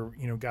Joker,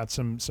 you know, got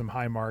some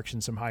high marks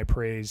and some high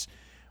praise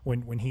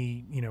when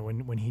he, you know,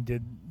 when he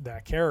did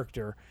that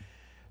character.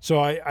 So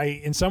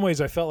I in some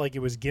ways I felt like it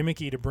was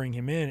gimmicky to bring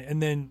him in,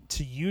 and then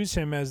to use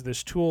him as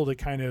this tool to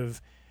kind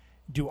of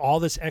do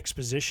all this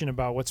exposition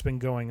about what's been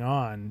going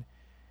on.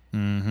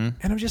 And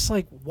I'm just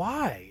like,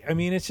 why? I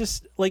mean, it's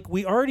just like,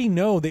 we already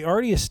know, they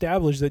already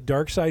established that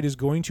Darkseid is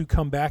going to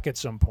come back at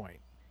some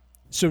point.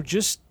 So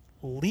just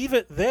leave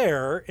it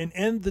there and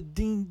end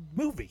the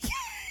movie.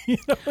 You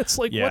know, it's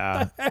like,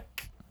 what the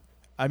heck?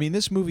 I mean,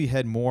 this movie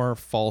had more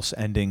false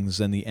endings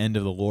than the end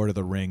of The Lord of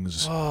the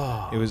Rings.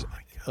 Oh, it was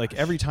like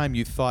every time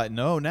you thought,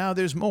 no, now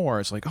there's more.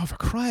 It's like, oh, for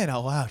crying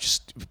out loud,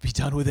 just be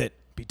done with it.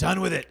 Be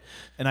done with it.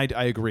 And I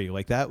agree.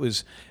 Like that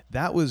was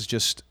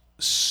just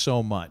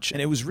so much.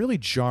 And it was really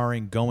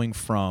jarring going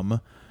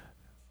from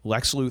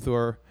Lex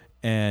Luthor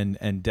and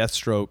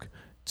Deathstroke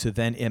to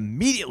then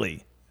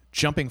immediately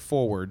jumping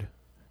forward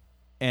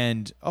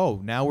and,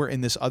 oh, now we're in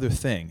this other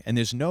thing. And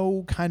there's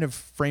no kind of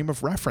frame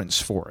of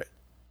reference for it.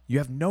 You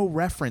have no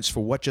reference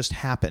for what just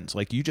happened.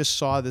 Like you just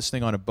saw this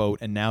thing on a boat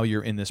and now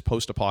you're in this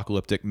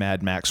post-apocalyptic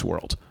Mad Max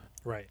world.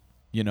 Right.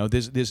 You know,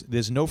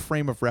 there's no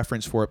frame of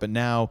reference for it. But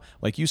now,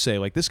 like you say,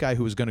 like this guy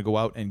who was going to go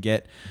out and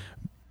get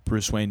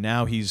Bruce Wayne,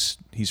 now he's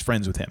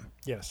friends with him.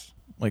 Yes.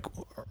 Like,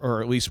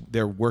 or at least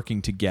they're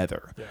working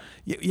together.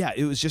 Yeah.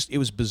 It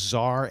was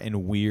bizarre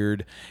and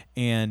weird.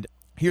 And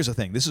here's the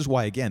thing. This is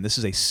why, again, this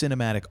is a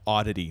cinematic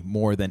oddity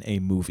more than a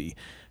movie,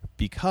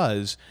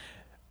 because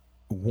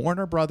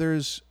Warner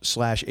Brothers /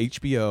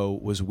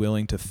 HBO was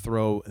willing to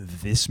throw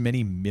this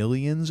many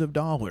millions of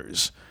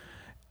dollars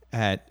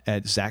at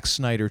Zack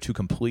Snyder to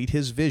complete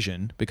his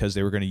vision, because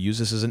they were going to use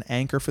this as an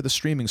anchor for the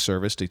streaming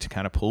service to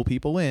kind of pull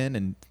people in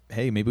and,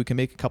 hey, maybe we can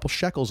make a couple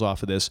shekels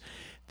off of this.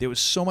 There was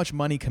so much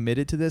money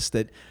committed to this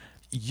that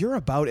you're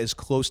about as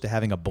close to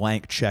having a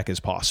blank check as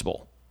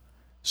possible.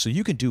 So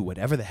you can do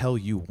whatever the hell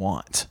you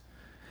want.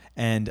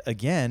 And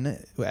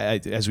again,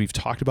 as we've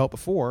talked about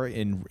before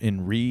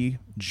in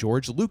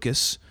George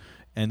Lucas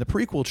and the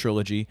prequel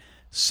trilogy,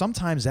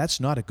 sometimes that's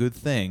not a good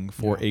thing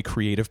for a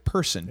creative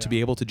person to be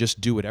able to just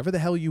do whatever the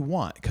hell you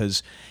want.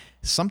 Because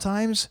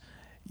sometimes,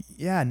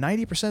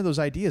 90% of those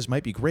ideas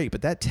might be great,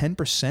 but that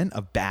 10%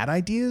 of bad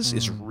ideas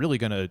is really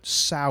going to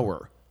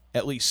sour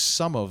at least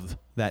some of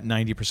that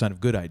 90% of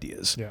good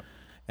ideas. Yeah.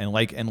 And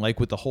like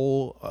with the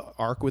whole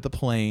arc with the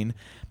plane,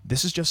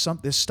 this is just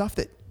this stuff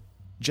that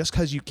just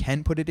because you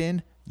can put it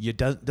in,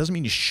 doesn't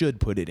mean you should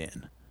put it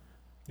in.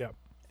 Yep.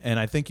 And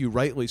I think you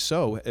rightly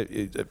so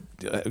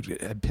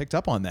picked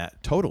up on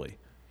that totally.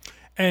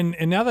 And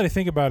now that I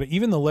think about it,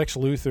 even the Lex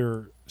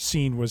Luthor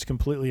scene was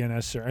completely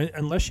unnecessary.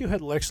 Unless you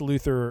had Lex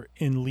Luthor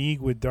in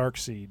league with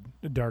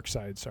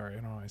Darkseid. Sorry, I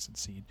don't know why I said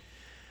Seed.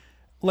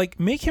 Like,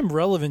 make him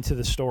relevant to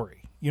the story.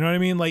 You know what I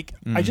mean? Like,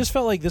 I just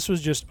felt like this was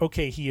just,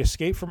 okay, he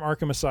escaped from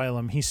Arkham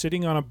Asylum. He's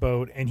sitting on a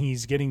boat, and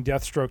he's getting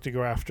Deathstroke to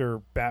go after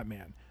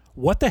Batman.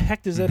 What the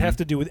heck does that have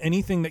to do with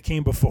anything that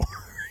came before?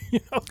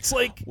 It's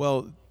like...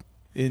 Well,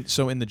 in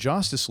the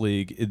Justice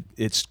League,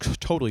 it's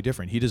totally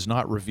different. He does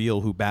not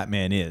reveal who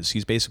Batman is.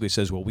 He basically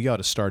says, well, we ought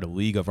to start a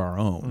league of our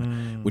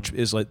own, which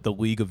is like the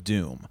League of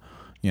Doom.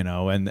 You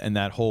know, and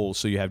that whole...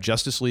 So you have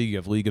Justice League, you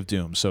have League of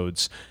Doom. So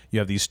you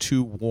have these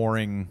two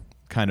warring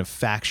kind of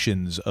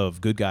factions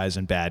of good guys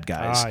and bad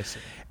guys. I see.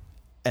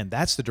 And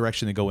that's the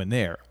direction they go in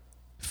there.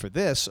 For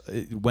this,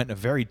 it went in a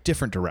very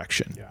different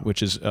direction,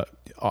 which is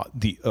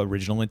the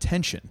original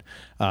intention,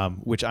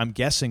 which I'm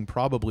guessing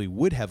probably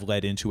would have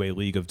led into a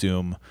League of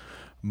Doom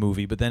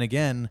movie. But then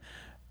again,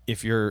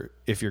 if you're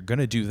going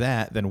to do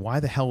that, then why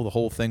the hell the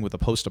whole thing with the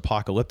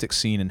post-apocalyptic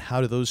scene, and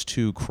how do those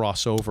two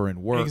cross over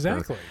and work?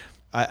 Exactly.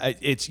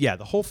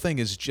 The whole thing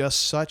is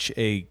just such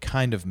a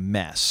kind of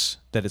mess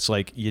that it's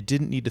like you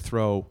didn't need to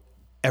throw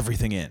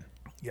everything in.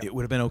 Yep. It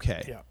would have been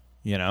okay. Yeah.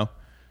 You know?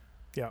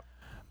 Yeah.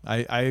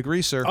 I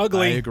agree, sir.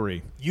 Ugly. I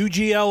agree.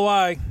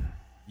 UGLY.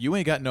 You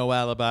ain't got no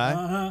alibi.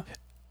 Uh-huh.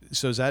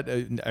 So is that?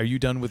 Are you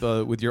done with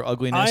your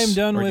ugliness? I am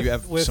done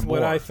with what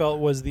more? I felt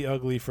was the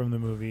ugly from the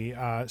movie.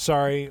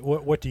 Sorry,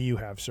 what do you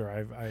have,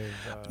 sir?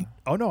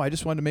 Oh no, I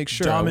just wanted to make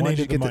sure.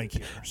 Dominated the mic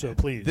here, so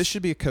please. This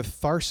should be a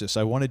catharsis.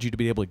 I wanted you to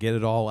be able to get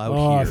it all out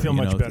here. I feel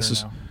much better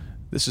now.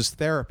 This is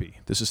therapy.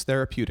 This is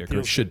therapeutic, or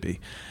it should be.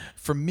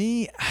 For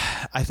me,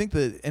 I think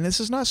and this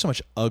is not so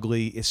much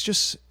ugly.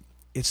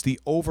 It's the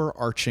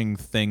overarching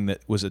thing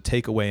that was a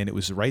takeaway, and it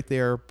was right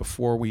there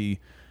before we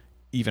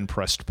even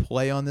pressed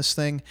play on this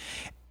thing,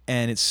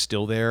 and it's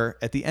still there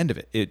at the end of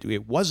it.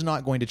 It was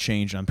not going to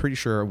change, and I'm pretty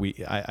sure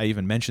I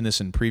even mentioned this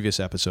in previous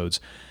episodes.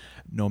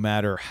 No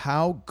matter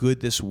how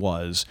good this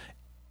was,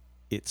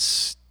 it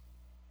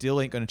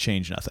still ain't going to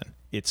change nothing.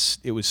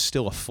 It was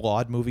still a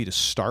flawed movie to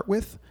start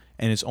with,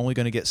 and it's only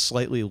going to get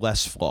slightly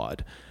less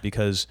flawed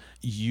because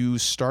you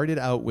started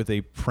out with a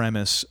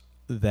premise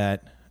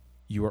that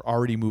you were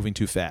already moving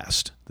too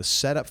fast. The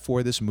setup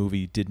for this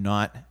movie did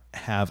not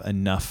have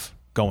enough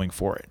going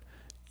for it.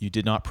 You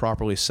did not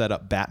properly set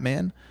up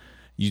Batman.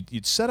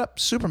 You'd set up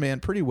Superman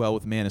pretty well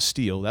with Man of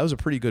Steel. That was a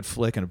pretty good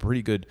flick and a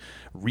pretty good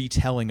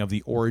retelling of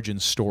the origin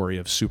story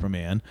of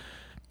Superman.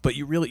 But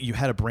you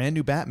had a brand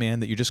new Batman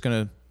that you're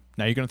going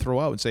to throw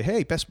out and say,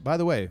 hey, by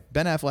the way,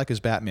 Ben Affleck is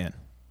Batman.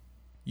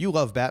 You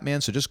love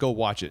Batman, so just go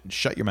watch it and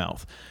shut your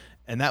mouth.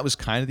 And that was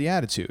kind of the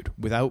attitude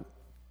without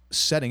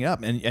setting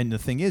up. And the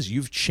thing is,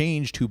 you've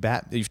changed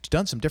you've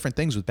done some different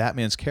things with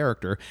Batman's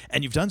character,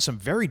 and you've done some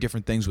very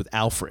different things with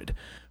Alfred,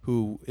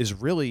 who is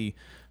really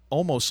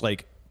almost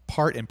like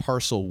part and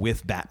parcel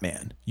with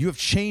Batman. You have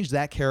changed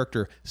that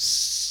character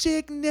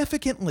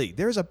significantly.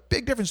 There's a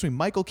big difference between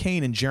Michael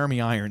Caine and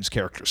Jeremy Irons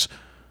characters.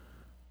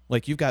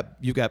 Like you've got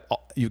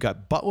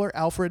Butler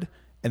Alfred,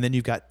 and then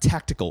you've got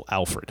Tactical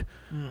Alfred,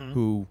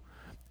 who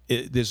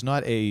there's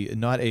not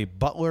a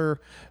butler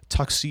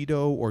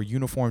tuxedo or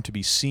uniform to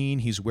be seen.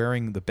 He's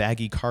wearing the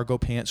baggy cargo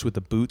pants with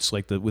the boots,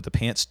 with the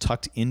pants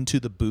tucked into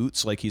the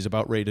boots, like he's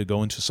about ready to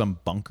go into some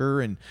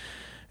bunker, and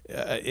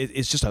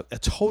it's just a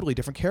totally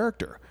different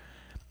character.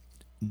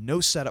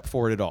 No setup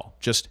for it at all.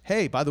 Just,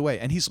 hey, by the way,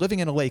 and he's living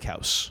in a lake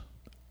house.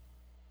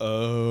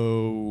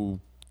 Okay,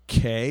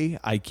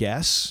 I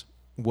guess,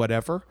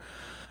 whatever.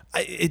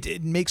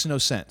 It makes no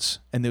sense,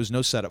 and there's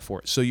no setup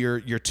for it. So your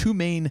two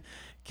main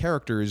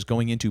characters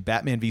going into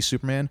Batman v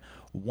Superman,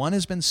 one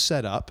has been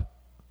set up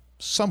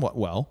somewhat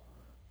well,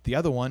 the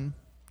other one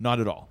not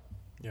at all.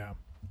 Yeah.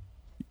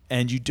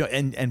 And you do,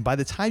 and by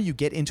the time you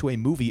get into a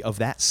movie of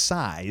that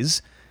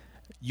size,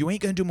 you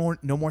ain't going to do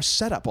no more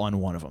setup on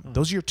one of them.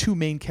 Those are your two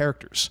main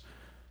characters.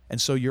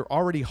 And so you're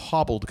already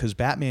hobbled because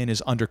Batman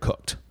is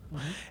undercooked.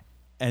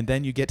 And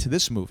then you get to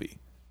this movie.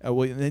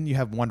 And then you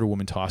have Wonder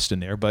Woman tossed in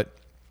there, but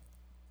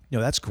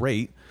that's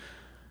great.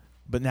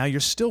 But now you're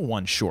still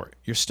one short.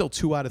 You're still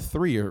 2 out of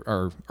 3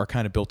 are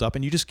kind of built up,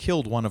 and you just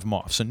killed one of them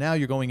off. So now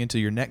you're going into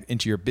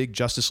your big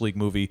Justice League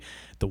movie.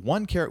 The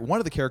one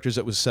of the characters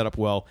that was set up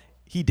well,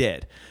 he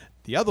dead.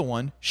 The other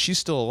one, she's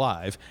still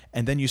alive,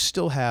 and then you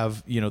still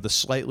have the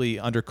slightly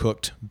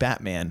undercooked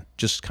Batman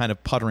just kind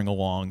of puttering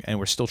along, and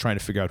we're still trying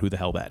to figure out who the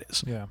hell that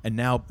is. Yeah. And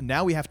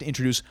now we have to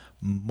introduce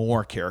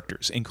more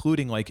characters,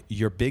 including like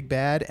your big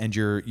bad and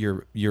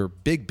your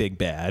big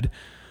bad,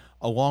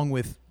 along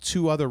with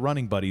 2 other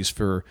running buddies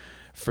for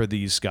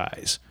these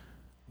guys.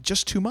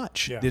 Just too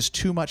much. Yeah. There's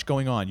too much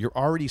going on. You're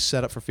already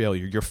set up for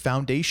failure. Your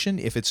foundation,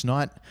 if it's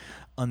not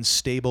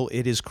unstable,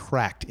 it is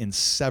cracked in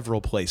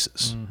several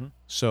places.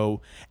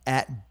 So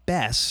at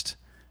best,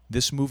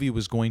 this movie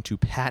was going to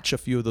patch a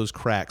few of those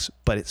cracks,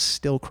 but it's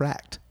still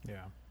cracked.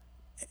 Yeah.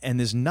 And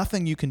there's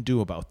nothing you can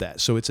do about that.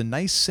 So it's a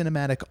nice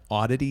cinematic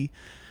oddity,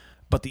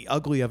 but the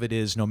ugly of it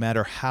is no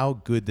matter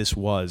how good this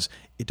was,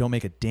 it don't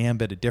make a damn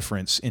bit of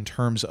difference in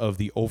terms of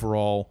the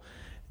overall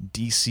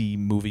DC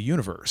movie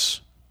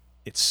universe.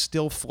 It's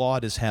still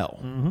flawed as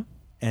hell.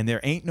 And there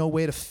ain't no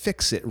way to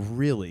fix it,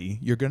 really.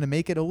 You're going to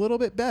make it a little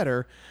bit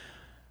better,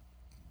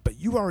 but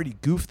you already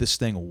goofed this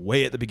thing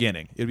way at the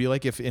beginning. It'd be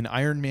like if in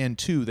Iron Man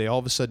 2, they all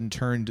of a sudden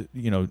turned,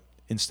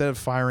 instead of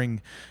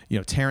firing,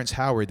 Terrence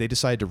Howard, they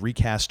decided to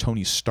recast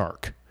Tony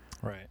Stark.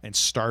 Right. And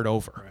start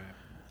over. Right.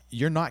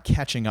 You're not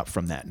catching up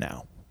from that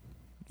now.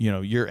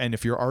 And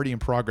if you're already in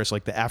progress,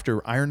 like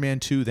after Iron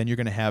Man 2, then you're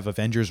going to have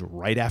Avengers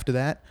right after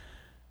that.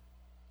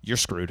 You're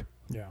screwed.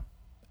 Yeah.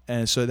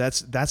 And so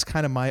that's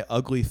kind of my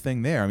ugly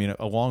thing there. I mean,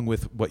 along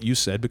with what you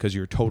said, because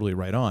you're totally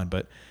right on.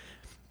 But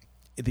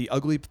the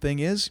ugly thing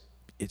is,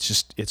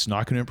 it's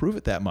not going to improve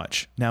it that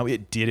much. Now,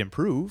 it did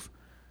improve,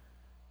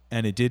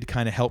 and it did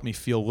kind of help me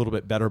feel a little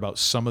bit better about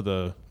some of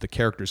the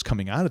characters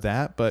coming out of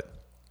that. But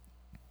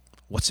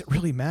what's it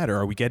really matter?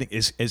 Are we getting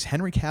is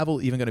Henry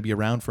Cavill even going to be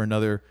around for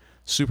another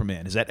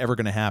Superman? Is that ever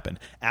going to happen?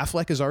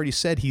 Affleck has already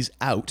said he's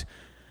out.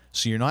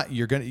 So I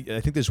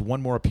think there's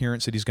one more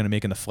appearance that he's going to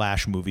make in the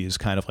Flash movie is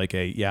kind of like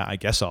I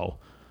guess I'll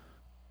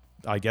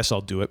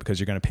do it because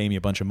you're going to pay me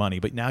a bunch of money.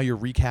 But now you're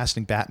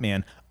recasting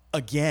Batman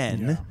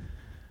again.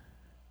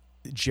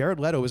 Yeah. Jared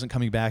Leto isn't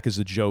coming back as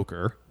the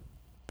Joker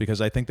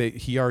because I think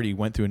he already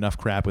went through enough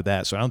crap with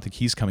that. So I don't think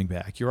he's coming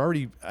back.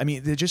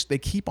 They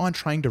keep on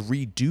trying to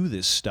redo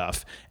this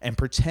stuff and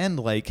pretend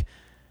like,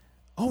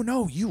 oh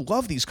no, you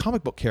love these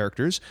comic book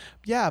characters.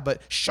 Yeah,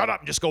 but shut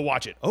up and just go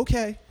watch it.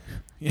 Okay.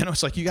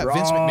 It's like you got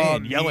Vince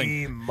McMahon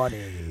yelling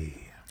money.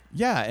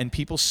 Yeah, and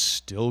people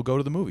still go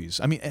to the movies.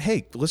 I mean,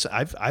 hey, listen,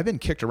 I've been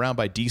kicked around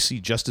by DC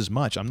just as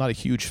much. I'm not a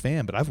huge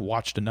fan, but I've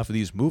watched enough of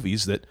these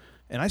movies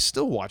and I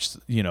still watch,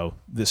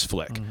 this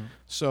flick.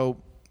 So,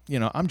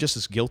 I'm just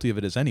as guilty of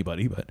it as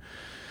anybody, but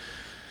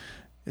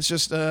it's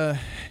just,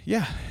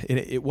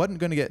 it wasn't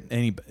going to get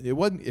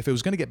if it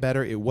was going to get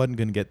better, it wasn't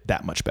going to get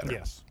that much better.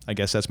 Yes. I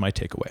guess that's my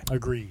takeaway.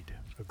 Agreed.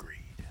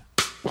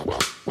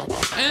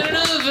 And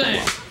another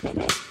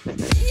thing.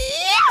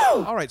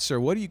 All right, sir,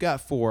 what do you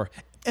got for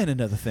and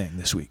another thing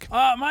this week?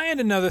 My and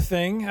another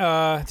thing,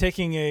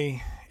 taking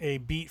a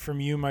beat from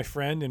you, my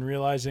friend, and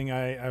realizing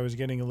I was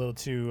getting a little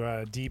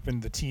too deep in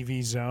the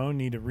TV zone,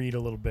 need to read a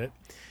little bit.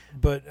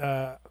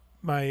 But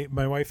my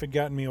wife had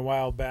gotten me a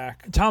while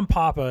back. Tom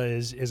Papa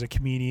is a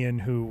comedian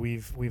who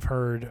we've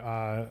heard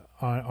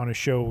on a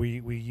show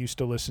we used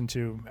to listen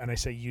to, and I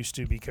say used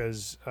to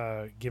because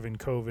given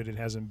COVID, it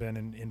hasn't been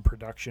in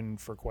production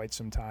for quite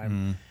some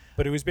time.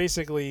 But it was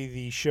basically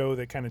the show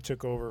that kind of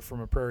took over from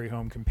A Prairie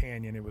Home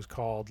Companion. It was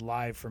called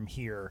Live from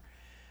Here.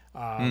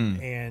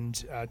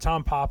 And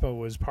Tom Papa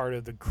was part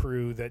of the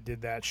crew that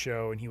did that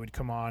show, and he would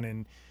come on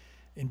and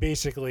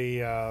basically,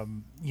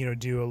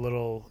 do a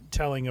little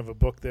telling of a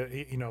book that,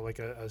 like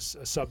a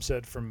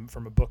subset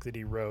from a book that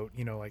he wrote,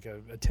 like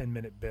a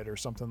 10-minute bit or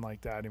something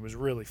like that. It was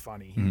really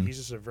funny. He's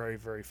just a very,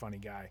 very funny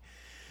guy.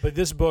 But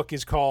this book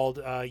is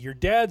called Your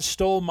Dad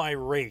Stole My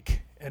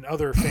Rake and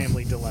Other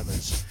Family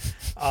Dilemmas.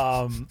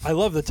 I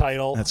love the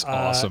title. That's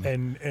awesome.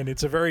 And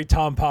it's a very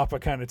Tom Papa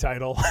kind of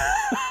title.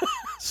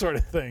 sort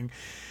of thing.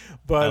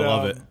 But I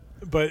love it.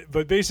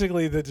 But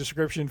basically the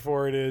description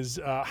for it is,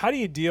 how do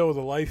you deal with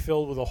a life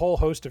filled with a whole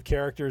host of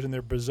characters and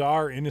their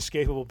bizarre,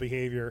 inescapable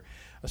behavior,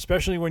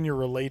 especially when you're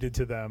related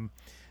to them?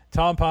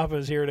 Tom Papa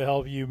is here to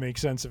help you make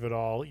sense of it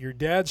all. Your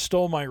Dad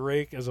Stole My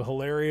Rake is a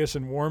hilarious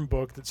and warm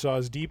book that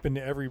saws deep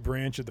into every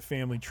branch of the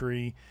family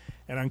tree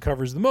and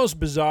uncovers the most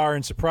bizarre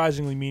and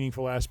surprisingly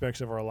meaningful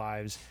aspects of our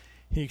lives.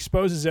 He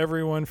exposes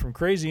everyone from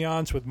crazy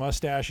aunts with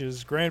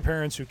mustaches,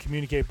 grandparents who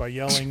communicate by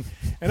yelling,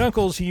 and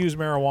uncles who use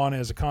marijuana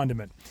as a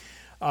condiment.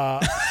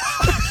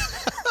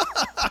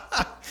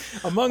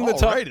 Among the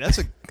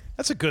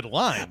that's a good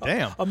line.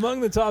 Damn.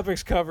 Among the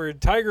topics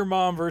covered: Tiger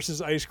Mom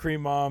versus Ice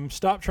Cream Mom,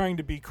 Stop Trying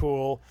to Be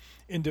Cool,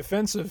 In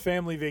Defense of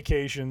Family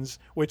Vacations,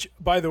 which,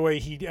 by the way,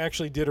 he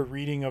actually did a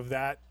reading of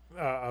that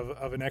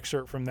of an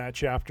excerpt from that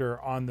chapter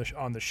on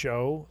the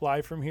show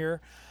live from here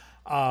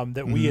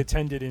that we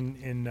attended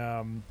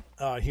in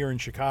here in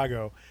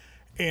Chicago,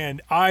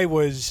 and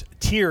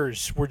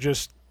tears were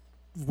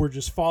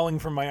just falling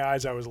from my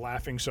eyes. I was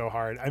laughing so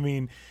hard. I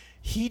mean,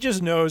 he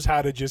just knows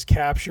how to just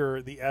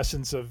capture the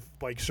essence of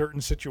like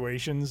certain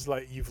situations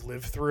like you've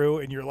lived through,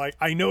 and you're like,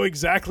 I know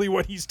exactly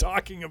what he's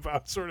talking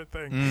about, sort of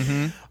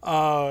thing.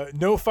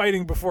 No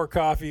Fighting Before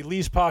Coffee,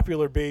 Least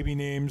Popular Baby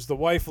Names, The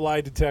Wife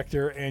Lie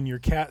Detector, and Your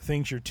Cat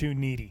Thinks You're Too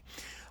Needy.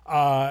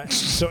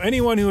 So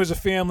anyone who has a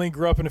family,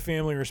 grew up in a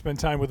family, or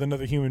spent time with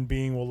another human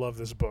being will love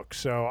this book.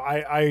 So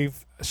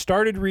I've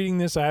started reading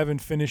this. I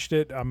haven't finished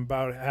it. I'm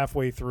about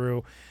halfway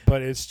through,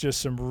 but it's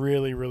just some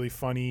really, really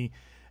funny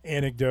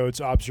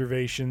anecdotes,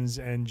 observations,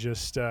 and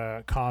just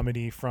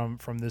comedy from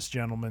this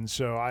gentleman.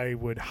 So I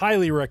would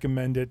highly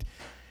recommend it.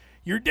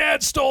 Your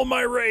Dad Stole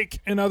My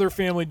Rake and Other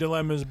Family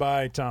Dilemmas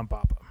by Tom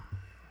Papa.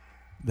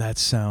 That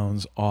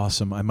sounds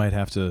awesome. I might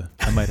have to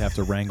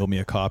wrangle me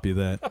a copy of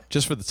that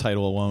just for the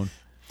title alone.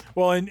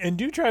 Well, and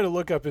do try to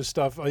look up his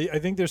stuff. I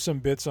think there's some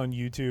bits on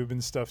YouTube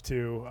and stuff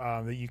too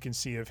that you can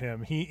see of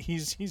him.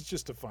 He's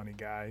just a funny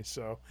guy.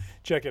 So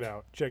check it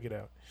out.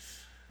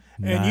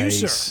 And Nice.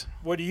 you, sir,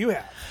 what do you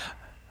have?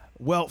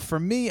 Well, for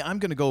me, I'm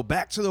going to go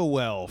back to the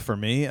well. For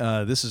me,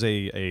 this is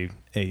a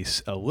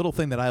little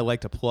thing that I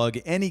like to plug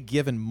any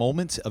given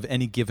moment of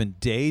any given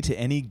day to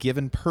any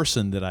given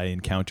person that I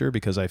encounter,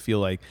 because I feel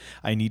like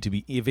I need to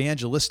be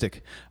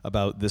evangelistic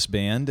about this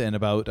band and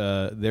about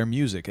their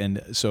music.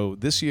 And so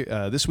this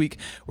week,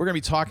 we're going to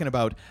be talking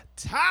about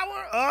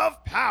Tower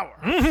of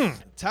Power.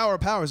 Tower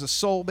of Power is a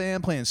soul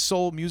band playing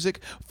soul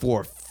music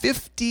for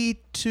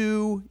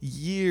 52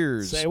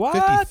 years. Say what?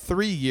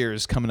 53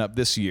 years coming up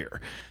this year.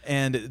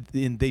 And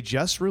they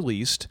just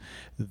released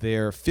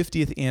their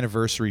 50th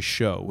anniversary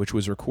show, which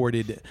was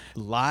recorded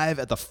live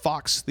at the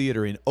Fox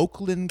Theater in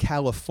Oakland,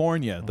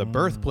 California, the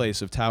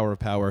birthplace of Tower of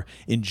Power,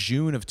 in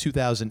June of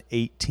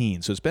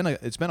 2018. So it's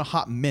been a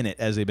hot minute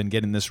as they've been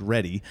getting this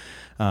ready,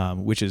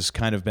 which has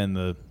kind of been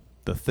the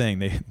thing.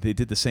 They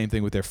did the same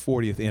thing with their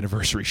 40th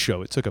anniversary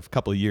show. It took a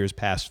couple of years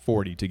past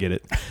 40 to get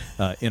it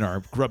in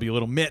our grubby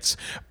little mitts.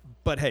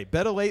 But hey,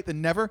 better late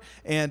than never.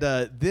 And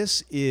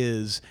this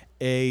is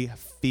a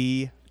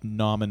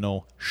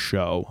phenomenal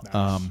show.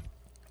 Nice.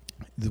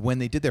 When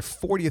they did their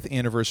 40th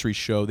anniversary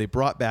show, they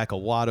brought back a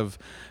lot of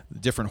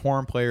different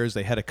horn players.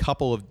 They had a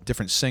couple of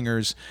different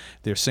singers.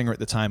 Their singer at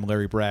the time,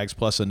 Larry Braggs,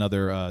 plus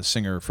another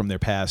singer from their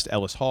past,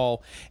 Ellis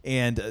Hall.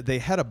 And they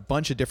had a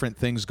bunch of different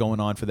things going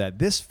on for that.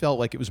 This felt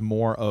like it was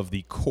more of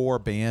the core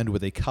band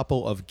with a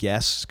couple of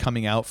guests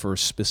coming out for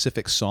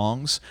specific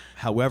songs.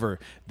 However,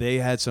 they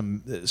had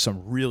some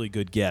really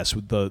good guests.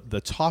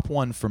 The top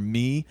one for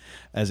me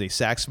as a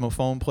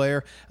saxophone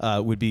player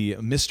would be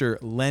Mr.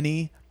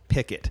 Lenny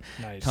Pickett.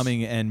 Nice.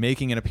 Coming and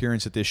making an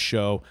appearance at this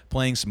show,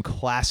 playing some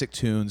classic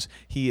tunes.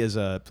 He is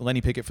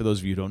Lenny Pickett, for those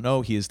of you who don't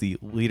know, he is the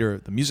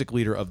music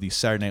leader of the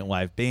Saturday Night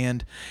Live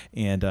band,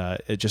 and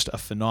just a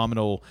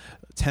phenomenal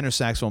tenor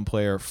saxophone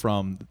player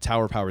from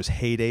Tower of Power's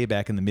heyday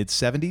back in the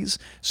mid-'70s.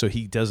 So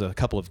he does a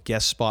couple of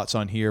guest spots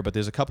on here, but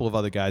there's a couple of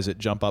other guys that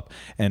jump up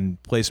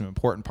and play some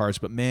important parts.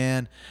 But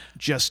man,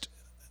 just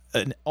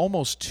an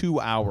almost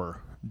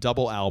 2-hour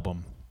double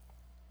album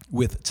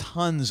with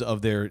tons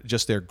of their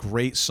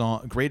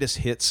greatest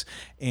hits,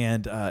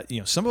 and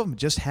some of them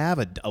just have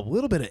a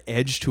little bit of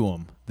edge to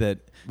them. That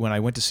when I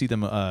went to see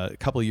them a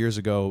couple of years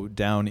ago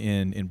down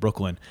in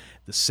Brooklyn,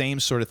 the same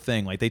sort of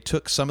thing. Like they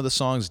took some of the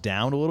songs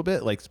down a little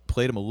bit, like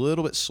played them a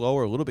little bit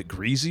slower, a little bit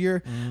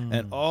greasier,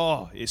 and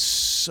it's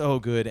so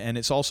good. And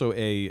it's also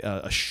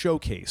a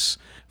showcase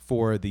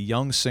for the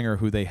young singer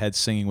who they had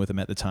singing with them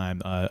at the time,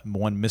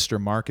 one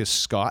Mr. Marcus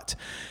Scott,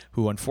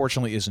 who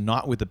unfortunately is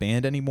not with the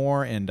band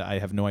anymore, and I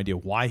have no idea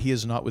why he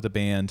is not with the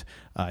band.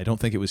 I don't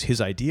think it was his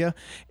idea.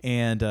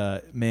 And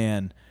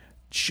man,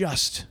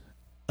 just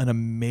an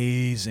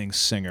amazing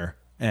singer.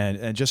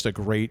 And just a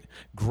great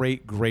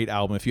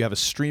album. If you have a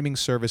streaming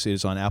service, it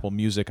is on Apple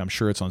Music. I'm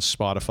sure it's on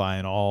Spotify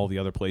and all the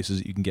other places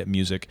that you can get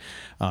music.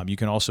 You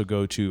can also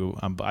go to,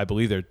 I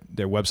believe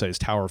their website is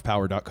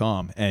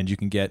towerofpower.com, and you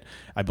can get,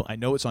 I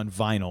know it's on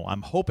vinyl.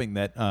 I'm hoping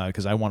that,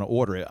 because I want to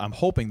order it, I'm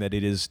hoping that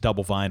it is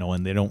double vinyl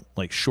and they don't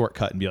like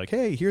shortcut and be like,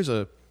 hey, here's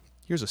a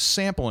here's a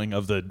sampling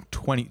of the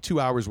 22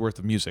 hours worth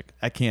of music.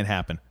 That can't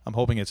happen. I'm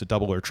hoping it's a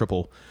double or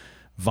triple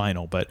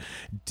vinyl, but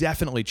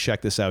definitely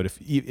check this out.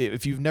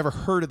 If you've never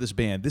heard of this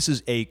band, this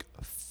is a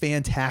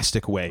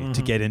fantastic way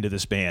to get into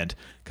this band,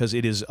 because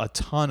it is a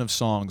ton of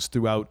songs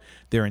throughout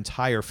their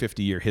entire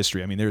 50-year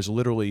history. I mean, there's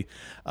literally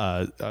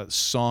a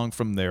song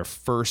from their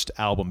first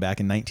album back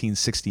in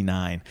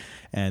 1969,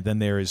 and then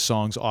there is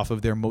songs off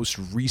of their most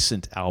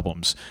recent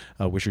albums,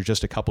 which are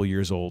just a couple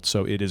years old.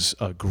 So it is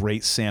a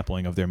great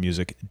sampling of their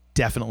music.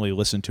 Definitely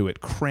listen to it.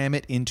 Cram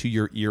it into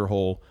your ear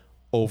hole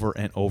over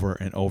and over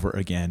and over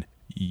again.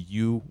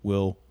 You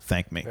will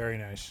thank me. Very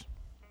nice.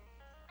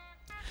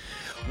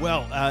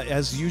 Well,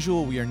 as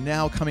usual, we are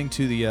now coming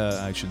to the,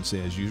 I shouldn't say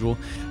as usual,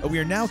 we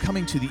are now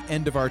coming to the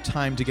end of our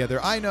time together.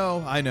 I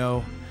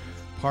know,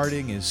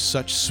 parting is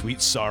such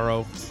sweet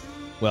sorrow.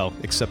 Well,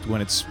 except when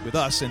it's with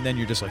us, and then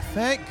you're just like,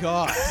 thank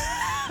God.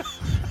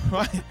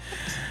 Right?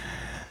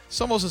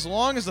 It's almost as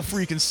long as the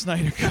freaking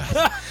Snyder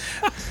Cut.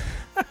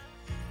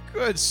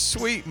 Good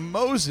sweet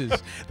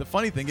Moses. The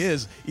funny thing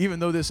is,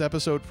 even though this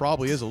episode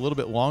probably is a little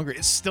bit longer,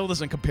 it still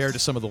doesn't compare to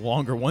some of the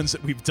longer ones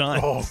that we've done.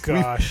 Oh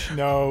gosh,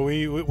 no,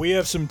 we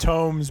have some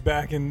tomes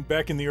back in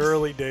the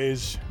early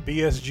days,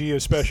 BSG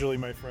especially,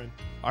 my friend.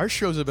 Our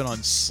shows have been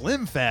on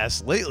Slim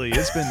Fast lately.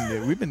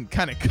 We've been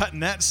kind of cutting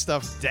that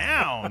stuff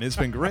down. It's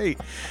been great.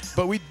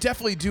 But we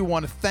definitely do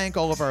want to thank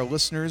all of our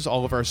listeners,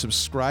 all of our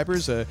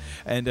subscribers,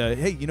 and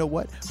hey, you know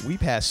what? We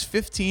passed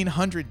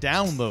 1,500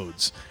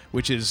 downloads,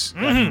 which is,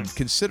 I mean,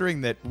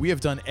 considering that we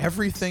have done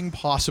everything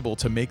possible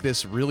to make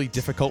this really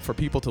difficult for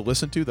people to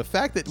listen to, the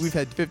fact that we've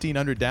had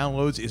 1,500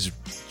 downloads is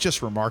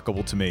just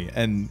remarkable to me.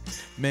 And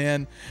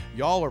man,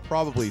 y'all are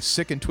probably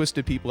sick and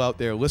twisted people out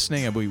there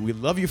listening, and we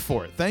love you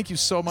for it. Thank you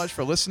so much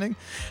for listening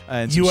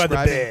and you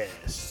subscribing. are the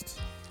best.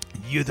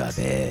 You're the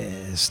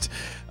best.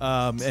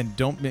 And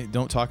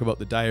don't talk about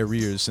the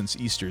diarrheas since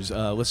Easter's.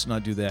 Let's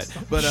not do that.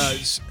 But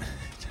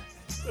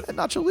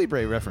Nacho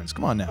Libre reference.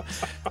 Come on now.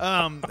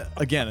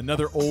 Again,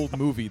 another old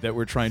movie that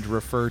we're trying to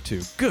refer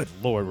to. Good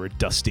Lord, we're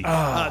dusty.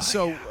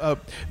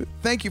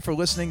 Thank you for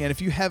listening. And if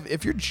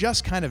you're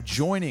just kind of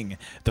joining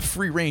the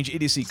Free Range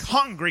Idiocy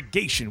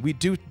congregation, we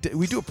do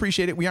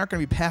appreciate it. We aren't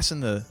going to be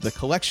passing the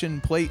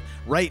collection plate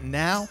right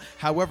now.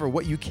 However,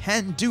 what you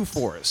can do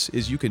for us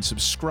is you can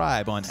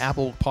subscribe on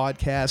Apple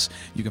Podcasts.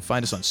 You can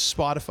find us on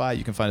Spotify.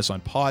 You can find us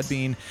on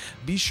Podbean.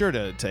 Be sure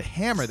to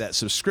hammer that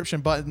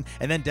subscription button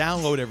and then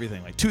download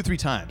everything like 2-3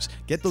 times.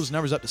 Get those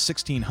numbers up to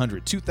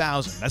 1,600,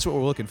 2,000. That's what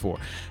we're looking for.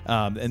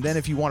 And then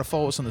if you want to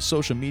follow us on the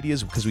social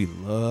medias, because we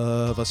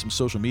love us some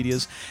social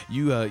medias,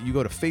 you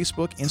go to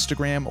Facebook,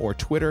 Instagram, or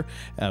Twitter.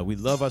 We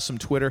love us some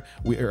Twitter.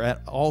 We are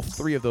at all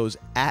three of those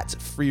at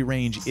Free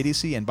Range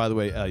Idiocy. And by the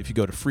way, if you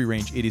go to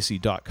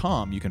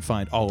freerangeidiocy.com, you can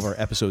find all of our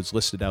episodes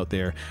listed out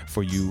there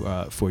for you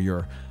for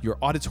your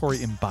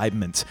auditory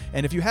imbibement.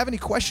 And if you have any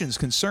questions,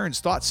 concerns,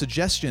 thoughts,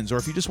 suggestions, or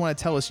if you just want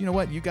to tell us, you know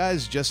what, you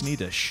guys just need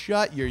to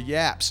shut your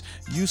yaps,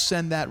 you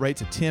send that right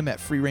to Tim at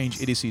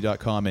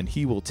freerangeidiocy.com, and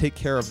he will take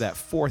care of that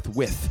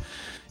forthwith,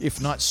 if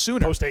not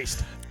sooner. Post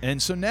haste.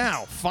 And so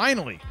now,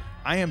 finally,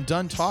 I am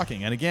done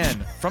talking. And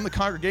again, from the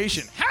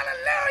congregation,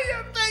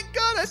 hallelujah, thank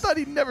God, I thought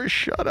he'd never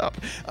shut up.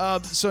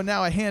 So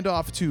now I hand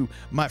off to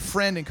my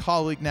friend and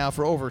colleague now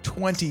for over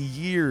 20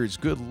 years.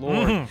 Good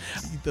Lord.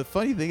 The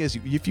funny thing is,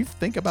 if you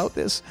think about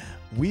this,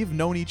 we've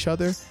known each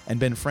other and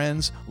been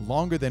friends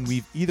longer than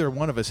either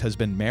one of us has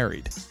been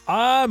married.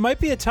 Might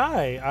be a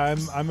tie.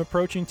 I'm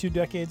approaching 2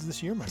 decades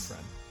this year, my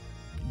friend.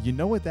 You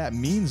know what that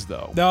means,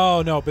 though?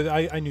 No, but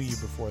I knew you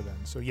before then.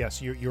 So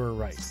yes, you're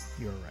right.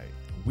 You're right.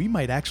 We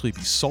might actually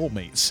be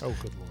soulmates. Oh,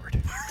 good Lord.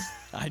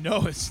 I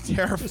know, it's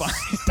terrifying.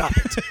 Stop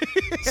it.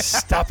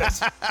 Stop it.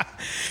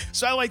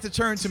 So I like to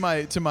turn to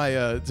my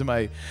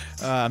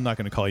I'm not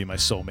going to call you my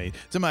soulmate,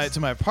 to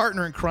my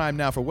partner in crime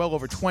now for well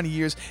over 20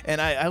 years, and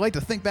I like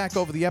to think back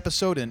over the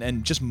episode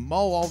and just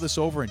mull all this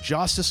over, and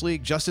Justice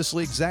League,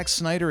 Zack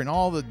Snyder, and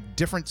all the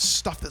different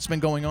stuff that's been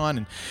going on,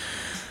 and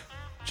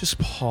just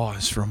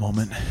pause for a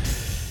moment.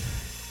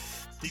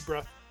 Deep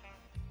breath.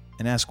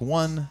 And ask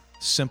one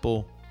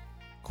simple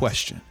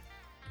question.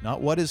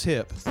 Not what is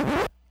hip.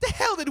 The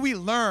hell did we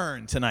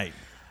learn tonight?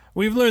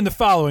 We've learned the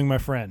following, my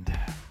friend.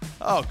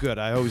 Oh, good.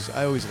 I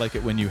always like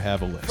it when you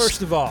have a list.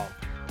 First of all,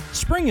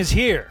 spring is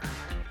here.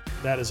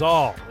 That is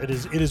all. It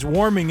is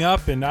warming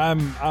up, and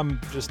I'm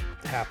just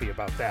happy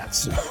about that.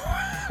 So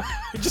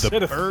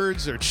the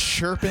birds are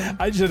chirping.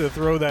 I just had to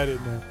throw that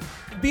in there.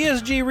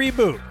 BSG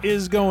reboot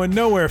is going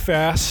nowhere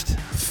fast.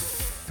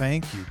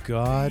 Thank you,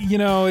 God. You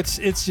know, it's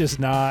just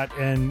not,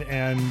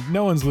 and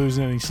no one's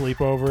losing any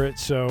sleep over it.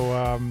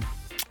 So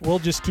we'll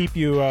just keep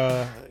you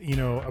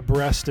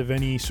abreast of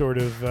any sort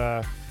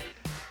of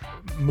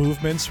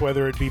movements,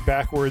 whether it be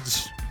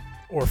backwards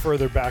or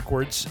further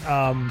backwards.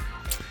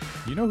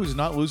 You know who's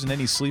not losing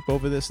any sleep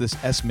over this? This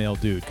S-Mail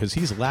dude, because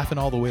he's laughing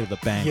all the way to the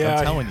bank. Yeah,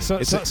 I'm telling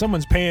you.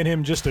 Someone's paying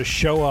him just to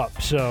show up,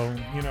 so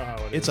you know how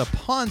it is. It's a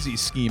Ponzi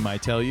scheme, I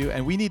tell you,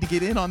 and we need to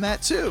get in on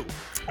that too.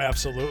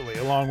 Absolutely,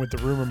 along with the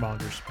rumor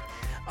mongers.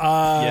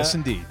 Yes,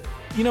 indeed.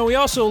 You know, we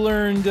also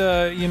learned,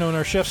 in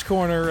our chef's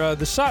corner,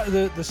 the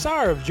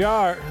Tsar of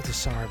Jar. The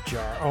Tsar of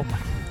Jar. Oh my!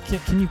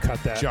 Can you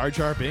cut that? Jar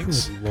Jar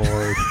Binks. Good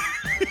Lord.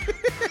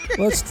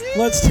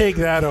 let's take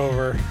that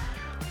over.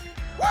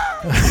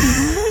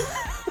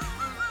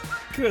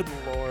 Good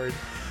Lord.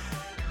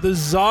 The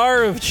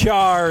Tsar of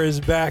Char is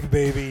back,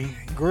 baby.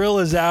 Grill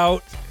is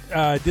out.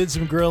 Did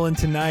some grilling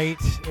tonight.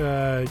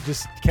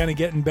 Just kind of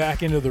getting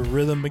back into the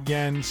rhythm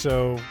again.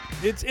 So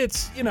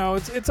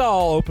it's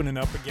all opening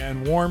up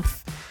again.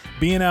 Warmth,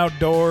 being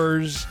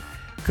outdoors,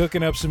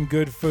 cooking up some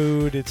good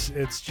food.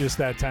 It's just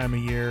that time of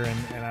year,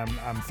 and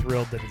I'm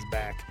thrilled that it's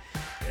back.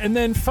 And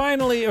then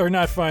finally, or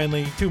not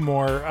finally, two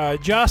more.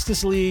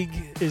 Justice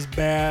League is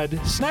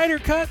bad. Snyder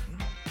Cut,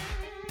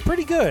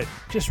 pretty good.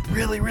 Just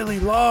really, really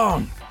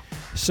long.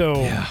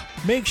 So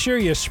make sure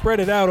you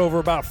spread it out over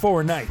about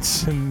 4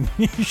 nights, and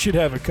you should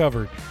have it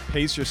covered.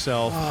 Pace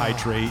yourself,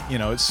 hydrate.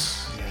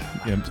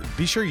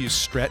 Be sure you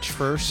stretch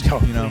first. Oh,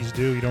 please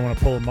do. You don't want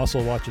to pull a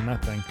muscle watching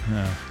that thing.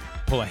 No.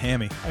 Pull a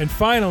hammy. And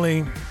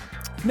finally,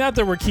 not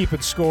that we're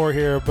keeping score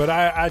here, but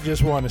I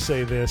just want to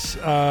say this.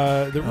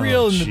 The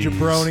real and the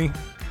jabroni,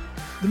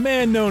 the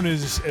man known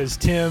as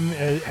Tim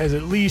has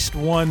at least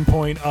 1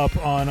 point up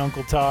on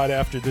Uncle Todd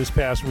after this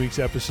past week's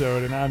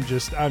episode, and I'm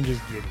just giddy.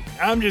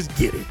 I'm just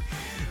giddy.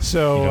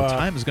 So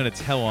time is going to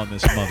tell on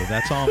this mother.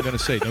 That's all I'm going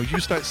to say. Don't you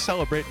start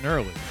celebrating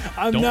early.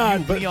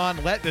 Don't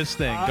Leon, let this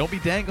thing. Don't be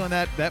dangling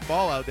that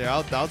ball out there.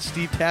 I'll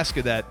Steve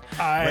Tasker that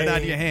right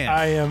out of your hand.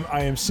 I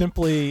am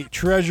simply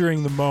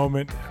treasuring the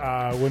moment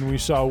when we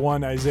saw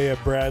one Isaiah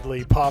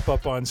Bradley pop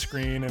up on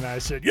screen, and I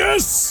said,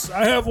 yes,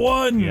 I have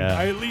one. Yeah.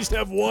 I at least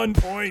have 1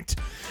 point.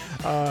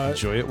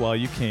 Enjoy it while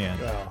you can.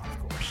 Of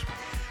course.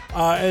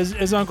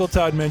 As Uncle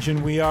Todd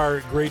mentioned, we are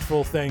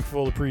grateful,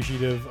 thankful,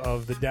 appreciative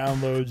of the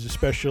downloads,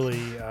 especially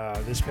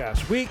this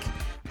past week,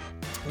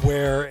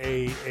 where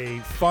a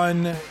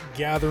fun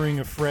gathering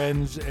of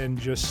friends and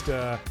just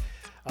a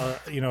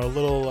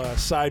little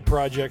side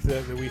project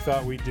that we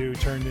thought we'd do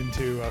turned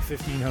into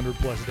 1,500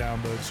 plus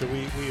downloads. So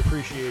we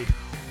appreciate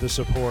the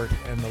support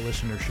and the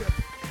listenership.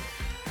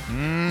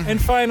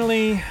 And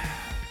finally,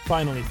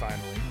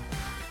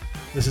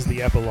 this is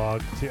the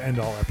epilogue to end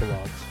all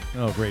epilogues.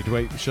 Oh, great.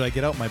 Should I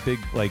get out my big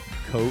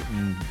coat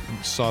and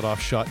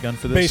sawed-off shotgun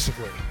for this?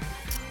 Basically.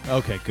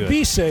 Okay, good.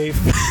 Be safe.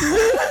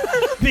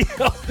 Be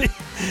healthy.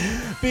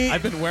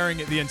 I've been wearing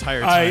it the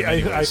entire time.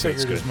 I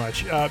figured as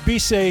much. Be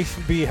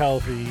safe. Be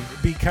healthy.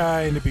 Be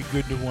kind. Be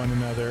good to one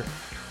another.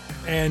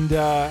 And,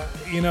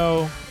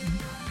 the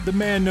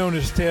man known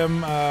as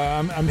Tim,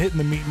 I'm hitting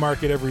the meat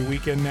market every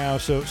weekend now,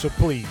 so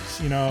please,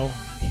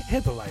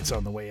 hit the lights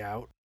on the way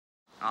out.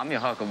 I'm your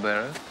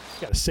huckleberry.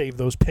 Got to save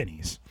those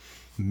pennies.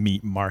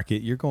 Meat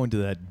market. You're going to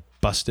that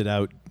busted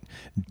out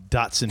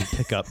Datsun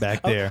pickup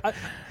back there.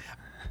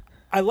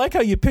 I like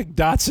how you picked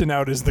Datsun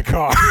out as the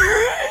car.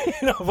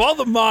 Of all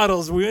the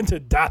models, we went to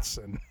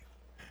Datsun.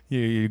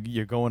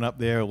 You're going up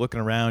there looking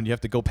around. You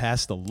have to go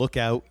past the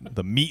lookout,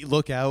 the meat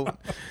lookout.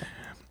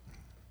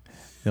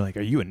 They're like,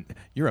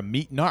 you're a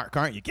meat narc,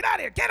 aren't you? Get out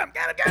of here. Get him.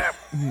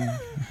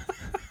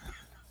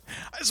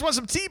 I just want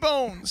some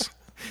T-bones.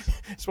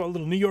 Just want a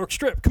little New York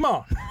strip. Come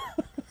on.